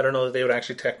 I don't know that they would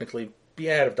actually technically be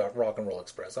ahead of Rock and Roll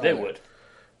Express. They would.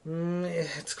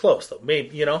 It's close though,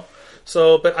 maybe, you know.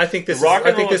 So, but I think this is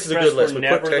a good list. Were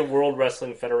never the World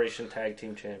Wrestling Federation Tag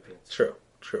Team Champions. True.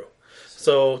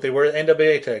 So they were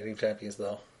NWA Tag Team Champions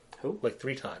though. Who? Like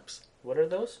 3 times. What are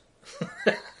those?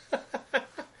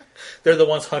 They're the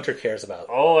ones Hunter cares about.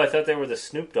 Oh, I thought they were the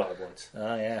Snoop Dogg ones.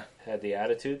 Oh yeah. Had the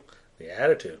attitude. The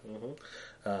attitude. Mm-hmm.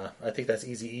 I think that's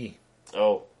Eazy-E.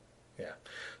 Oh. Yeah.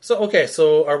 So okay.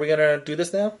 So are we gonna do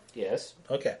this now? Yes.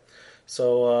 Okay.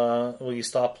 So, will you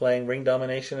stop playing Ring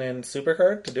Domination and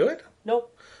Supercard to do it?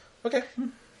 Nope. Okay.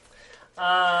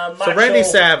 So Randy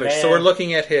Savage. Man. So we're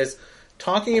looking at his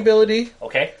talking ability,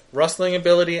 wrestling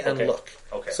ability, and look.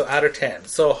 Okay. So out of 10.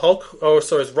 So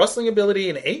so his wrestling ability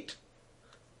an 8?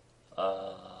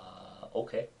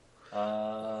 Okay.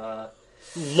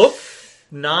 Look,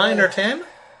 9 or 10?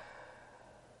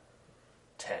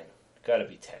 10. Gotta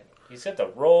be 10. He's got the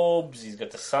robes, he's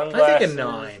got the sunglasses. I think a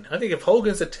 9. I think if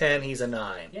Hogan's a 10, he's a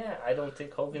 9. Yeah, I don't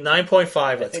think Hogan's...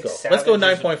 9.5, let's go. Let's go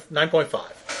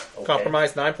 9.5. Okay.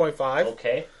 Compromise 9.5.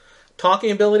 Okay.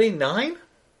 Talking ability, 9?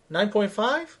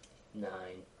 9.5? 9.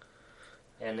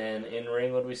 And then in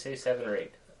ring, what do we say, 7 or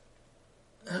 8?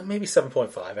 Maybe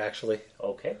 7.5, actually.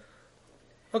 Okay.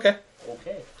 Okay.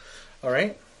 All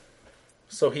right.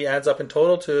 So he adds up in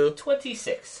total to...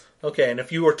 26. Okay, and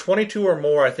if you were 22 or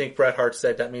more, I think Bret Hart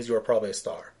said that means you were probably a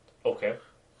star. Okay.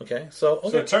 So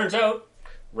it turns out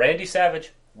Randy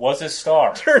Savage was a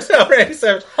star. Turns out Randy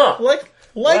Savage, like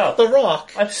wow. The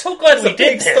Rock. I'm so glad we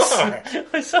did this.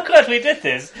 I'm so glad we did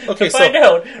this to find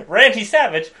out Randy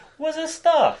Savage was a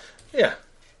star. Yeah.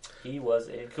 He was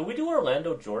could we do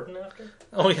Orlando Jordan after?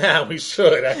 Oh, yeah, we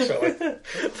should, actually.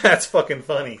 That's fucking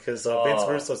funny, because Vince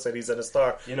Russo said he's a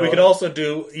star. We could also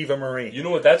do Eva Marie. You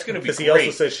know what? That's going to be great. Because he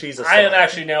also says she's a star. I am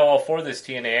actually now all for this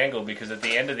TNA angle, because at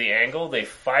the end of the angle, they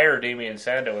fire Damian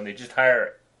Sandow and they just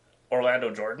hire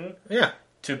Orlando Jordan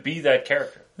to be that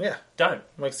character. Yeah. Done.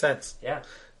 Makes sense. Yeah.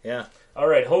 Yeah. All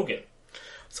right, Hogan.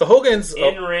 So Hogan's...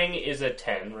 In-ring is a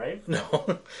 10, right?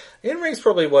 No. In-ring's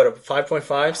probably, what, a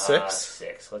 5.5, 6?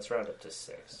 6. Let's round up to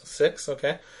 6. 6,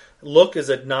 okay. Look is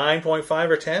a 9.5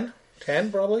 or 10?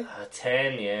 10, probably?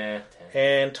 10, yeah. 10.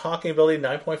 And talking ability,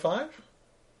 9.5?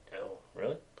 Oh,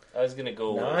 really? I was going to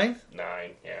go... 9?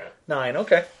 9, yeah. 9,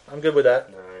 okay. I'm good with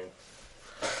that. 9.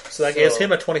 So that gives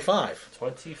him a 25.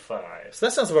 25. So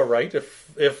that sounds about right.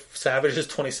 If Savage is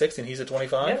 26 and he's a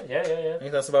 25? Yeah. I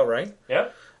think that's about right. Yeah.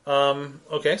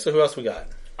 Okay, so who else we got?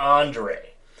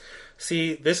 Andre.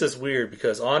 See, this is weird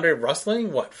because Andre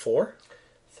wrestling, what, 4?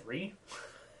 3?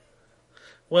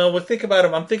 Well, I'm thinking about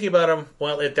him,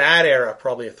 well, at that era,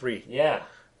 probably a 3. Yeah.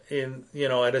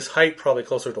 At his height, probably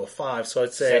closer to a 5, so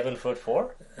I'd say...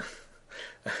 7'4"?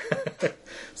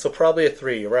 So probably a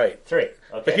 3, you're right. 3, okay.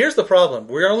 But here's the problem.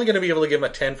 We're only going to be able to give him a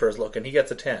 10 for his look, and he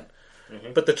gets a 10.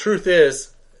 Mm-hmm. But the truth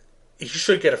is, he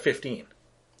should get a 15.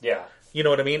 Yeah. You know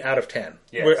what I mean? Out of 10.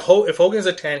 Yes. If Hogan's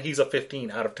a 10, he's a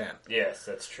 15 out of 10. Yes,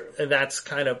 that's true. And that's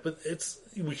kind of...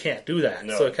 we can't do that.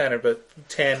 No. So it kind of... But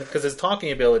 10, because his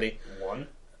talking ability... 1?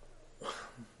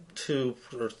 2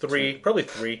 or 3. Probably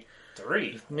 3.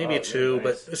 3? Maybe a 2.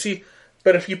 Nice.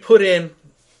 But if you put in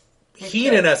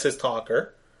Heenan as his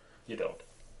talker... You don't.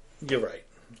 You're right.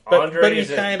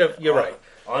 You're right.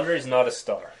 Andre's not a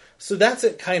star. So that's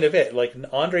kind of it. Like,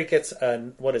 Andre gets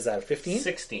what is that, a 15?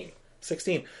 16.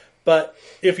 16. But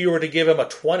if you were to give him a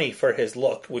 20 for his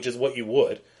look, which is what you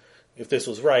would, if this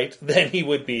was right, then he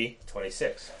would be...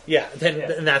 26. Yeah,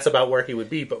 then that's about where he would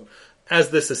be. But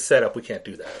as this is set up, we can't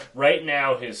do that. Right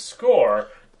now, his score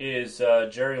is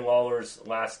Jerry Lawler's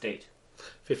last date.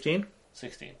 15?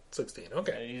 16. 16,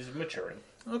 okay. He's maturing.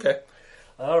 Okay.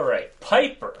 All right.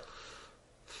 Piper.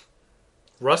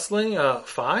 Wrestling,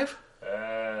 5?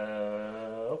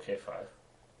 Okay, 5.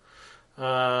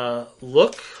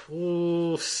 Look,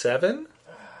 7?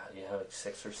 Yeah, like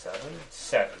 6 or 7?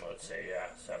 7, let's say. Yeah,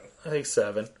 7. I think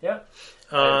 7. Yeah.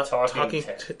 Talking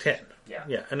 10. Yeah.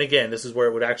 Yeah, and again, this is where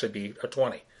it would actually be a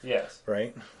 20. Yes.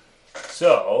 Right?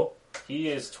 So, he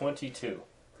is 22.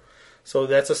 So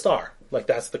that's a star. Like,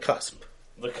 that's the cusp.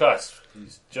 The cusp.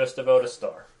 He's just about a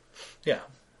star. Yeah.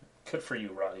 Good for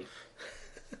you, Roddy.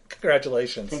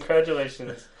 Congratulations.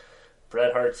 Congratulations.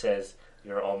 Bret Hart says,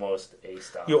 you're almost a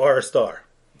star. You are a star.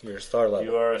 You're a star level.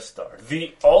 You are a star.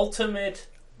 The Ultimate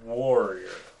Warrior.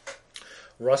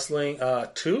 Wrestling,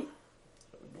 2?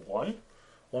 1?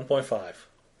 1.5.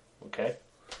 Okay.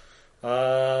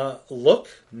 Look,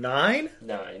 9?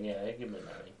 9, yeah, I give him a 9.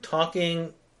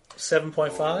 Talking,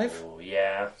 7.5? Oh,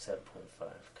 yeah, 7.5.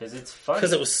 Because it's funny.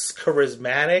 Because it was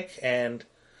charismatic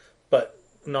but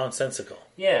nonsensical.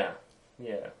 Yeah.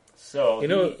 So,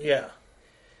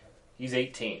 he's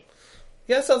 18.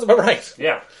 Yeah, that sounds about right.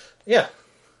 Yeah. Yeah.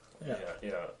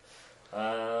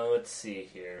 Let's see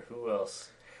here. Who else?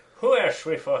 Who else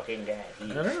we fucking got here?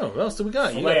 I don't know. What else do we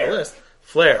got? Flair. You got the list.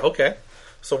 Flair, okay.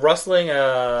 So wrestling,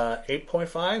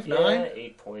 8.5, 9? Yeah,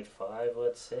 8.5,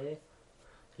 let's say.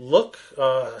 Look,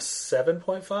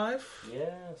 7.5?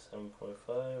 Yeah,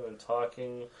 7.5. And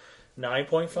talking...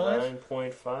 9.5?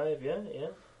 9.5, yeah.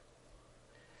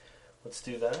 Let's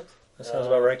do that. That sounds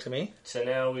about right to me. So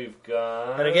now we've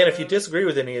got... And again, if you disagree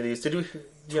with any of these, did we...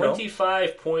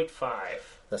 25.5.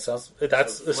 That sounds...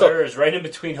 So Flair is right in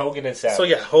between Hogan and Savage. So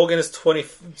yeah, Hogan is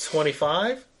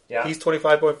 25. Yeah. He's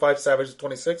 25.5, Savage is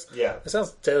 26. Yeah. That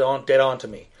sounds dead on to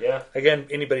me. Yeah. Again,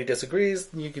 anybody disagrees,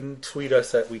 you can tweet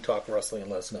us at We Talk Wrestling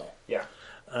and let us know. Yeah.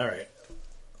 All right.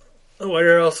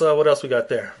 What else we got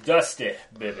there? Dusty,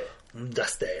 baby.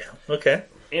 Dusty. Okay.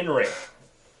 In ring.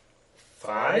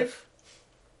 5?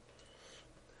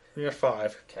 Yeah,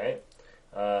 5. Okay.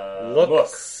 Look.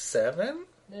 7?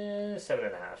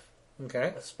 7.5.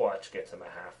 Okay. A Splotch gets him a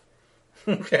half.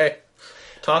 Okay.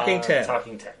 Talking 10.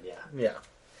 Talking 10, yeah. Yeah.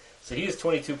 So he is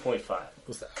 22.5.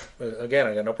 What's that? Again,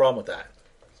 I got no problem with that.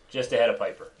 Just ahead of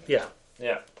Piper. Yeah.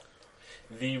 Yeah.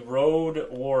 The Road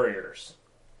Warriors.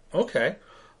 Okay.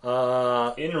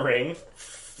 In ring.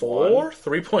 4?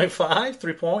 3.5?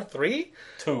 3.3?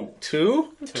 2.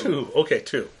 2? 2. Okay,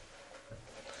 2.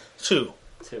 2.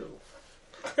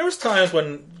 There was times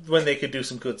when they could do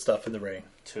some good stuff in the ring.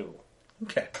 2.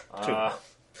 Okay. 2.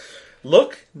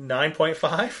 Look,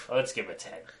 9.5. Let's give it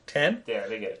 10. 10? Yeah,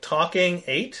 they get it. Talking,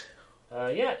 8.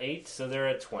 Yeah, 8, so they're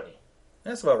at 20.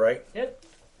 That's about right. Yep.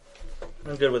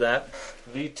 I'm good with that.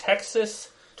 The Texas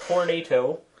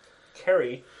Tornado,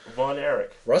 Kerry Von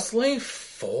Erich. Wrestling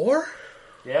 4?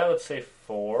 Yeah, let's say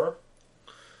 4.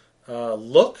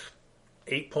 Look,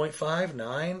 8.5,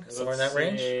 9, somewhere in that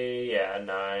range. Yeah,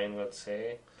 9, let's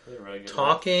say. Really good.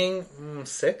 Talking,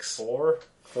 6? 4?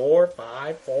 4,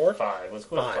 5, 4? 5. Let's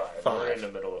go with 5. We're in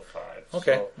the middle of 5.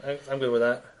 Okay, So, I'm good with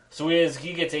that. So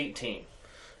he gets 18.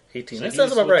 18. So that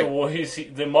sounds about right.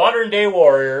 The modern day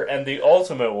warrior and the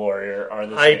ultimate warrior are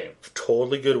the same. I'm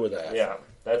totally good with that. Yeah,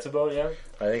 that's about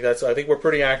I think we're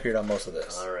pretty accurate on most of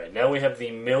this. All right, now we have the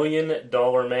 $1 Million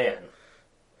Man,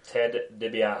 Ted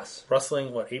DiBiase.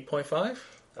 Wrestling, what,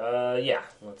 8.5? Yeah,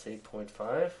 let's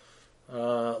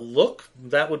 8.5. Look,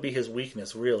 that would be his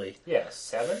weakness, really. Yeah,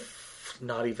 7.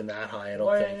 Not even that high, I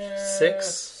don't think. 6.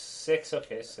 6.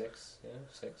 Okay, 6. Yeah,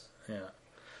 6. Yeah,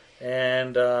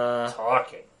 and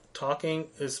talking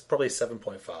is probably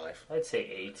 7.5. I'd say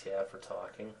 8. Yeah, for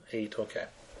talking. 8. Okay.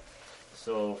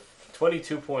 So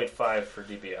 22.5 for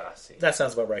DiBiase. That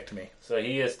sounds about right to me. So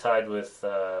he is tied with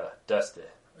Dusty.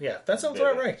 Yeah, that sounds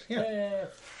about right. Yeah.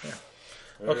 Yeah.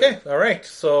 Okay, all right.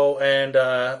 So, and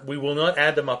we will not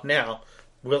add them up now.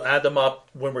 We'll add them up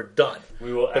when we're done.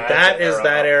 We will. But that is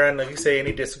that, Aaron. Like you say,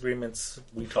 any disagreements,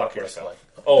 we talk yourself.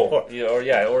 Or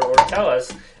Tell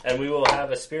us, and we will have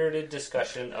a spirited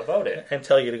discussion about it. And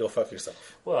tell you to go fuck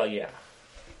yourself. Well, yeah.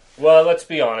 Well, let's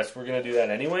be honest. We're going to do that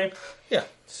anyway. Yeah.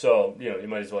 So, you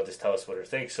might as well just tell us what you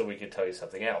think so we can tell you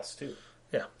something else, too.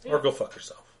 Yeah. Or go fuck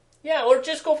yourself. Yeah, or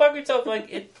just go fuck yourself.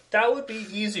 That would be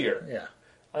easier. Yeah.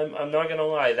 I'm not going to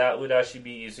lie. That would actually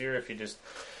be easier if you just,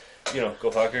 go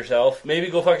fuck yourself.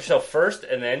 Maybe go fuck yourself first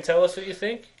and then tell us what you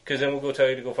think. Because then we'll go tell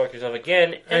you to go fuck yourself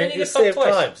again. And then you get save fucked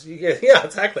twice. times. Yeah,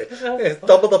 exactly.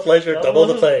 Double the pleasure, double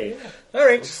the pain. Yeah. All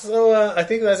right, so I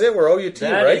think that's it. We're OUT, right?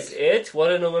 That is it.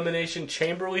 What an elimination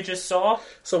chamber we just saw.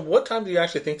 So what time do you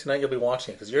actually think tonight you'll be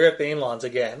watching it? Because you're at the In-Laws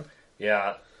again.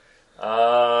 Yeah.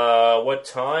 What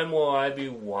time will I be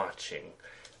watching?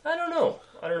 I don't know.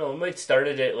 I might start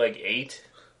it at 8.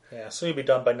 Yeah, so you'll be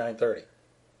done by 9:30.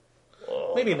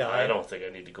 Oh, maybe 9. I don't think I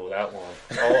need to go that long.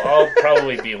 I'll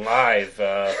probably be live.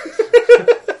 Well,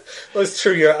 it's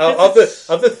true. Of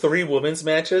the 3 women's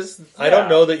matches, I don't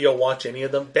know that you'll watch any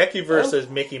of them. Becky versus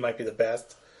Mickey might be the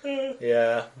best.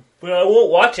 Yeah. But I won't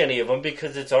watch any of them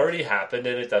because it's already happened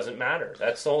and it doesn't matter.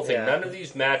 That's the whole thing. Yeah. None of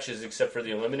these matches, except for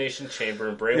the Elimination Chamber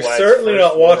and Bray You're Wyatt's certainly first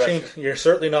not World watching. Wrestling. You're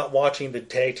certainly not watching the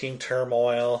tag team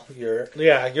turmoil. You're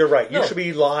right. You should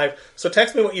be live. So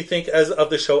text me what you think of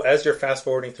the show as you're fast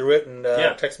forwarding through it, and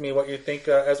text me what you think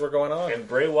as we're going on. And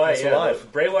Bray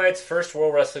Wyatt, Bray Wyatt's first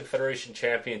World Wrestling Federation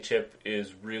Championship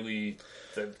is really.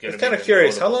 It's kind of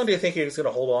curious. How long do you think he's going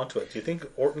to hold on to it? Do you think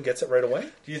Orton gets it right away?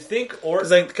 Do you think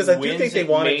Orton because I do think they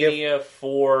want to give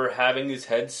for having his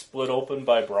head split open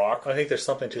by Brock? I think there's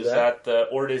something to that.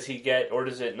 Or does he get? Or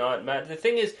does it not matter? The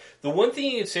thing is, the one thing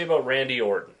you can say about Randy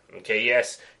Orton. Okay,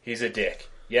 yes, he's a dick.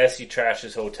 Yes, he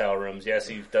trashes hotel rooms. Yes,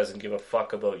 he doesn't give a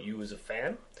fuck about you as a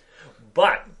fan.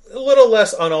 But a little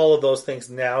less on all of those things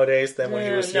nowadays than when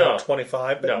he was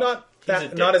 25, but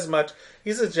not as much.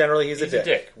 He's a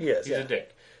dick. He is. He's a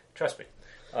dick. Trust me.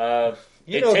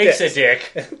 It takes a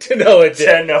dick to know a dick.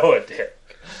 To know a dick.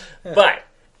 But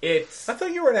it's. I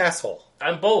thought you were an asshole.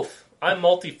 I'm both. I'm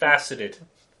multifaceted.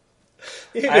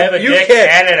 I have a dick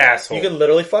and an asshole. You can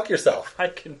literally fuck yourself. I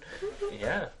can.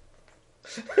 Yeah.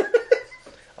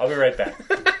 I'll be right back.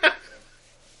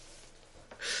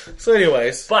 So,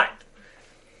 anyways, but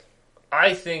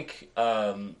I think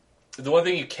the one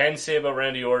thing you can say about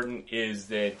Randy Orton is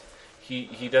that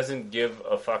he doesn't give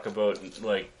a fuck about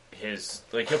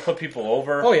he'll put people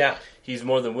over. Oh yeah, he's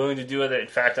more than willing to do it. In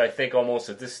fact, I think almost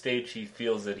at this stage he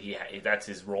feels that that's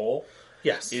his role.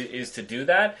 Yes, is to do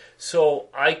that. So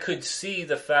I could see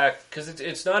the fact because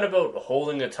it's not about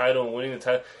holding a title and winning the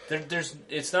title.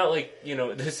 It's not like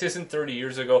this isn't 30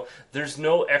 years ago. There's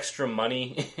no extra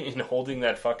money in holding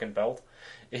that fucking belt.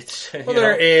 It's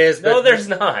there is. No, there's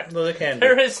not. No, there can be.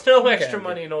 There is no extra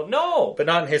money. No, but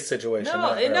not in his situation. No,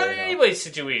 not in anybody's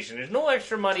situation. There's no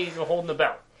extra money holding the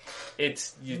belt.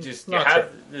 It's you have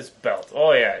this belt.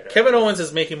 Oh yeah. Kevin Owens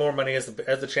is making more money as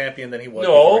the champion than he was.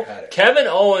 No, before he had it. Kevin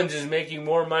Owens is making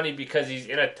more money because he's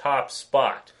in a top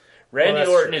spot. Randy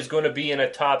Orton is going to be in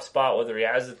a top spot whether he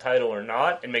has the title or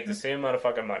not, and make the same amount of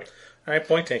fucking money. All right,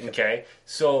 point taken. Okay,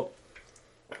 so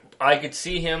I could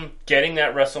see him getting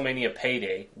that WrestleMania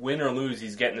payday, win or lose.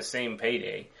 He's getting the same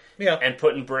payday. Yeah, and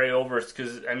putting Bray over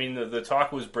because the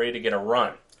talk was Bray to get a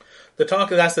run. The talk,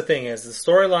 that's the thing, is the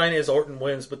storyline is Orton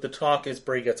wins, but the talk is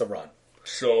Bray gets a run.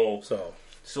 So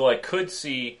I could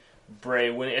see Bray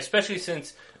winning, especially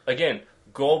since, again,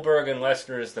 Goldberg and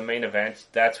Lesnar is the main event.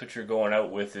 That's what you're going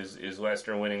out with is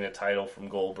Lesnar winning the title from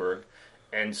Goldberg.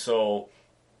 And so,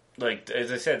 like,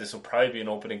 as I said, this will probably be an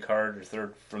opening card or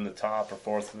third from the top or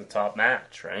fourth from the top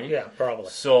match, right? Yeah, probably.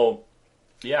 So,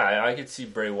 yeah, I could see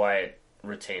Bray Wyatt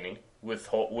retaining with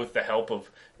the help of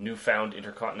newfound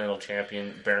Intercontinental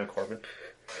Champion Baron Corbin.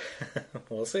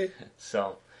 We'll see.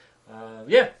 So,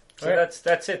 yeah. So right.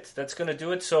 that's it. That's going to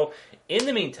do it. So, in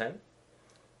the meantime,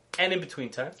 and in between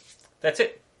time, that's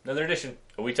it. Another edition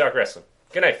of We Talk Wrestling.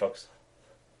 Good night, folks.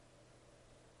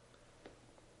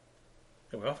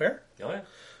 Are we off air? Oh, yeah.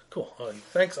 Cool.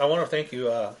 Thanks. I want to thank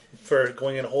you for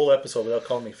going in a whole episode without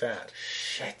calling me fat.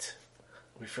 Shit.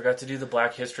 We forgot to do the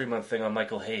Black History Month thing on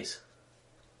Michael Hayes.